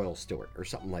Royal Stewart or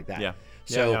something like that. Yeah.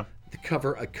 So to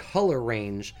cover a color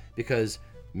range, because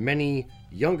many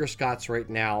younger Scots right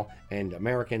now and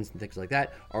Americans and things like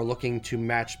that are looking to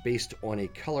match based on a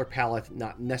color palette,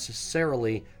 not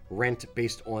necessarily rent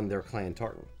based on their clan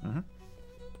tartan.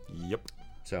 Yep.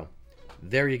 So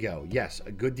there you go. Yes,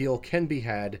 a good deal can be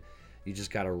had. You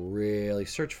just got to really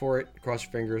search for it, cross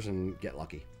your fingers, and get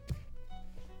lucky.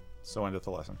 So endeth the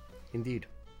lesson. Indeed.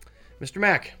 Mr.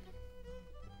 Mack.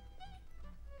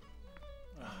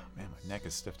 Oh, man, my neck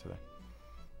is stiff today.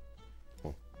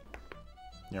 Cool.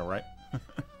 Yeah, right?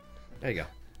 There you go.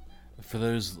 For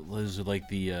those who like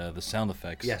the sound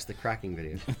effects. Yes, the cracking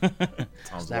video.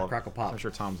 Snap, crackle, pop. I'm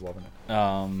sure Tom's loving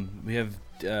it. We have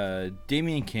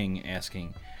Damian King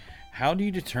asking, how do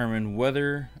you determine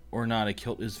whether or not a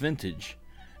kilt is vintage?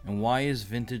 And why is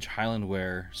vintage Highland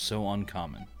wear so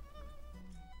uncommon?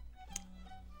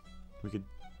 We could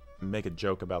make a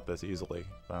joke about this easily,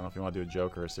 but I don't know if you want to do a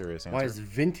joke or a serious answer. Why is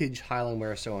vintage Highland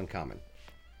wear so uncommon?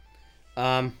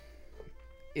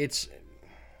 It's...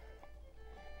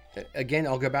 Again,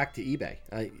 I'll go back to eBay.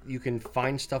 You can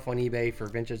find stuff on eBay for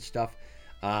vintage stuff.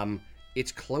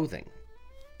 It's clothing.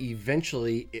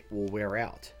 Eventually, it will wear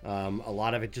out. A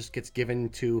lot of it just gets given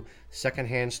to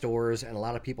secondhand stores, and a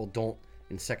lot of people don't,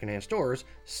 in secondhand stores,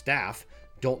 staff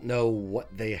don't know what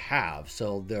they have.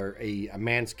 So a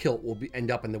man's kilt will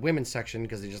end up in the women's section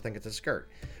because they just think it's a skirt.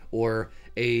 Or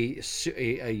a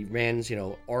man's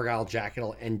Argyle jacket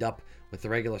will end up with the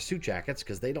regular suit jackets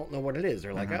because they don't know what it is.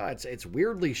 They're like, it's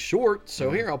weirdly short, so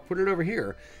here, I'll put it over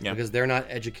here. Yeah. Because they're not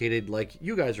educated like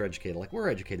you guys are educated, like we're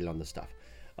educated on this stuff.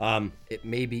 It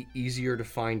may be easier to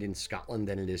find in Scotland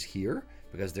than it is here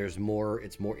because there's more.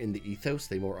 It's more in the ethos.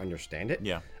 They more understand it.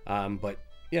 Yeah. But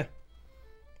yeah,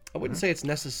 I wouldn't say it's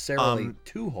necessarily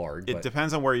too hard. It but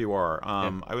depends on where you are.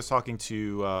 I was talking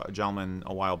to a gentleman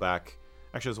a while back.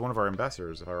 Actually, it was one of our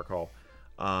ambassadors, if I recall,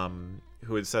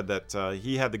 who had said that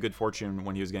he had the good fortune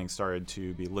when he was getting started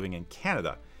to be living in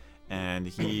Canada. And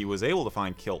he was able to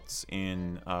find kilts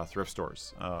in thrift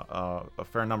stores. A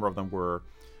fair number of them were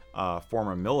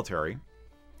former military,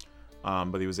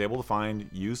 but he was able to find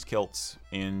used kilts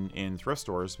in thrift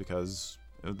stores because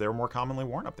they're more commonly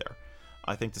worn up there.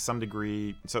 I think to some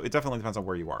degree, so it definitely depends on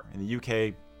where you are. In the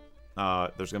UK,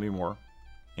 there's going to be more.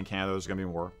 In Canada, there's going to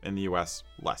be more. In the US,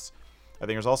 less. I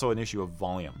think there's also an issue of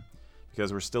volume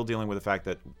because we're still dealing with the fact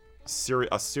that serial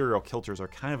kilters are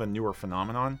kind of a newer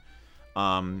phenomenon.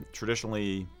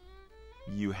 Traditionally,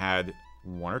 you had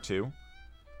one or two,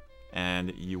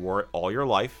 and you wore it all your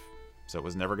life, so it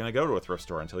was never going to go to a thrift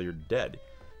store until you're dead.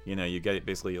 You know, you get it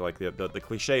basically like the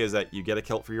cliche is that you get a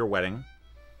kilt for your wedding,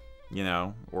 you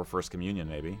know, or first communion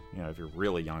maybe, you know, if you're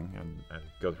really young and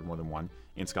go through more than one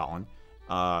in Scotland.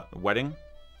 Wedding,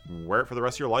 wear it for the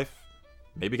rest of your life,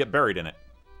 maybe get buried in it.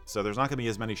 So there's not going to be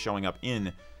as many showing up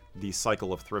in the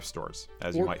cycle of thrift stores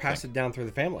as you might think. Or pass it down through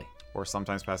the family. Or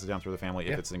sometimes pass it down through the family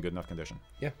if it's in good enough condition.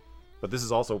 Yeah. But this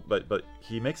is also, but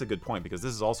he makes a good point because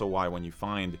this is also why when you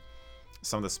find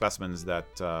some of the specimens that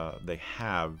they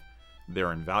have,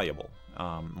 they're invaluable.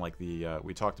 Like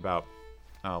we talked about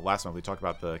last month, we talked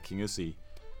about the Kingusi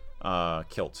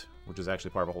kilt, which is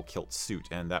actually part of a whole kilt suit,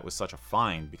 and that was such a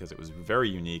find because it was very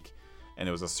unique, and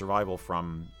it was a survival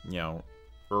from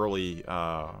early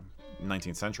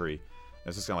 19th century.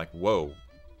 It's just kind of like, whoa.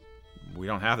 We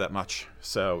don't have that much,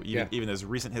 so even as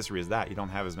recent history as that, you don't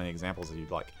have as many examples as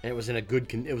you'd like. And it was in good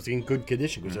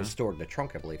condition because it was stored in a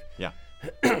trunk, I believe. Yeah.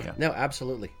 No,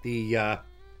 absolutely.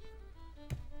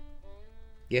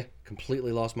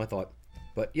 Completely lost my thought.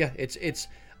 But yeah, it's.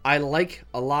 I like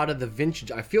a lot of the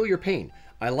vintage. I feel your pain.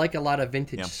 I like a lot of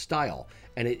vintage style,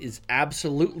 and it is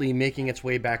absolutely making its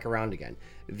way back around again.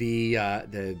 The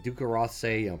Duke of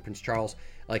Rothsay, Prince Charles,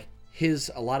 like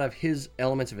a lot of his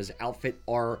elements of his outfit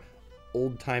are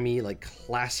old-timey, like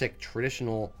classic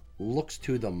traditional looks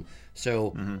to them.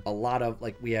 So a lot of,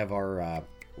 like, we have our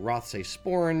Rothsay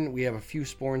sporran. We have a few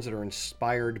sporrans that are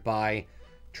inspired by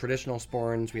traditional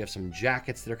sporrans. We have some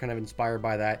jackets that are kind of inspired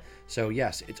by that. So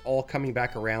yes, it's all coming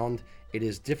back around. It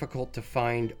is difficult to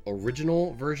find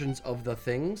original versions of the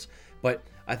things, but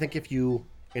I think in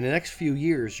the next few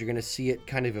years, you're going to see it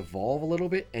kind of evolve a little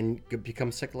bit and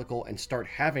become cyclical and start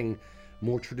having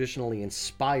more traditionally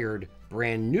inspired,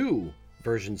 brand new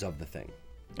versions of the thing.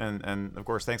 And of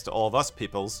course, thanks to all of us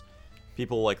people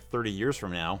like 30 years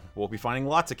from now, we'll be finding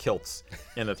lots of kilts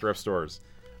in the thrift stores.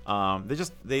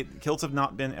 Kilts have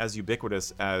not been as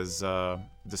ubiquitous as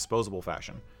disposable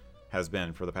fashion has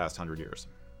been for the past 100 years.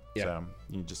 Yeah. So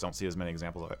you just don't see as many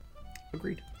examples of it.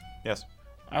 Agreed. Yes.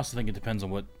 I also think it depends on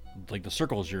what, like, the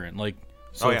circles you're in. Like,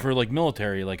 so for, like,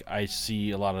 military, like, I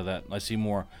see a lot of that. I see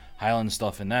more Highland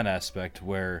stuff in that aspect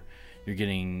where you're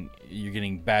getting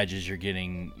badges, you're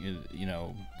getting,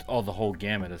 all the whole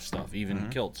gamut of stuff, even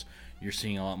kilts. You're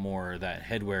seeing a lot more of that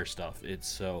headwear stuff. It's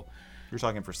so. You're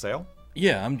talking for sale?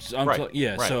 Yeah, I'm just saying,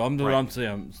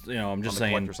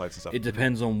 sites and stuff. It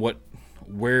depends on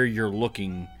where you're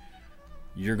looking.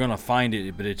 You're gonna find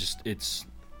it, but it's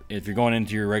if you're going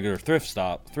into your regular thrift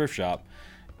shop,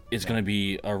 it's gonna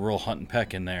be a real hunt and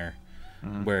peck in there.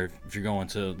 Where if you're going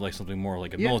to like something more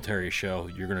like a military show,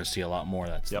 you're gonna see a lot more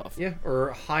of that stuff. Yeah,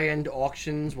 or high-end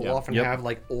auctions will often have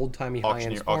like old-timey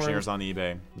high-end auctioneers on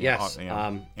eBay. Yes,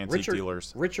 antique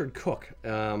dealers. Richard Cook,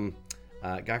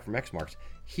 guy from X-Marks,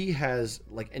 he has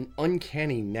like an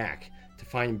uncanny knack to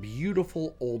find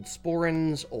beautiful old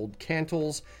sporrans, old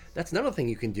cantles. That's another thing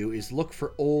you can do is look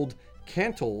for old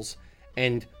cantles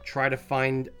and try to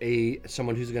find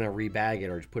someone who's going to rebag it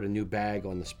or just put a new bag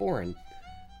on the sporran.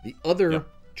 The other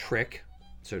trick,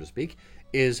 so to speak,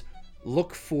 is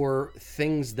look for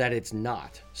things that it's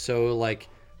not. So like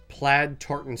plaid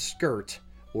tartan skirt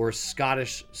or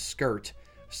Scottish skirt,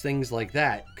 things like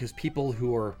that, because people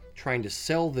who are trying to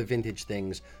sell the vintage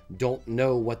things don't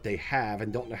know what they have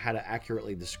and don't know how to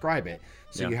accurately describe it.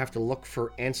 So you have to look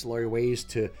for ancillary ways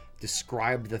to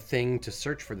describe the thing, to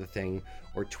search for the thing,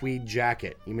 or tweed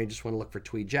jacket. You may just want to look for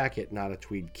tweed jacket, not a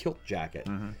tweed kilt jacket.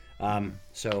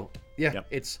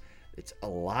 It's a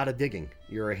lot of digging.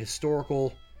 You're a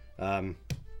historical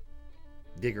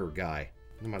digger guy.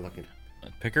 What am I looking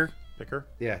at? Picker?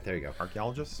 Yeah, there you go.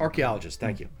 Archaeologist,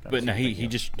 thank you. But no, he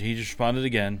just responded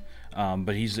again.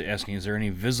 But he's asking, is there any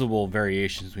visible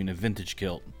variations between a vintage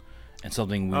kilt and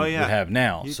something we Oh, would yeah. have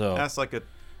now. You So asked like a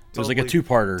it was like a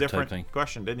two-parter type different thing.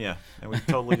 question, didn't you? And we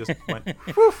totally just went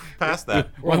whew, past that.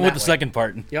 Went with the second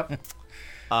part. Yep.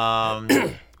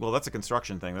 Well, that's a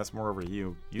construction thing. That's more over to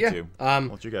you Yeah, two. I'll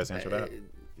let you guys answer that.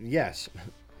 Yes.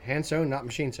 Hand sewn, not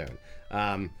machine sewn.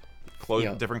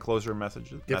 Different closure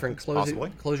methods, Different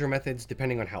possibly. closure methods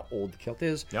depending on how old the kilt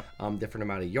is. Yep. Different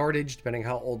amount of yardage depending on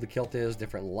how old the kilt is.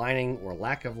 Different lining or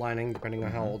lack of lining depending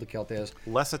on how old the kilt is.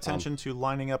 Less attention to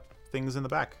lining up things in the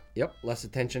back. Yep. Less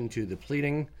attention to the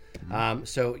pleating.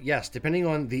 So yes, depending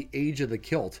on the age of the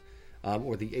kilt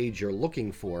or the age you're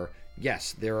looking for,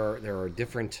 yes, there are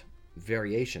different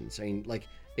variations. I mean, like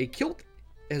a kilt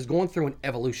has gone through an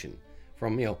evolution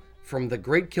from the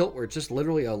great kilt where it's just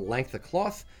literally a length of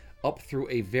cloth up through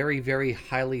a very, very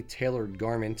highly tailored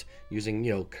garment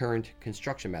using current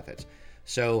construction methods.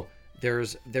 So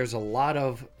there's a lot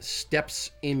of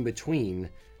steps in between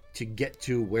to get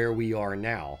to where we are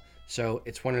now. So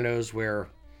it's one of those where,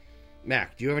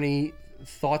 Mac, do you have any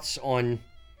thoughts on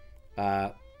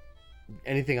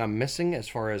anything I'm missing as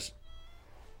far as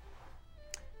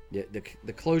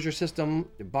the closure system,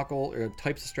 the buckle, or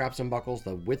types of straps and buckles,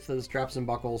 the width of the straps and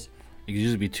buckles? It could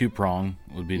usually be two-prong,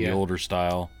 would be the older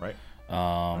style. Right.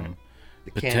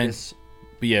 The canvas.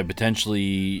 But yeah, potentially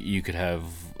you could have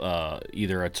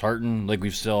either a tartan, like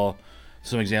we've saw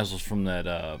some examples from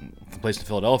that place in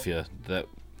Philadelphia that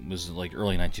was like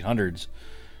early 1900s.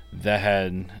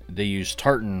 They used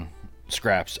tartan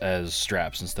scraps as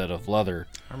straps instead of leather.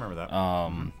 I remember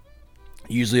that.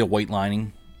 Usually a white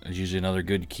lining is usually another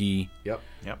good key. Yep.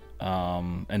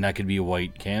 And that could be a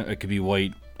white it could be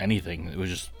white anything. It was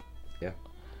just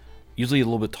usually a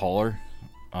little bit taller,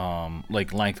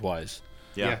 like lengthwise.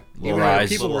 Yeah. Even rise.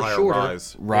 though people Little were higher shorter,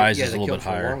 rise. Is the a little kilts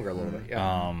bit were higher. longer a little bit.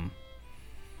 Yeah.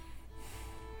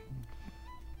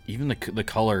 Even the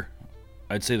color,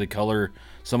 I'd say the color.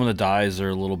 Some of the dyes are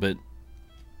a little bit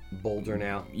bolder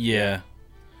now. Yeah.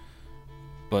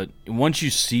 But once you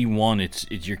see one,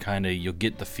 you'll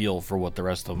get the feel for what the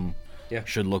rest of them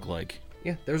should look like.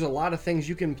 Yeah, there's a lot of things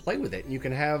you can play with it, and you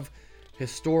can have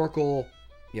historical,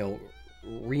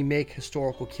 remake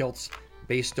historical kilts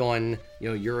based on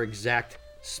your exact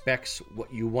specs,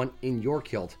 what you want in your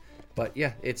kilt. But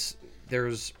yeah,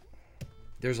 there's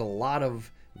a lot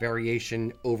of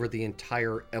variation over the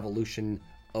entire evolution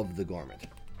of the garment.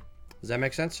 Does that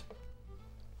make sense?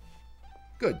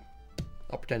 Good.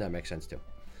 I'll pretend that makes sense too.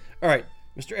 All right,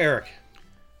 Mr. Eric.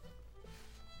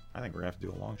 I think we're going to have to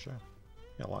do a long show.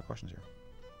 Got a lot of questions here.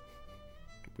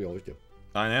 We always do.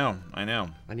 I know. I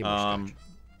need more scotch.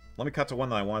 Let me cut to one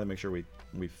that I wanted to make sure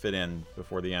we fit in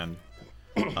before the end.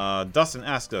 Dustin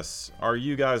asked us, are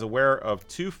you guys aware of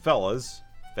two fellers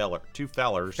who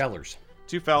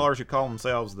call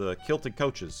themselves the Kilted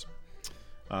Coaches?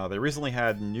 They recently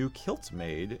had new kilts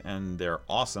made, and they're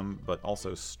awesome, but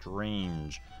also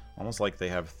strange. Almost like they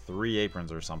have 3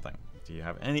 aprons or something. Do you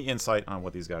have any insight on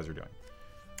what these guys are doing?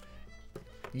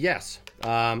 Yes.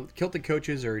 Kilted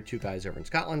Coaches are 2 guys over in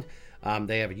Scotland.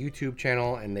 They have a YouTube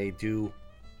channel, and they do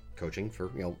coaching for,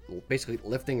 basically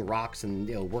lifting rocks and,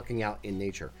 working out in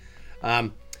nature.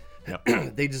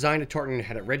 They designed a tartan,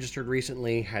 had it registered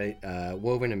recently, had it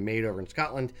woven and made over in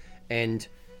Scotland, and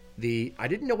I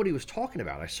didn't know what he was talking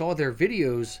about. I saw their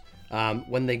videos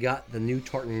when they got the new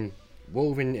tartan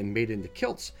woven and made into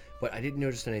kilts, but I didn't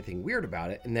notice anything weird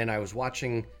about it. And then I was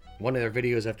watching one of their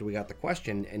videos after we got the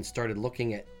question and started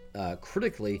looking at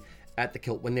critically at the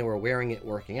kilt when they were wearing it,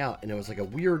 working out, and it was like a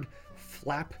weird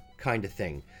flap kind of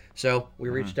thing. So we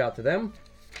reached out to them.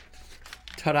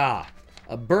 Ta-da!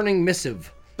 A burning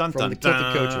missive from the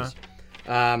Kilted Coaches.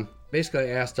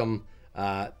 Basically, I asked them,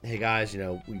 hey guys,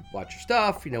 we watch your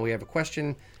stuff. We have a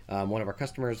question. One of our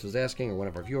customers was asking, or one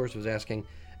of our viewers was asking,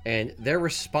 and their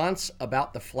response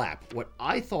about the flap, what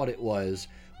I thought it was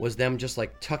them just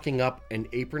like tucking up an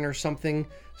apron or something,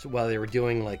 so while they were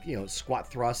doing like squat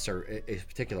thrusts or a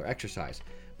particular exercise.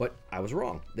 But I was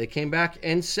wrong. They came back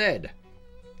and said,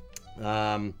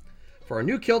 for our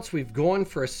new kilts, we've gone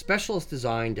for a specialist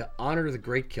design to honor the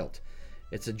great kilt.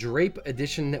 It's a drape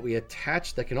edition that we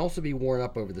attach that can also be worn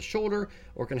up over the shoulder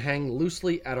or can hang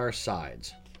loosely at our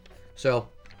sides. So,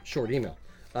 short email.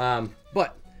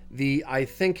 But I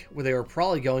think where they were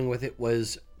probably going with it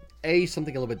was A,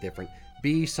 something a little bit different,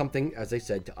 B, something, as they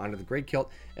said, to honor the great kilt,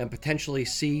 and potentially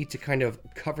C, to kind of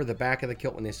cover the back of the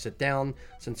kilt when they sit down,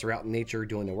 since they're out in nature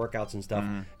doing their workouts and stuff,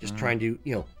 just trying to,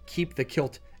 keep the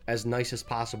kilt as nice as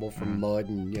possible from mud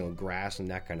and, grass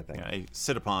and that kind of thing. Yeah, a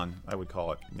sit upon, I would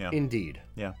call it. Yeah. Indeed.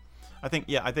 Yeah. I think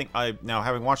now,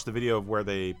 having watched the video of where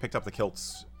they picked up the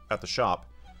kilts at the shop,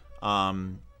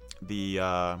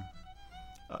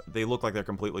 they look like they're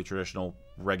completely traditional,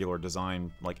 regular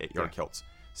design, like 8-yard kilts.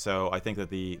 So I think that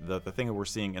the thing that we're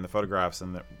seeing in the photographs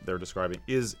and that they're describing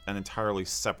is an entirely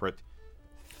separate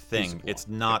thing. It's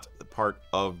not part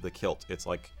of the kilt. It's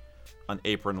like an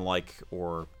apron-like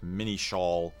or mini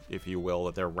shawl, if you will,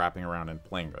 that they're wrapping around and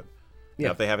playing with. Yeah.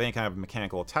 Now, if they have any kind of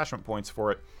mechanical attachment points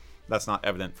for it, that's not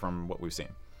evident from what we've seen.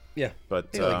 Yeah,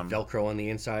 but maybe like Velcro on the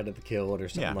inside of the kilt or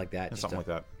something like that. Something like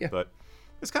that. Yeah, but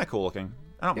it's kind of cool looking.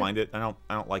 I don't mind it. I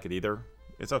don't like it either.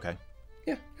 It's okay.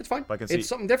 Yeah, it's fine. I can see, it's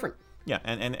something different. Yeah,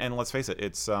 and let's face it,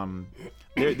 it's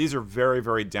these are very,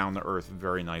 very down to earth,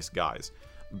 very nice guys,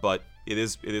 but it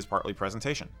is partly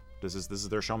presentation. This is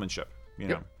their showmanship. You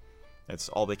know, it's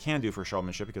all they can do for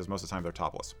showmanship because most of the time they're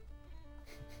topless.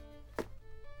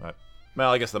 But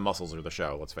well, I guess the muscles are the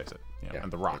show. Let's face it.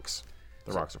 And the rocks.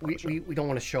 The rocks are part of the show. We don't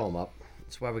want to show them up.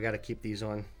 That's why we got to keep these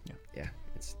on. Yeah.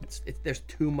 It's there's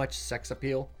too much sex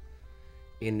appeal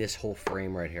in this whole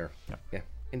frame right here. Yeah,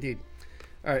 indeed.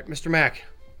 All right, Mr. Mack,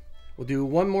 we'll do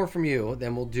one more from you,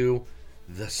 then we'll do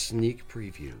the sneak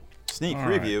preview. Sneak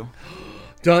preview. Right.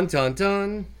 Dun dun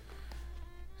dun.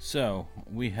 So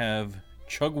we have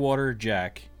Chugwater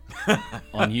Jack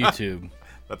on YouTube.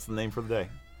 That's the name for the day.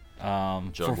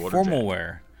 For formal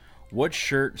wear, what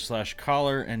shirt /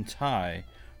 collar and tie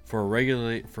for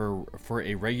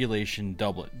a regulation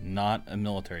doublet, not a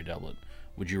military doublet,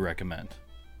 would you recommend?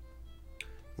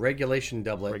 Regulation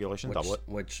doublet.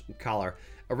 Which collar?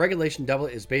 A regulation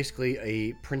doublet is basically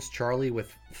a Prince Charlie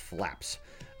with flaps.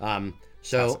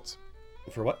 Tassets.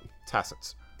 For what?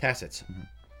 Tassets. Mm-hmm.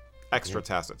 Extra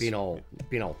tassets. Being all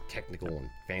technical and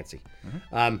fancy.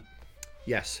 Mm-hmm.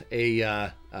 Yes, it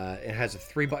has a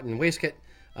 3-button waistcoat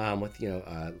with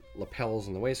lapels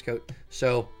in the waistcoat.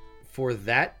 So for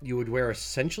that, you would wear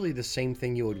essentially the same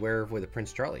thing you would wear with a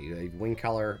Prince Charlie, a wing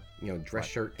collar, dress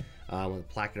shirt with a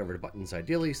placket over the buttons,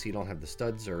 ideally, so you don't have the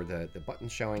studs or the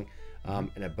buttons showing,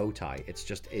 and a bow tie. It's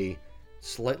just a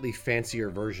slightly fancier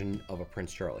version of a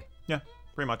Prince Charlie. Yeah,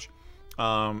 pretty much.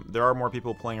 There are more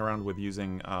people playing around with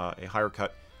using a higher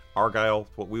cut Argyle,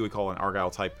 what we would call an Argyle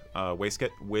type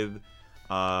waistcoat with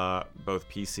both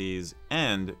PCs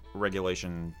and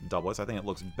regulation doublets. I think it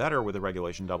looks better with a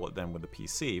regulation doublet than with the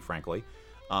PC, frankly.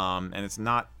 And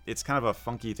it's kind of a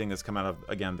funky thing that's come out of,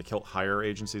 again, the kilt hire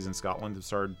agencies in Scotland have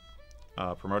started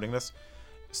promoting this.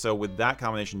 So with that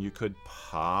combination, you could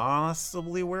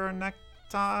possibly wear a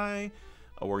necktie,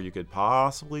 or you could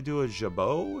possibly do a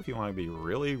jabot if you want to be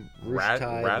really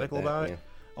radical about it.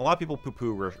 A lot of people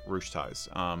poo-poo ruche ties.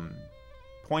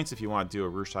 Points if you want to do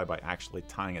a ruche tie by actually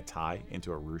tying a tie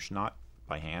into a ruche knot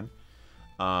by hand.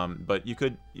 But you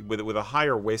could, with a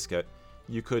higher waistcoat,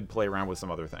 you could play around with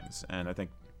some other things, and I think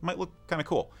it might look kind of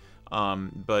cool.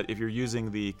 But if you're using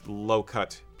the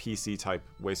low-cut PC type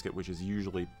waistcoat, which is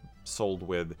usually sold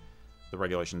with the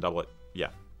regulation doublet,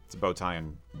 it's a bow tie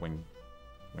and wing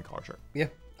collar shirt. Yeah,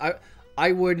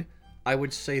 I would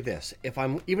say this: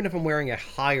 even if I'm wearing a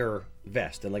higher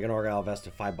vest and like an Argyle vest,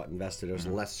 a 5-button vest that is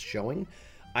less showing,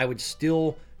 I would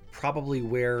still probably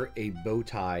wear a bow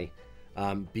tie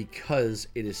because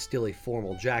it is still a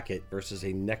formal jacket versus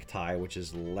a necktie, which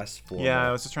is less formal. Yeah,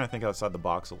 I was just trying to think outside the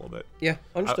box a little bit. Yeah,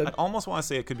 understood. I almost want to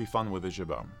say it could be fun with a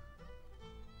jabot.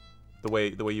 The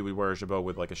way you would wear a jabot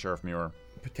with like a Sheriff Muir.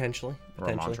 Potentially. Or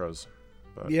a Montrose.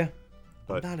 But, yeah.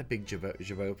 I'm not a big jabot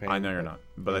fan. I know you're not,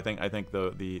 but I think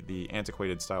the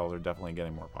antiquated styles are definitely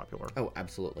getting more popular. Oh,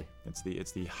 absolutely.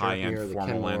 It's the high end,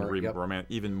 formal end,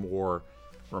 even more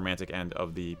romantic end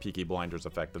of the Peaky Blinders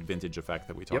effect, the vintage effect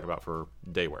that we talk about for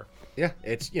day wear. Yeah,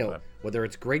 it's whether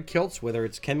it's great kilts, whether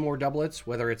it's Kenmore doublets,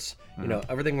 whether it's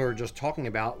everything we were just talking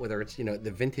about, whether it's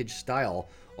the vintage style,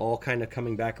 all kind of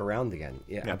coming back around again.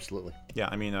 Yeah, absolutely. Yeah,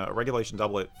 I mean a regulation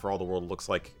doublet for all the world looks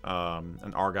like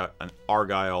an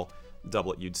Argyle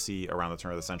doublet you'd see around the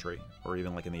turn of the century, or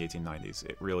even like in the 1890s.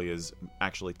 It really is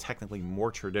actually technically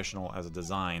more traditional as a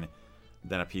design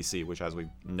than a PC, which, as we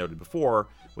noted before,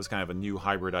 was kind of a new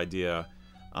hybrid idea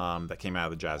that came out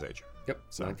of the Jazz Age. Yep,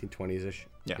 so 1920s-ish.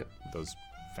 Yeah, those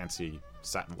fancy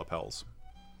satin lapels.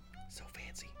 So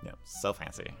fancy. Yeah, so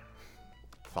fancy.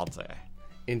 Fancy.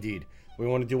 Indeed. We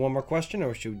want to do one more question,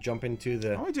 or should we jump into the...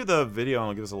 Why don't we do the video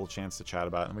and it'll give us a little chance to chat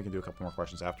about it, and we can do a couple more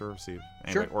questions after, see if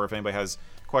anybody, or if anybody has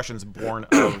questions born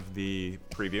of the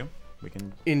preview, we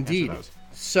can Indeed. answer those.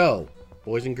 So,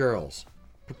 boys and girls,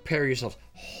 prepare yourselves.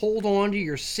 Hold on to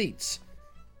your seats.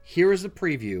 Here is the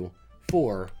preview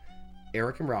for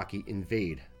Eric and Rocky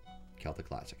Invade Celtic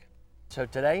Classic. So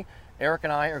today, Eric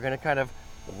and I are going to kind of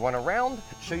run around,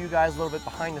 show you guys a little bit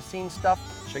behind the scenes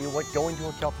stuff, show you what going to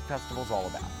a Celtic festival is all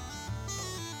about.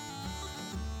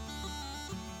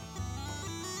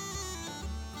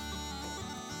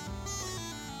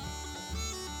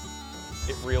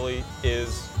 really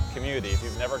is community. If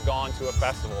you've never gone to a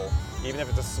festival, even if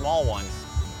it's a small one,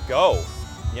 go.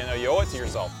 You know, you owe it to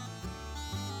yourself.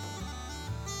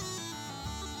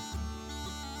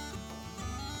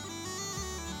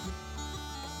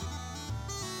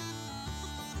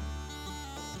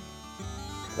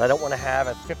 I don't want to have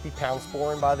a 50-pound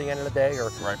sporran by the end of the day,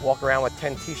 or walk around with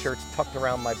 10 t-shirts tucked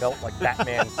around my belt like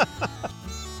Batman.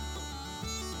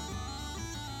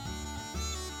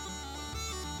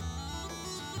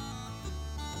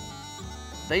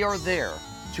 They are there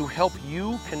to help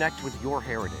you connect with your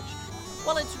heritage.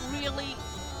 Well, it's really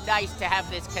nice to have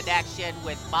this connection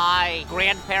with my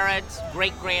grandparents,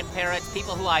 great-grandparents,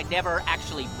 people who I never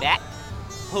actually met,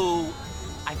 who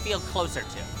I feel closer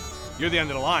to. You're the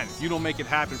end of the line. If you don't make it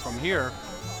happen from here,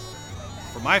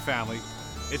 for my family,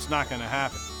 it's not going to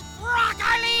happen. Rock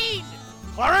Eileen!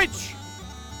 Claridge!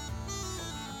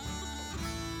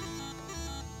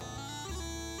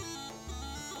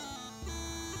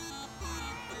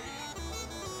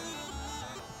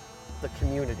 The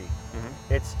community.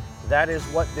 That is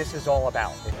what this is all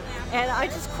about. And I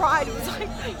just cried. It was like,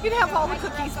 you can have all the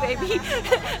cookies, baby.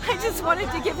 I just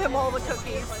wanted to give him all the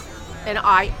cookies. And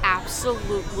I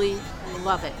absolutely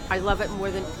love it. I love it more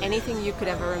than anything you could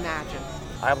ever imagine.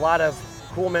 I have a lot of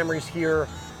cool memories here.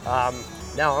 Now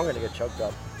I'm going to get choked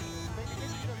up.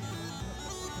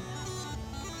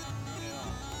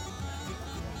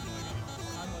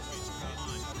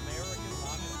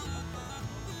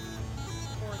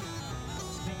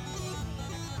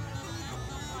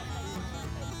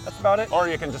 That's about it. Or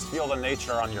you can just feel the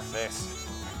nature on your face.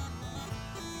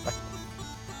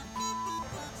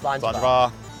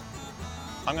 SpongeBob.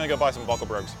 I'm gonna go buy some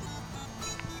Buckelbergs.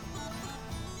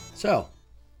 So,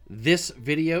 this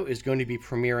video is going to be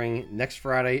premiering next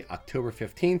Friday, October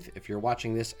 15th. If you're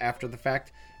watching this after the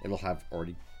fact, it'll have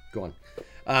already gone.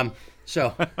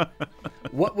 So,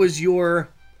 what was your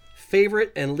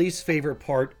favorite and least favorite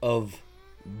part of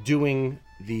doing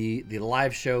the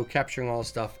live show, capturing all the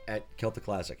stuff at Celtic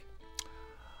Classic?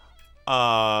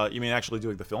 You mean actually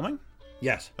doing the filming?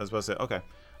 Yes. I was supposed to say, okay.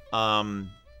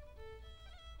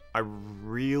 I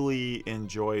really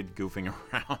enjoyed goofing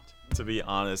around, to be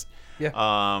honest.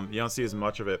 Yeah. You don't see as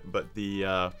much of it, but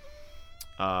the,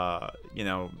 you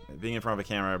know, being in front of a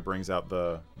camera brings out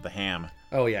the ham.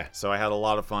 Oh, yeah. So I had a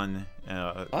lot of fun.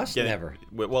 Never.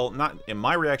 Well, not in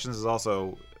my reactions is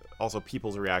also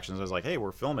people's reactions. I was like, hey,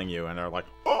 we're filming you. And they're like,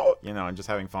 oh, you know, and just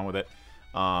having fun with it.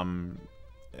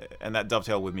 And that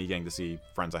dovetailed with me getting to see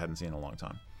friends I hadn't seen in a long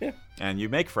time. Yeah. And you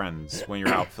make friends when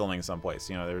you're out filming someplace.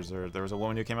 You know, there was a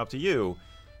woman who came up to you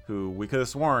who we could have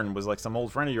sworn was like some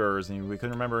old friend of yours, and we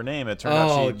couldn't remember her name. It turned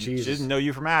out she didn't know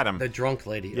you from Adam. The drunk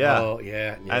lady. Yeah. Oh,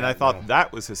 yeah. And I thought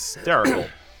that was hysterical.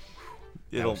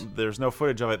 There's no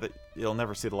footage of it that you'll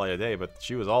never see the light of day, but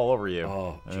she was all over you.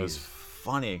 Oh, and it was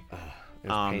funny. Oh, it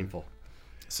was painful.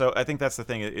 So I think that's the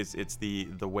thing. It's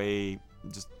the way,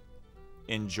 just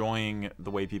enjoying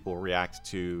the way people react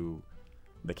to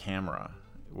the camera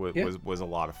was a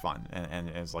lot of fun. And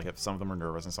it's like if some of them were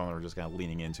nervous and some of them were just kind of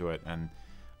leaning into it, and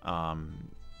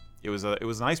it was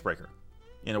an icebreaker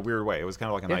in a weird way. It was kind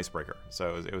of like an icebreaker.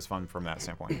 So it was fun from that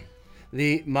standpoint.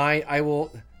 The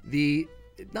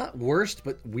not worst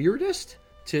but weirdest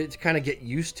to kind of get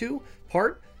used to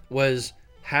part was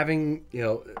having, you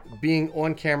know, being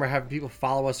on camera, having people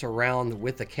follow us around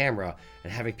with the camera,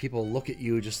 and having people look at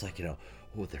you just like, you know,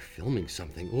 oh, they're filming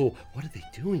something. Oh, what are they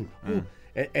doing? Oh.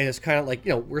 And it's kind of like,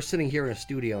 you know, we're sitting here in a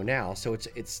studio now, so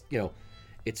it's you know,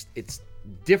 it's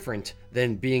different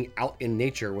than being out in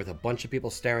nature with a bunch of people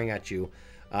staring at you,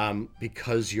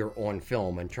 because you're on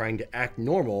film and trying to act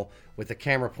normal with the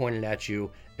camera pointed at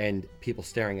you and people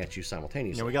staring at you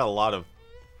simultaneously. Yeah, we got a lot of,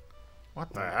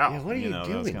 what the hell? Yeah, what are you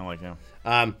doing? That's kind of like,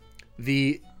 yeah.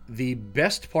 The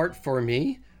best part for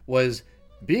me was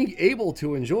being able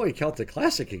to enjoy Celtic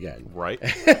Classic again. Right.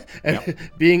 And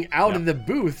being out of the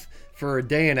booth for a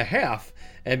day and a half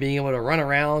and being able to run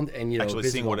around and, you know, actually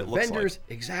visit seeing what all it the looks vendors.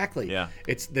 like. Exactly. Yeah.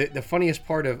 It's the funniest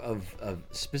part of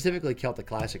specifically Celtic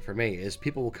Classic for me is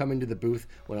people will come into the booth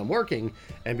when I'm working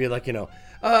and be like, you know,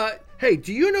 hey,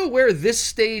 do you know where this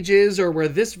stage is or where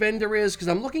this vendor is? Because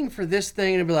I'm looking for this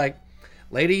thing. And I'd be like,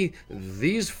 lady,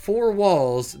 these four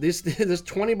walls, this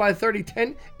 20 by 30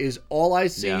 tent is all I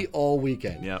see all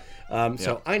weekend. Yeah.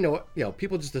 So I know, you know,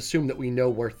 people just assume that we know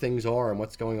where things are and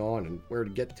what's going on and where to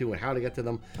get to and how to get to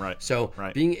them. Right. So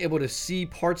being able to see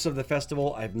parts of the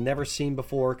festival I've never seen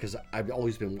before because I've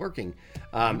always been working,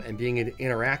 and being able to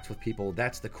interact with people,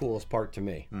 that's the coolest part to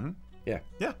me. Mm-hmm. Yeah.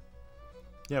 Yeah.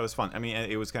 Yeah, it was fun. I mean,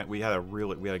 it was we had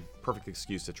a perfect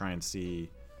excuse to try and see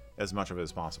as much of it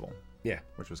as possible. Yeah.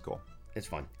 Which was cool. It's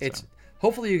fun. It's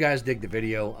hopefully you guys dig the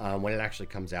video when it actually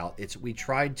comes out. We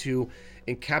tried to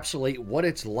encapsulate what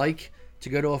it's like to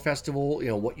go to a festival.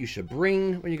 What you should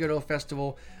bring when you go to a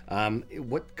festival.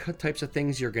 What types of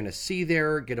things you're going to see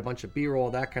there. Get a bunch of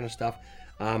B-roll, that kind of stuff,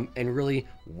 and really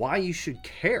why you should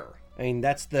care. I mean,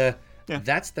 that's the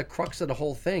crux of the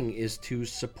whole thing, is to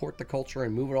support the culture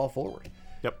and move it all forward.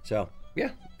 Yep. So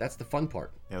yeah, that's the fun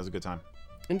part. Yeah, it was a good time.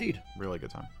 Indeed. Really good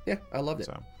time. Yeah, I loved it.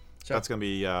 So that's gonna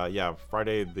be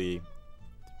Friday the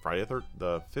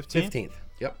 15th. 15th.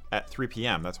 Yep. At 3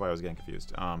 p.m. That's why I was getting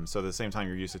confused. So at the same time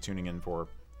you're used to tuning in for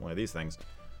one of these things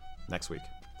next week,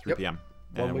 3 p.m.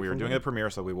 And we are doing a premiere,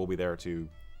 so we will be there to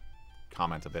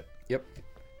comment a bit. Yep.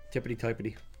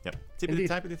 Tippity-typity. Yep.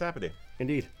 Tippity-tappity-tappity.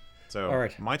 Indeed. So, all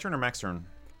right. My turn or Mac's turn?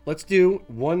 Let's do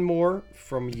one more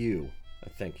from you, I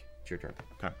think. It's your turn.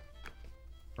 Okay.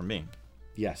 From me?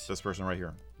 Yes. This person right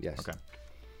here? Yes. Okay.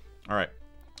 All right.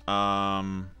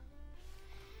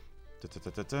 This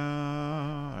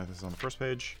is on the first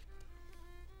page.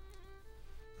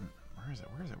 Where is it?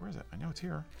 I know it's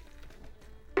here.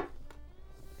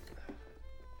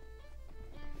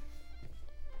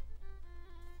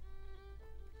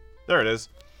 There it is.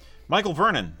 Michael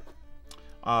Vernon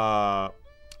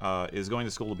is going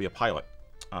to school to be a pilot.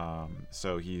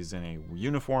 So he's in a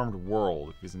uniformed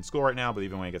world. He's in school right now, but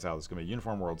even when he gets out, it's going to be a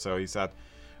uniformed world. So he said,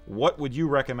 what would you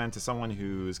recommend to someone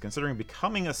who's considering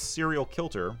becoming a serial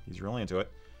kilter? He's really into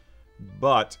it,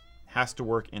 but has to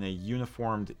work in a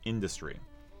uniformed industry.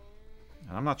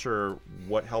 And I'm not sure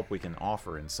what help we can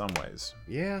offer in some ways.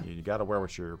 Yeah. You got to wear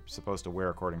what you're supposed to wear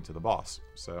according to the boss.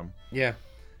 So yeah.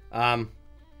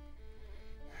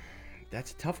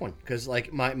 That's a tough one, because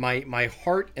like my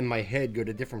heart and my head go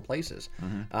to different places.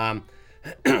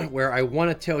 Where I want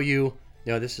to tell you,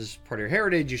 this is part of your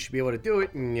heritage, you should be able to do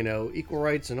it, and equal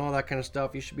rights and all that kind of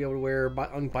stuff. You should be able to wear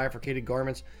unbifurcated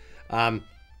garments. But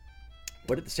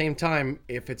at the same time,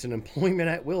 if it's an employment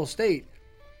at will state,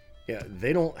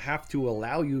 they don't have to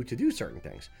allow you to do certain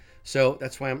things. So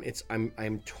that's why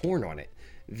I'm torn on it.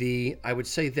 I would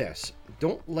say this: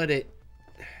 don't let it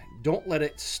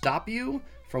stop you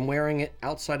from wearing it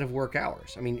outside of work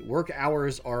hours. I mean, work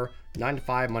hours are 9 to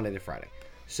 5, Monday to Friday.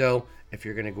 So if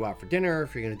you're going to go out for dinner,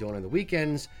 if you're going to do it on the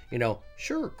weekends,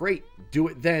 sure, great, do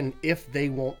it then if they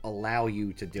won't allow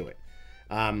you to do it.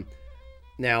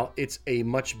 Now, it's a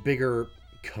much bigger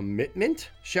commitment,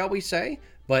 shall we say,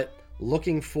 but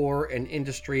looking for an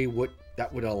industry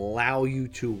that would allow you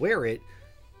to wear it,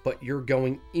 but you're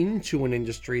going into an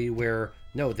industry where,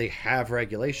 no, they have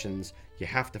regulations. You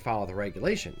have to follow the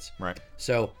regulations. Right.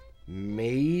 So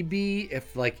maybe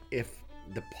if the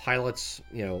pilot's,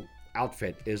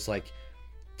 outfit is like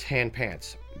tan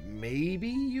pants, maybe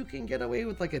you can get away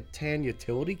with like a tan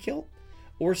utility kilt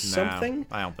or something.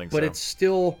 I don't think so. But it's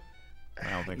still, I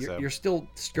don't think so. You're still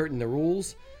skirting the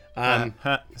rules.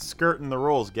 Skirting the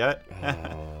rules, get it?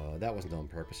 Oh, that wasn't on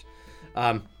purpose.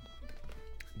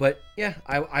 But yeah,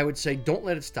 I would say don't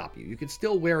let it stop you. You can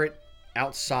still wear it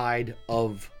outside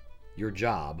of your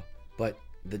job, but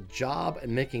the job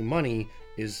and making money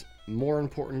is more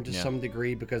important to some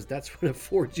degree, because that's what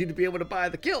affords you to be able to buy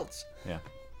the kilts. Yeah.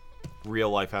 Real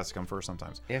life has to come first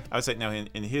sometimes. Yeah. I would say now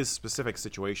in his specific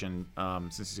situation,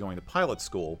 since he's going to pilot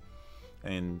school,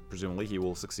 and presumably he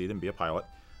will succeed and be a pilot,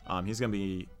 he's going to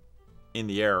be in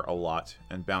the air a lot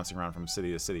and bouncing around from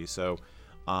city to city. So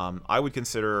I would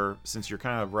consider, since you're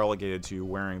kind of relegated to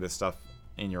wearing this stuff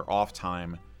in your off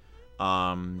time,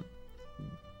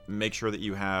 make sure that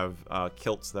you have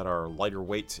kilts that are lighter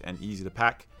weight and easy to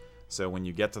pack. So when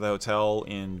you get to the hotel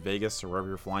in Vegas or wherever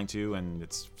you're flying to, and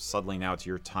it's suddenly now to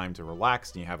your time to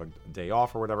relax and you have a day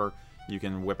off or whatever, you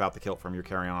can whip out the kilt from your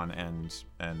carry-on and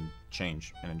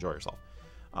change and enjoy yourself.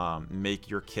 Make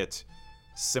your kit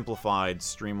simplified,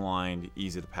 streamlined,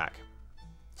 easy to pack.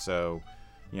 So,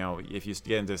 if you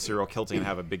get into serial kilting and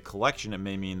have a big collection, it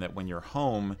may mean that when you're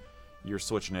home, you're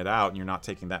switching it out and you're not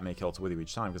taking that many kilts with you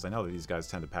each time, because I know that these guys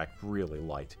tend to pack really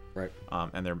light. Right.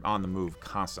 And they're on the move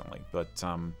constantly. But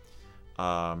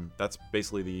that's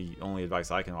basically the only advice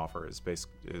I can offer is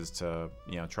to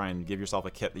try and give yourself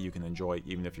a kit that you can enjoy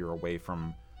even if you're away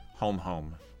from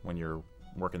home when you're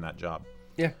working that job.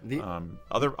 Yeah.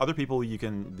 Other people,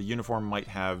 the uniform might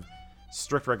have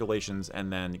strict regulations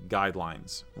and then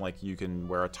guidelines. Like you can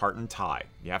wear a tartan tie.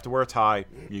 You have to wear a tie.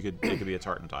 It could be a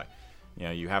tartan tie.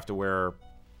 You have to wear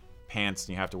pants and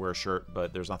you have to wear a shirt,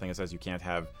 but there's nothing that says you can't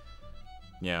have,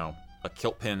 a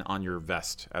kilt pin on your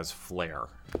vest as flair.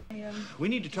 We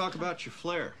need to talk about your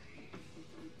flair.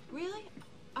 Really?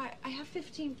 I have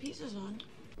 15 pieces on.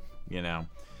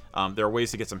 There are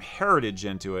ways to get some heritage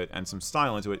into it and some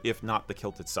style into it, if not the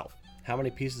kilt itself. How many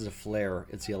pieces of flair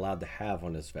is he allowed to have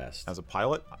on his vest? As a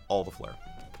pilot, all the flair.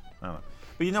 I don't know.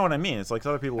 But you know what I mean. It's like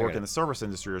other people work Okay. in the service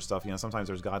industry or stuff. Sometimes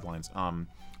there's guidelines.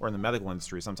 Or in the medical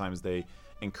industry, sometimes they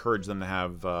encourage them to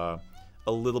have a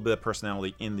little bit of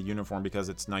personality in the uniform because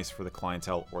it's nice for the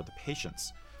clientele or the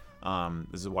patients.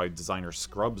 This is why designer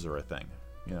scrubs are a thing,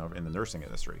 in the nursing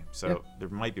industry. So there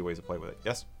might be ways to play with it.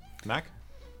 Yes, Mac?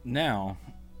 Now,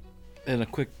 in a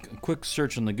quick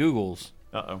search on the Googles,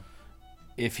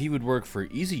 if he would work for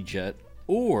EasyJet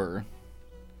or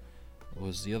what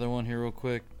was the other one here real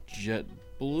quick?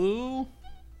 JetBlue?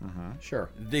 Sure.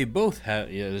 They both have,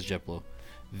 it is JetBlue.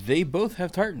 They both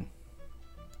have tartan.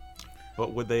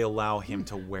 But would they allow him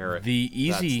to wear it? The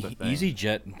That's the thing.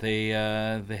 EasyJet, they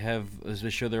have, as they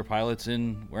show their pilots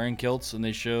in wearing kilts, and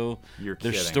they show You're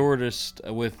their kidding. stewardess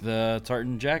with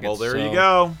tartan jackets. Well, there you So-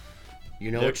 go. You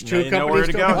know There- which now two you know where companies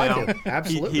to to go apply now. to.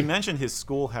 Absolutely. He mentioned his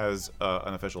school has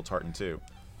an official tartan too,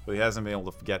 but he hasn't been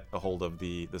able to get a hold of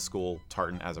the school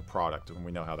tartan as a product, and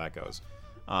we know how that goes.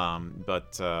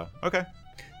 Okay.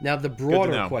 Now the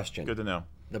broader know. question. Good to know.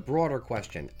 The broader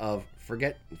question of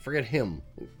forget him,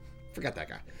 forget that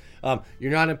guy.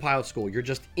 You're not in pilot school. You're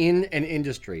just in an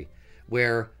industry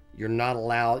where you're not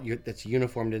allowed. That's a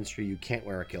uniformed industry. You can't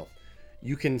wear a kilt.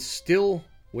 You can still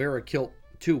wear a kilt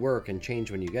to work and change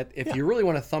when you get. If you really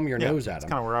want to thumb your nose at that's them,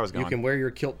 kinda where I was going. You can wear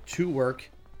your kilt to work,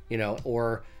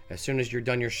 or as soon as you're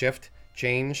done your shift,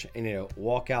 change and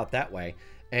walk out that way.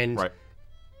 And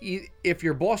if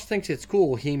your boss thinks it's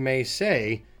cool, he may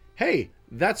say, "Hey,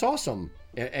 that's awesome."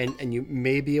 And you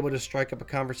may be able to strike up a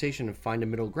conversation and find a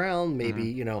middle ground.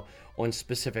 Maybe, on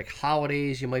specific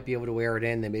holidays, you might be able to wear it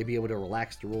in. They may be able to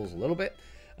relax the rules a little bit.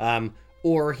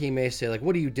 Or he may say, like,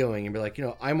 what are you doing? And be like,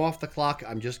 I'm off the clock.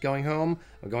 I'm just going home.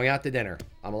 I'm going out to dinner.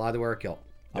 I'm allowed to wear a kilt.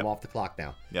 I'm off the clock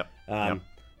now.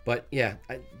 But, yeah,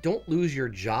 don't lose your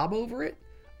job over it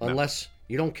unless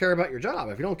you don't care about your job.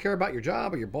 If you don't care about your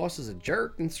job or your boss is a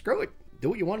jerk, then screw it. Do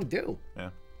what you want to do.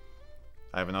 Yeah.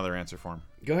 I have another answer for him.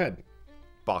 Go ahead.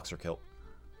 Boxer kilt.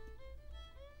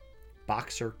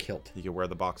 Boxer kilt. You can wear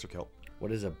the boxer kilt.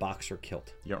 What is a boxer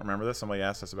kilt? You don't remember this? Somebody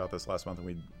asked us about this last month,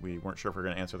 and we weren't sure if we were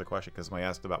going to answer the question because somebody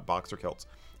asked about boxer kilts.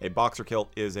 A boxer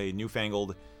kilt is a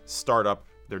newfangled startup.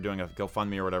 They're doing a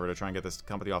GoFundMe or whatever to try and get this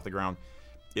company off the ground.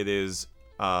 It is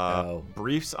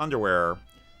briefs underwear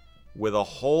with a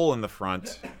hole in the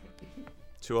front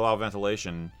to allow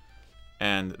ventilation,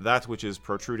 and that which is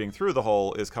protruding through the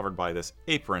hole is covered by this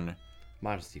apron.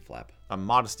 Modesty flap. A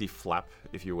modesty flap,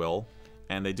 if you will.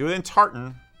 And they do it in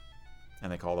tartan,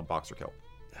 and they call it a boxer kilt.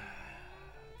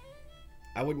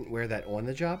 I wouldn't wear that on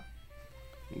the job.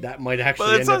 That might actually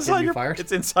But it's end up inside getting you your fired.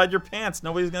 It's inside your pants.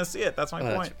 Nobody's going to see it. That's my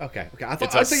point. Okay. I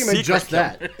It's thought a you meant just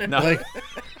secret that. kilt. No.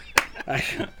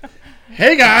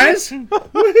 Hey guys!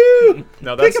 Woohoo!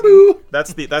 No, Peekaboo!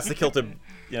 that's the kilted,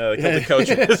 the kilted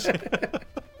coaches.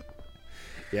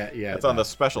 Yeah. It's on the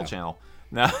special channel.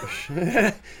 No.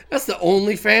 That's the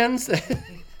OnlyFans.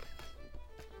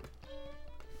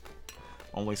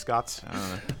 Only Scots?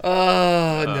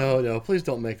 I don't know. No. Please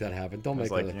don't make that happen. Don't make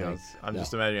that a thing. I'm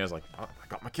just imagining I was like, oh, I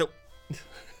got my kilt.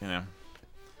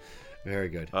 Very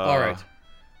good. All right.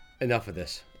 Enough of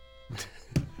this.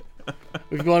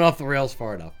 We've gone off the rails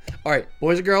far enough. All right,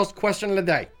 boys and girls, question of the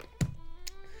day.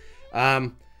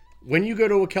 When you go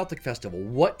to a Celtic festival,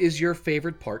 what is your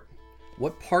favorite part?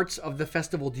 What parts of the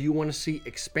festival do you want to see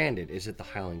expanded? Is it the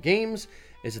Highland Games?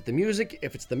 Is it the music?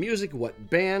 If it's the music, what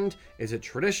band? Is it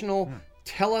traditional?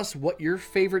 Tell us what your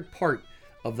favorite part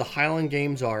of the Highland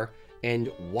Games are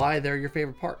and why they're your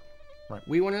favorite part. Right.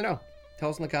 We want to know. Tell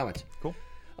us in the comments. Cool.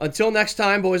 Until next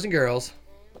time, boys and girls,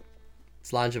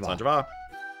 Slán Java.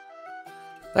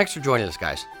 Thanks for joining us,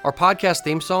 guys. Our podcast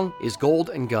theme song is Gold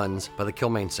and Guns by the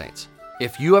Kilmaine Saints.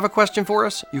 If you have a question for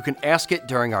us, you can ask it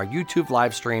during our YouTube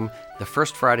live stream the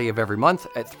first Friday of every month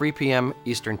at 3 p.m.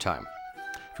 Eastern Time.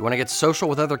 If you want to get social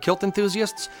with other kilt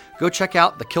enthusiasts, go check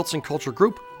out the Kilts and Culture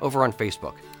group over on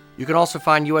Facebook. You can also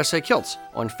find USA Kilts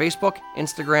on Facebook,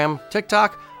 Instagram,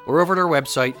 TikTok, or over at our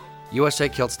website,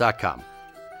 usakilts.com.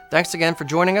 Thanks again for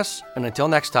joining us, and until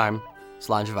next time,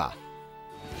 Slán Java.